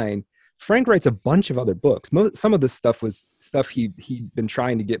 69. Frank writes a bunch of other books. Some of this stuff was stuff he'd been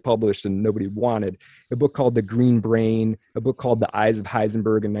trying to get published and nobody wanted. A book called The Green Brain, a book called The Eyes of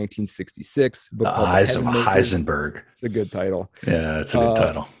Heisenberg in 1966. A book The called Eyes of Makers. Heisenberg. It's a good title. Yeah, it's a good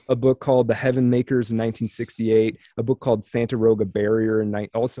title. A book called The Heaven Makers in 1968. A book called Santaroga Barrier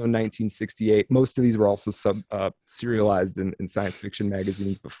also in 1968. Most of these were also serialized in science fiction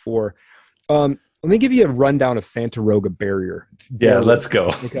magazines before. Let me give you a rundown of Santaroga Barrier. Yeah, let's go.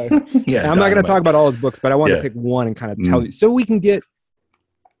 Okay. Yeah, I'm not going to talk about all his books, but I want to Yeah. pick one and kind of tell you. So we can get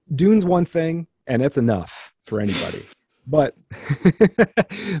Dune's one thing, and that's enough for anybody. But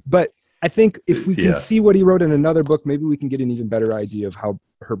but I think if we can Yeah. see what he wrote in another book, maybe we can get an even better idea of how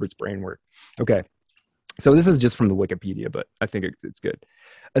Herbert's brain worked. Okay. So this is just from the Wikipedia, but I think it's good.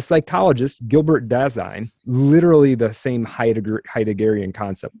 A psychologist, Gilbert Dasein, literally the same Heideggerian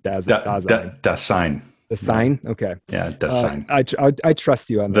concept, Dasein. Dasein. The sign? Okay. Yeah, Dasein. I trust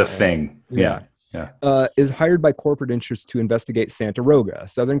you on The that one. thing. Yeah. Is hired by corporate interests to investigate Santaroga, a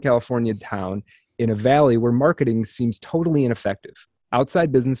Southern California town in a valley where marketing seems totally ineffective.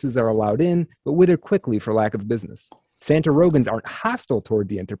 Outside businesses are allowed in, but wither quickly for lack of business. Santarogans aren't hostile toward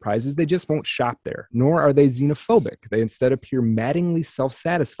the enterprises, they just won't shop there, nor are they xenophobic. They instead appear maddeningly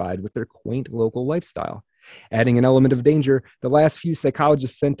self-satisfied with their quaint local lifestyle. Adding an element of danger, the last few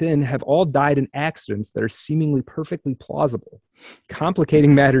psychologists sent in have all died in accidents that are seemingly perfectly plausible.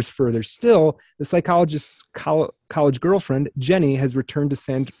 Complicating matters further still, the psychologist's college girlfriend, Jenny, has returned to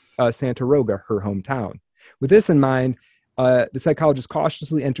Santaroga, her hometown. With this in mind, the psychologist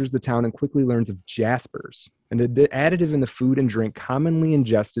cautiously enters the town and quickly learns of jaspers, an additive in the food and drink commonly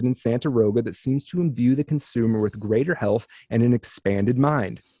ingested in Santaroga that seems to imbue the consumer with greater health and an expanded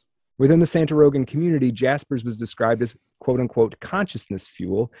mind. Within the Santarogan community, jaspers was described as quote-unquote consciousness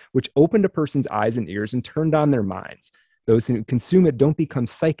fuel, which opened a person's eyes and ears and turned on their minds. Those who consume it don't become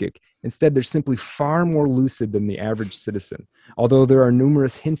psychic. Instead, they're simply far more lucid than the average citizen, although there are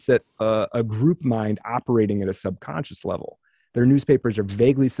numerous hints at a group mind operating at a subconscious level. Their newspapers are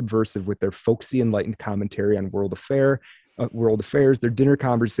vaguely subversive with their folksy, enlightened commentary on world affairs. Their dinner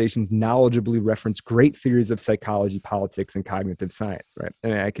conversations knowledgeably reference great theories of psychology, politics, and cognitive science. Right,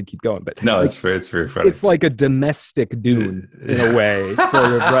 and I could keep going, but No, it's very funny. it's like a domestic Dune in a way,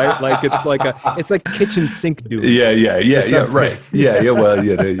 sort of, right? Like it's like kitchen sink Dune. Yeah, right. Yeah. Well,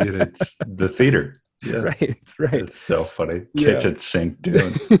 it's the theater. Yeah. Right. It's so funny. Yeah. Kitchen sink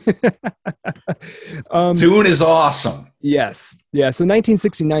Dune. Um, Dune is awesome. Yes. Yeah. So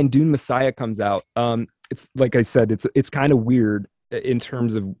 1969, Dune Messiah comes out. It's like I said, it's kind of weird in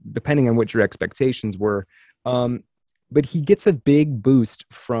terms of depending on what your expectations were. But he gets a big boost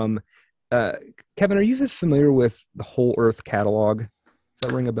from Kevin. Are you familiar with the Whole Earth catalog? Does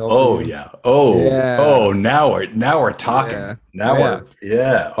that ring a bell? Oh for you? yeah. Oh Yeah. Oh, now we're talking. Yeah. Now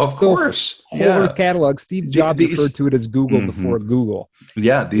of So, course. Whole Earth catalog. Steve Jobs These- referred to it as Google Mhm. before Google.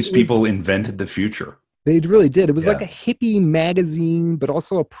 Yeah, these It was- people invented the future. They really did. It was Yeah. like a hippie magazine, but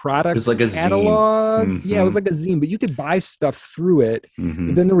also a product It was like a zine. catalog. Yeah, it was Mhm. like a zine, but you could buy stuff through it. Mhm.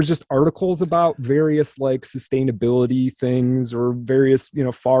 And then there was just articles about various like sustainability things or various,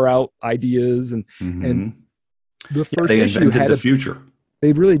 far out ideas. And Mhm. the Yeah, first they issue invented had the future.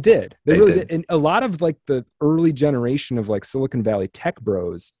 they really did. They They really did. did. And a lot of like the early generation of like Silicon Valley tech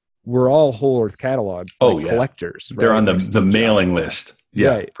bros were all Whole Earth catalog Oh, yeah. collectors. They're right? on Like the Steve Jobs. mailing list. Yeah,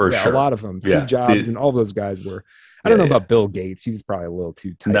 Right. for Yeah, sure. a lot of them. Yeah, Steve Jobs the- and all those guys were. I don't know Yeah, about Bill Gates. He was probably a little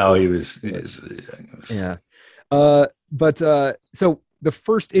too tight. No, he was. Yeah. So the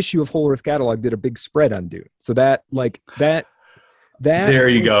first issue of Whole Earth Catalog did a big spread on Dune. So that There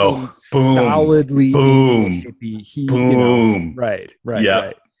you go. became Boom. Solidly Boom. hippie. Boom. Right.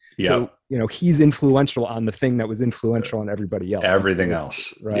 Yeah. Yeah. So, he's influential on the thing that was influential on everybody else. Everything So-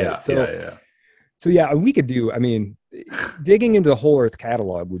 else. Right. Yeah. So- yeah. So yeah, we could do, digging into the Whole Earth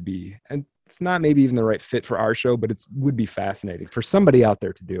Catalog would be, and it's not maybe even the right fit for our show, but it would be fascinating for somebody out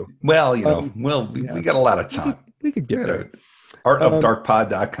there to do. Well, yeah. we got a lot of time. We could get there.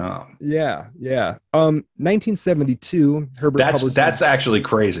 Artofdarkpod.com. Yeah. 1972, Herbert published. That's actually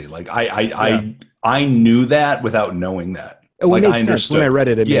crazy. Like Yeah. I knew that without knowing that. Oh, Like it I makes sense. understood. When I read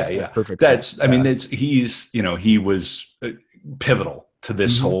it, it Yeah, makes yeah. perfect That's. sense. I mean, he was pivotal to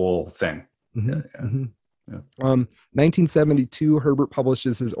this Mhm. whole thing. Mhm, Yeah. mhm. Yeah. 1972, Herbert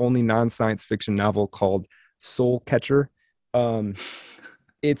publishes his only non-science fiction novel called Soul Catcher.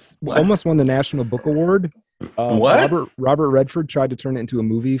 It's What? almost won the National Book Award. What? Robert Redford tried to turn it into a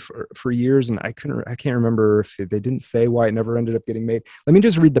movie for years, and I can't remember if they didn't say why it never ended up getting made. Let me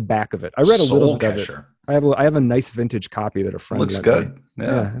just read the back of it. I read a little bit of it. Catcher. I have a nice vintage copy that a friend Looks lent me. good.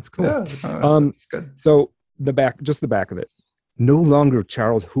 Yeah, that's cool. Yeah, Um, it's good. So the back of it. No longer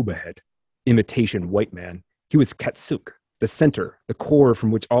Charles Huberhead, imitation white man. He was Katsuk, the center, the core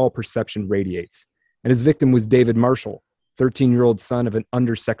from which all perception radiates. And his victim was David Marshall, 13-year-old son of an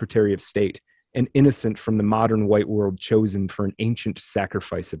undersecretary of state, an innocent from the modern white world chosen for an ancient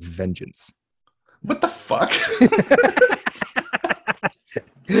sacrifice of vengeance. What the fuck?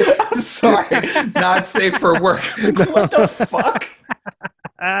 I'm sorry, not safe for work. What the fuck?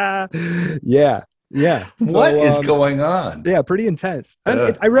 Yeah. What is going on? Yeah, pretty intense. I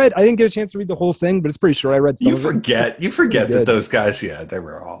didn't get a chance to read the whole thing, but it's pretty short. I read some of it. You forget that those guys, they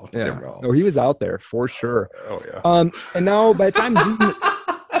were all. Oh, he was out there for sure. Oh yeah. And now by the time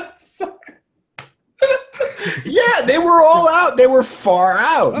yeah, they were all out. They were far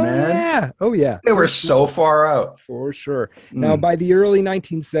out, man. Oh yeah. They were so far out. For sure. Now by the early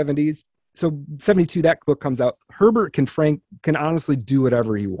 1970s, so 72, that book comes out. Herbert can honestly do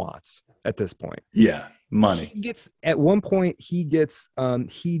whatever he wants at this point. Yeah, money. He has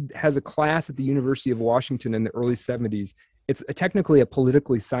a class at the University of Washington in the early 70s. It's technically a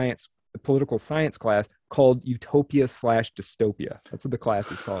political science class called Utopia/Dystopia. That's what the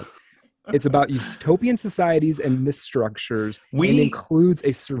class is called. It's about utopian societies and myth structures. And includes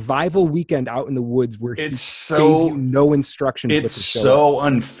a survival weekend out in the woods where he gave you no instructions. It's so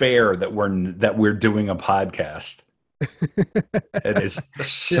unfair that we're doing a podcast. It is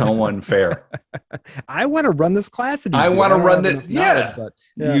so unfair. I want to run this class. I want to run this.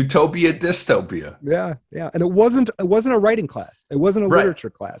 Utopia dystopia. Yeah. And it wasn't a writing class. It wasn't a literature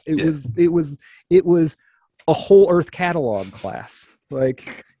class. It was a whole Earth catalog class.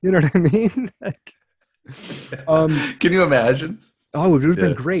 Like, you know what I mean? Can you imagine? Oh, it would have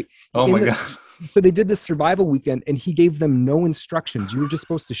been great. Oh my God. So they did this survival weekend and he gave them no instructions. You were just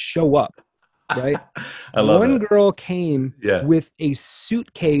supposed to show up. Right. I love One girl came with a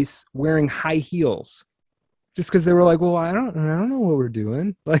suitcase wearing high heels just because they were like, well, I don't know what we're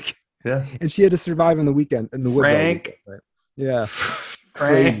doing. Like, and she had to survive in the weekend in the woods. Frank. Right? Yeah.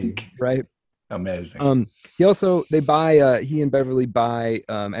 Crazy. Right. Amazing. He and Beverly buy,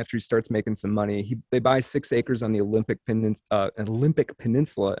 after he starts making some money, they buy 6 acres on the Olympic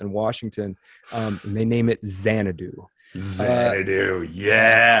Peninsula in Washington. And they name it Xanadu. Xanadu,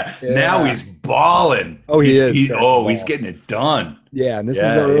 yeah. Now he's balling. Oh, he is. He's getting it done. Yeah, and this is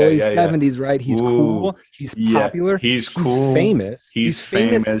the early 70s, right? He's cool. He's popular. He's cool. He's famous. He's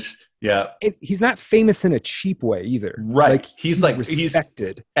famous. Yeah. He's not famous in a cheap way either. Right. He's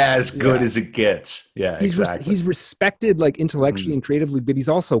respected. He's as good as it gets. Yeah, exactly. He's respected like intellectually and creatively, but he's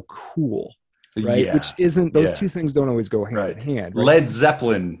also cool. Right. Yeah. Which isn't, those two things don't always go hand in hand. Right? Led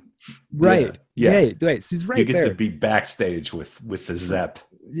Zeppelin. Right. Yeah. Right. So he's right there. You get to be backstage with the Zepp.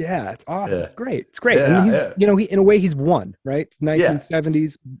 Yeah, it's awesome. Yeah. It's great. It's great. Yeah, and he in a way he's won, right? It's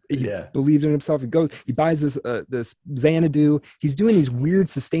 1970s. He believed in himself. He buys this Xanadu. He's doing these weird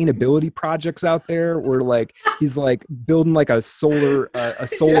sustainability projects out there where like he's like building like a solar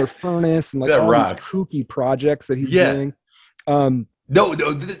furnace and like all these kooky projects that he's doing. No,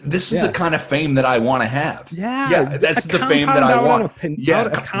 this is the kind of fame that I want to have. Yeah, that's the fame that I want. A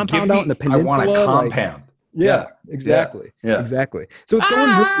compound out in the peninsula. I want a compound. Exactly. So it's going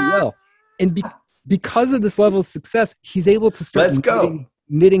really well. And because of this level of success, he's able to start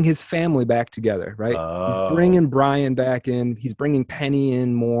knitting his family back together, right? He's bringing Brian back in. He's bringing Penny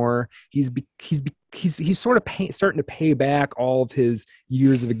in more. He's sort of starting to pay back all of his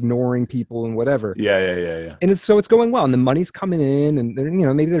years of ignoring people and whatever. Yeah. And it's going well, and the money's coming in, and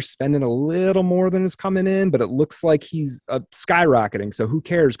maybe they're spending a little more than is coming in, but it looks like he's skyrocketing. So who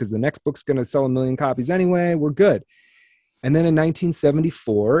cares? Because the next book's going to sell 1 million copies anyway. We're good. And then in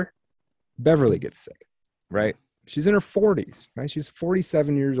 1974, Beverly gets sick, right? She's in her 40s, right? She's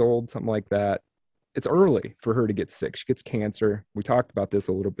 47 years old, something like that. It's early for her to get sick. She gets cancer. We talked about this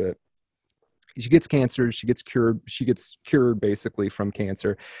a little bit. She gets cancer. She gets cured basically from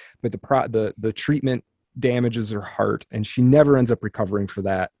cancer, but the treatment damages her heart, and she never ends up recovering from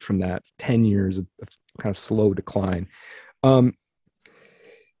that. It's 10 years of kind of slow decline. Now,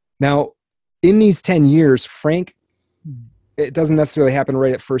 in these 10 years, Frank, it doesn't necessarily happen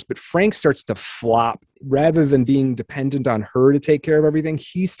right at first, but Frank starts to flop. Rather than being dependent on her to take care of everything,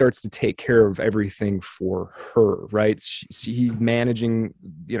 he starts to take care of everything for her, right? He's managing,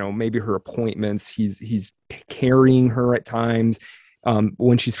 maybe her appointments. He's carrying her at times.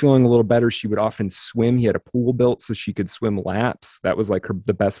 When she's feeling a little better, she would often swim. He had a pool built so she could swim laps. That was like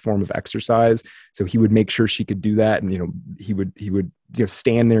the best form of exercise. So he would make sure she could do that. And, he would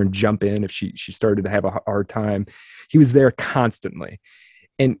stand there and jump in if she started to have a hard time. He was there constantly.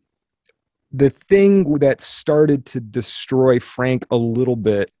 And the thing that started to destroy Frank a little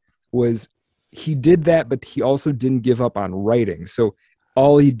bit was he did that, but he also didn't give up on writing. So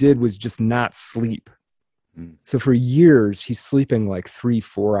all he did was just not sleep. So for years, he's sleeping like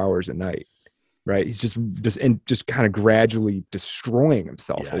 3-4 hours a night, right? He's just kind of gradually destroying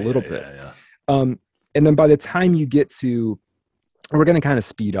himself a little bit. And then by the time you get to, we're going to kind of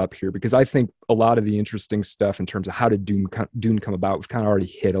speed up here because I think a lot of the interesting stuff in terms of how did Dune come about, we've kind of already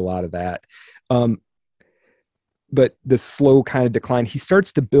hit a lot of that. But the slow kind of decline, he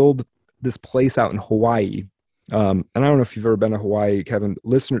starts to build this place out in Hawaii. And I don't know if you've ever been to Hawaii, Kevin.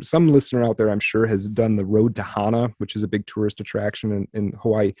 Some listener out there, I'm sure, has done the Road to Hana, which is a big tourist attraction in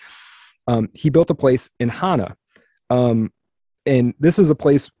Hawaii. He built a place in Hana. And this was a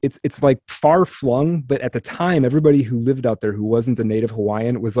place, it's like far flung, but at the time, everybody who lived out there who wasn't a native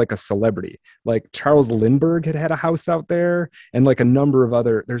Hawaiian was like a celebrity. Like Charles Lindbergh had a house out there, and like a number of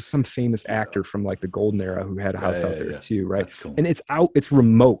there's some famous actor from like the golden era who had a house out there too, right? That's cool. And it's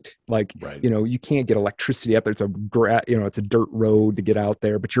remote. Like, you can't get electricity out there. It's it's a dirt road to get out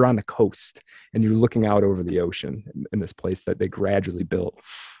there, but you're on the coast and you're looking out over the ocean in this place that they gradually built.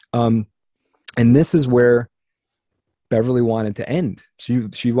 And this is where Beverly wanted to end.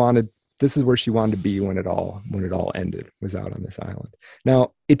 This is where she wanted to be when it all ended, was out on this island.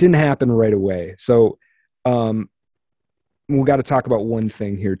 Now, it didn't happen right away. So we got to talk about one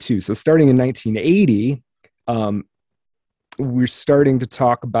thing here too. So starting in 1980, we're starting to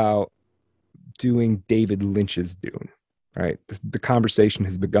talk about doing David Lynch's Dune, right? The conversation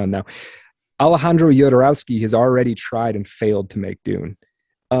has begun. Now, Alejandro Jodorowsky has already tried and failed to make Dune.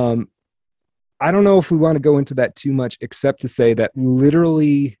 I don't know if we want to go into that too much, except to say that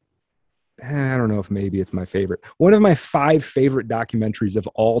literally, I don't know if maybe it's my favorite. One of my 5 favorite documentaries of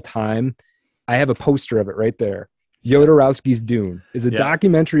all time, I have a poster of it right there. Jodorowsky's Dune is a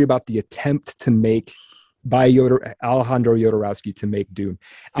documentary about the attempt to make by Alejandro Jodorowsky to make Dune.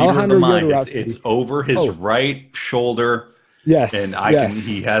 Alejandro Jodorowsky, it's over his right shoulder. Yes. And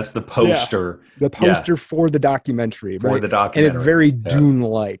he has the poster. Yeah. The poster for the documentary. And it's very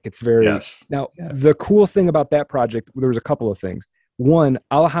Dune-like. It's very... Now, the cool thing about that project, there was a couple of things. One,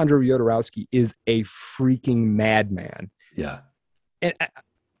 Alejandro Jodorowsky is a freaking madman. Yeah. And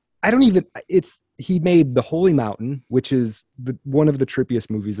he made The Holy Mountain, which is one of the trippiest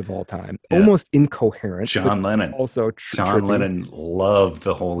movies of all time. Yeah. Almost incoherent. John Lennon. Also John Lennon loved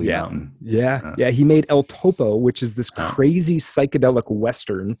The Holy Mountain. Yeah. He made El Topo, which is this crazy psychedelic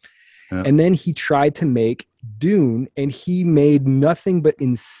Western. Yeah. And then he tried to make Dune, and he made nothing but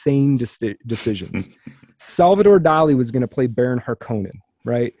insane decisions. Salvador Dali was going to play Baron Harkonnen.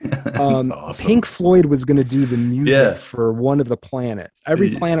 Right. Awesome. Pink Floyd was going to do the music for one of the planets.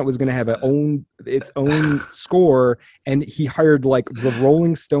 Every planet was going to have its own score, and he hired like the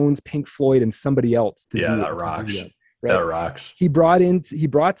Rolling Stones, Pink Floyd, and somebody else to do it. That rocks. Right? That rocks. He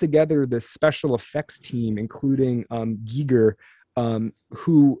brought together this special effects team, including Giger,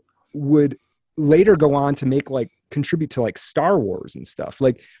 who would later go on to contribute to like Star Wars and stuff.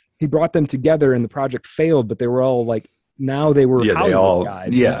 Like, he brought them together, and the project failed, but they were all like, now they were Hollywood guys.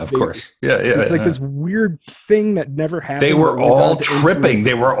 Yeah, of course. Yeah. It's like this weird thing that never happened. They were all tripping.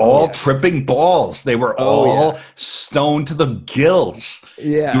 They were all tripping balls. They were all stoned to the gills.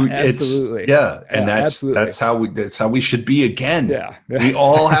 Yeah, absolutely. And that's how we should be again. Yeah. We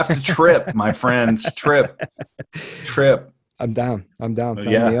all have to trip, my friends. Trip. I'm down. Sign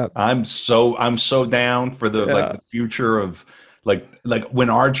me up. I'm so down for the future of like when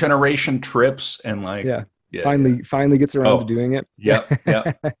our generation trips and finally gets around to doing it. Yeah.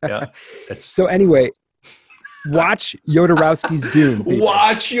 So anyway, watch Jodorowsky's Dune. People.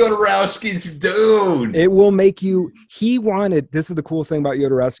 Watch Jodorowsky's Dune. It will make you. This is the cool thing about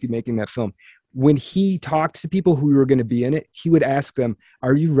Jodorowsky making that film. When he talked to people who were going to be in it, he would ask them,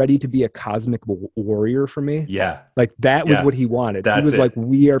 "Are you ready to be a cosmic warrior for me?" Yeah, like that was what he wanted. He was like,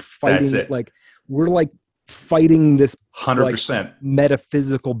 "We are fighting. Like we're like." Fighting this 100%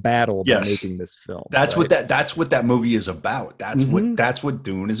 metaphysical battle by making this film. That's what that movie is about. That's what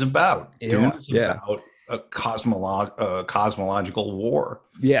Dune is about. Dune is about a cosmological war.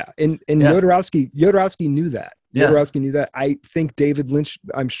 Yeah, and Jodorowsky knew that. Jodorowsky knew that. I think David Lynch,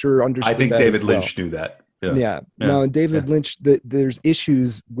 I'm sure, understood. I think David Lynch knew that. No, David Lynch, there's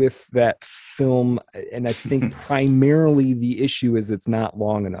issues with that film, and I think primarily the issue is it's not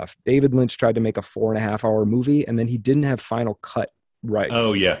long enough. David Lynch tried to make a 4.5-hour movie, and then he didn't have final cut rights.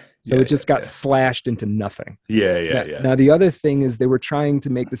 Oh, yeah. So it just got slashed into nothing. Yeah. Now, the other thing is the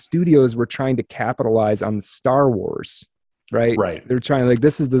studios were trying to capitalize on Star Wars, right? Right. They're trying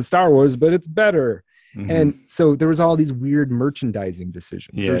this is the Star Wars, but it's better. Mm-hmm. And so there was all these weird merchandising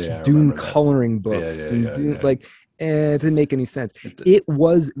decisions. There's Dune coloring books and Dune, it didn't make any sense. It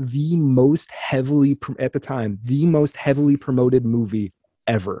was at the time, the most heavily promoted movie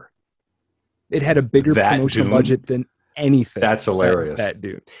ever. It had a bigger That promotional Dune? budget than anything. That's hilarious. That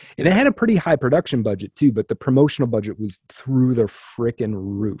Dune. And it had a pretty high production budget too, but the promotional budget was through the frickin'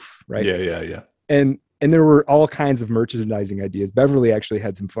 roof, right? Yeah. And there were all kinds of merchandising ideas. Beverly actually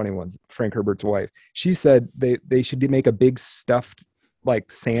had some funny ones. Frank Herbert's wife. She said they should make a big stuffed like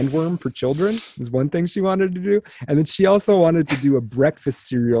sandworm for children is one thing she wanted to do. And then she also wanted to do a breakfast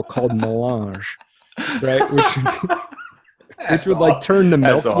cereal called Melange, right? Which would like turn the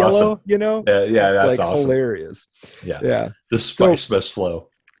milk yellow, you know? Yeah, that's like awesome. Hilarious. Yeah. The spice must flow.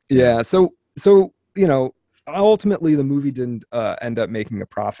 Yeah. So, you know, ultimately the movie didn't end up making a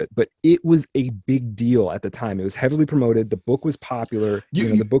profit, but it was a big deal at the time. It was heavily promoted. The book was popular.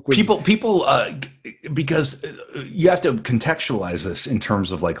 The book was people because you have to contextualize this in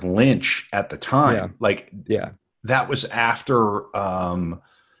terms of like Lynch at the time. That was after the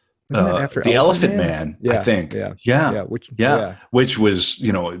Elephant Man? I think. Which was,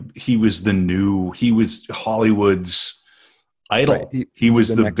 he was Hollywood's idol. Right. He was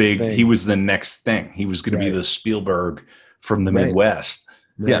he was the next thing. He was going to be the Spielberg from the Midwest.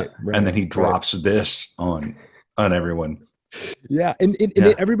 Right. And then he drops this on everyone. Yeah. And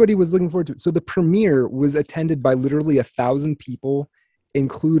everybody was looking forward to it. So the premiere was attended by literally 1,000 people,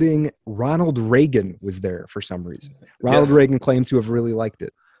 including Ronald Reagan was there for some reason. Ronald Reagan claimed to have really liked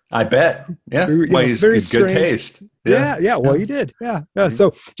it. I bet. Yeah. Well, he's good taste. Yeah. Well, he did. Yeah.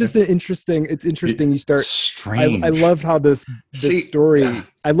 So just it's interesting. You start. Strange. I love how this story.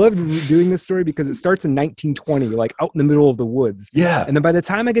 I love doing this story because it starts in 1920, like out in the middle of the woods. Yeah. And then by the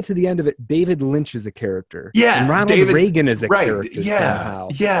time I get to the end of it, David Lynch is a character. Yeah. And Ronald Reagan is a character somehow.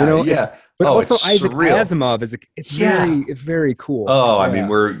 Yeah. Yeah. But also Isaac Asimov is very cool. Oh, I mean,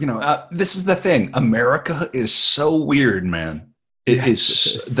 this is the thing. America is so weird, man. It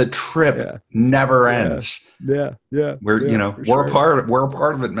is the trip never ends. Yeah. We're a part of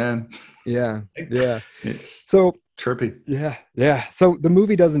it, man. Yeah. It's so trippy. Yeah. So the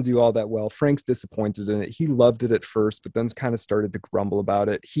movie doesn't do all that well. Frank's disappointed in it. He loved it at first, but then kind of started to grumble about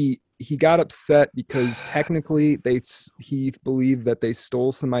it. He got upset because technically he believed that they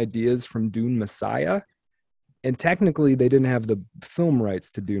stole some ideas from Dune Messiah, and technically they didn't have the film rights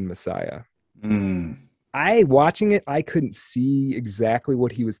to Dune Messiah. Watching it, I couldn't see exactly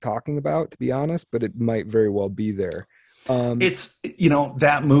what he was talking about, to be honest, but it might very well be there. It's,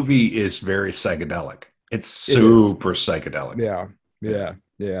 that movie is very psychedelic. It's super psychedelic. Yeah.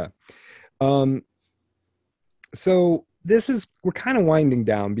 So we're kind of winding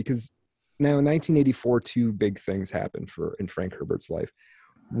down because now in 1984, two big things happen in Frank Herbert's life.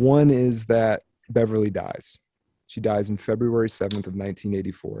 One is that Beverly dies. She dies on February 7th of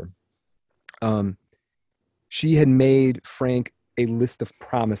 1984. She had made Frank a list of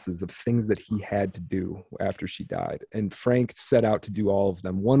promises of things that he had to do after she died. And Frank set out to do all of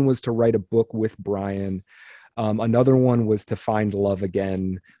them. One was to write a book with Brian. Another one was to find love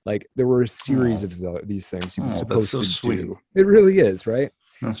again. Like there were a series of these things he was supposed to do. It really is, right?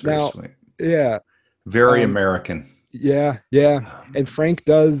 That's very sweet. Yeah. Very American. Yeah. And Frank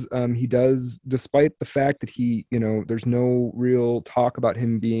does, despite the fact that he, there's no real talk about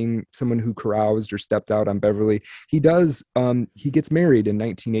him being someone who caroused or stepped out on Beverly. He does, he gets married in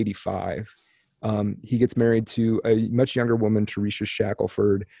 1985. He gets married to a much younger woman, Teresa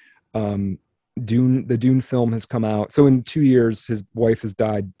Shackelford. The Dune film has come out. So in 2 years, his wife has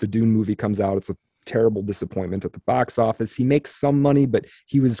died. The Dune movie comes out. It's a terrible disappointment at the box office. He makes some money, but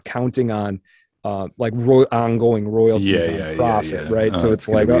he was counting on ongoing royalties on profit, right? So it's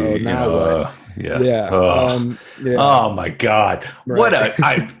like, now what? Oh my God. Right.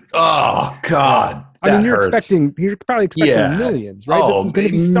 God. I mean, you're probably expecting millions, right? Oh, this is going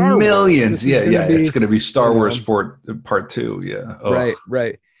to be Star millions. Wars. It's going to be Star Wars part 2. Yeah.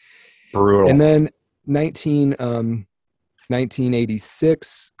 Right. Brutal. And then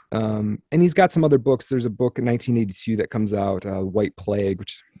 1986, and he's got some other books. There's a book in 1982 that comes out, White Plague,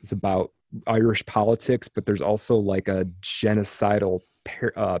 which is about Irish politics, but there's also like a genocidal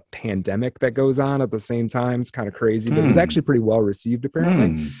pandemic that goes on at the same time. It's kind of crazy, but it was actually pretty well received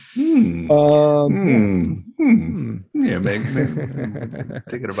apparently. Yeah, maybe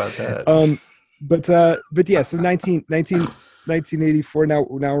thinking about that. But yeah, so 1984. Now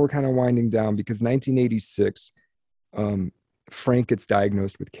we're kind of winding down because 1986, Frank gets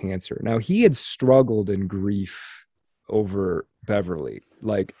diagnosed with cancer. Now he had struggled in grief over Beverly,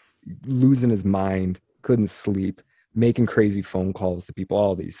 like losing his mind, couldn't sleep, making crazy phone calls to people,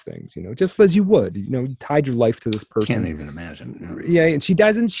 all these things, just as you would, you tied your life to this person. Can't even imagine. Yeah. And she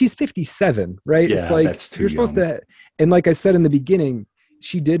dies and she's 57, right? Yeah, it's like that's too you're supposed to, and like I said in the beginning,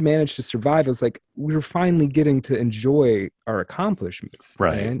 she did manage to survive. I was like, we were finally getting to enjoy our accomplishments.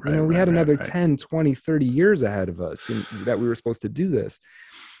 Right. And, right, we had right, another right. 10, 20, 30 years ahead of us and that we were supposed to do this.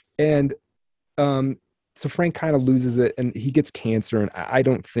 And so Frank kind of loses it and he gets cancer. And I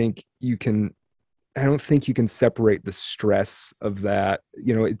don't think you can separate the stress of that.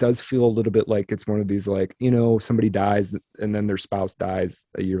 It does feel a little bit like it's one of these, like, somebody dies and then their spouse dies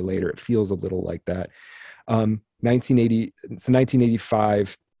a year later. It feels a little like that.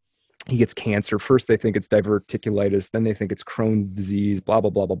 1985, he gets cancer. First, they think it's diverticulitis. Then they think it's Crohn's disease, blah,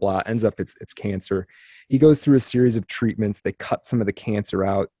 blah, blah, blah, blah. Ends up it's cancer. He goes through a series of treatments. They cut some of the cancer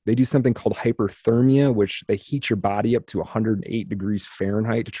out. They do something called hyperthermia, which they heat your body up to 108 degrees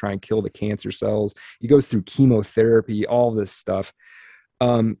Fahrenheit to try and kill the cancer cells. He goes through chemotherapy, all this stuff.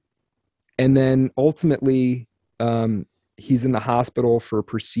 And then ultimately, he's in the hospital for a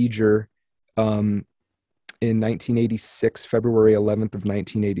procedure in 1986, February 11th of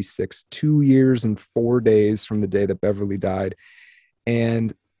 1986, 2 years and 4 days from the day that Beverly died.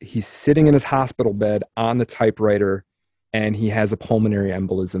 And he's sitting in his hospital bed on the typewriter and he has a pulmonary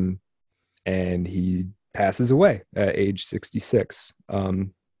embolism and he passes away at age 66.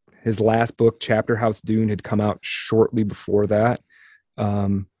 His last book, Chapter House Dune, had come out shortly before that.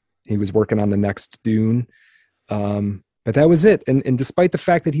 He was working on the next Dune. But that was it. And despite the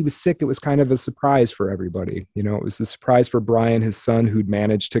fact that he was sick, it was kind of a surprise for everybody. It was a surprise for Brian, his son, who'd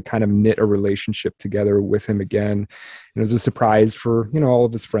managed to kind of knit a relationship together with him again. And it was a surprise for, all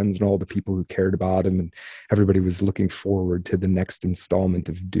of his friends and all the people who cared about him. And everybody was looking forward to the next installment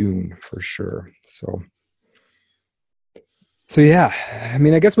of Dune for sure. So yeah,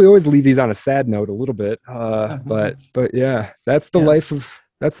 I guess we always leave these on a sad note a little bit. But yeah, that's the life of...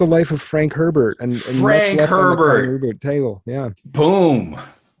 That's the life of Frank Herbert and Frank Herbert table. Yeah. Boom.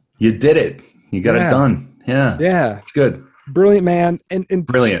 You did it. You got it done. Yeah. Yeah. It's good. Brilliant, man. And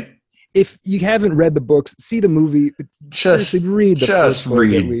brilliant. If you haven't read the books, see the movie. Just read the first book.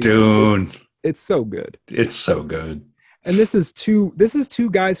 Read Dune. It's so good. It's so good. And this is two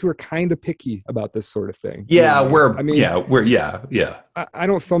guys who are kind of picky about this sort of thing. Yeah, I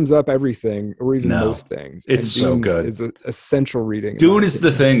don't thumbs up everything or even most things. It's so good. It's essential reading. Dune is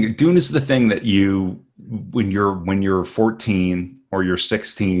the thing. Dune is the thing that you, when you're 14 or you're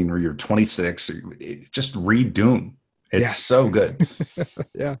 16 or you're 26, just read Dune. It's so good.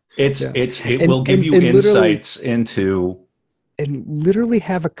 Yeah. It will give you insights into. And literally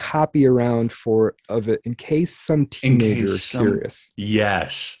have a copy around of it in case some teenager is curious.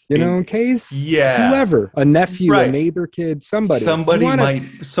 Yes. In case whoever, a nephew, a neighbor kid, somebody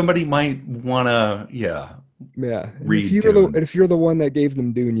might want to, read if you're the one that gave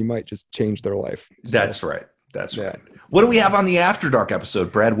them Dune, you might just change their life. So. That's right. What do we have on the After Dark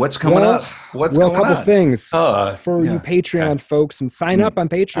episode, Brad? What's coming up? A couple things for you Patreon folks, and sign up on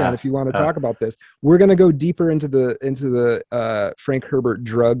Patreon if you want to talk about this. We're going to go deeper into the Frank Herbert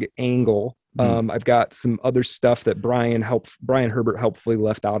drug angle. I've got some other stuff that Brian Herbert helpfully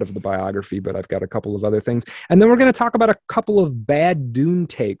left out of the biography, but I've got a couple of other things. And then we're going to talk about a couple of bad Dune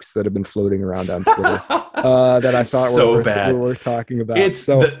takes that have been floating around on Twitter that I thought were worth talking about.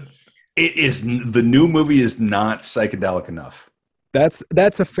 The new movie is not psychedelic enough. That's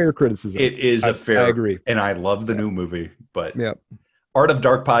a fair criticism. It is I agree. And I love the new movie, but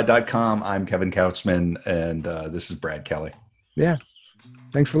artofdarkpod.com. I'm Kevin Kautzman, and this is Brad Kelly. Yeah.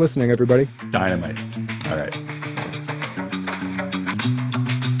 Thanks for listening, everybody. Dynamite. All right.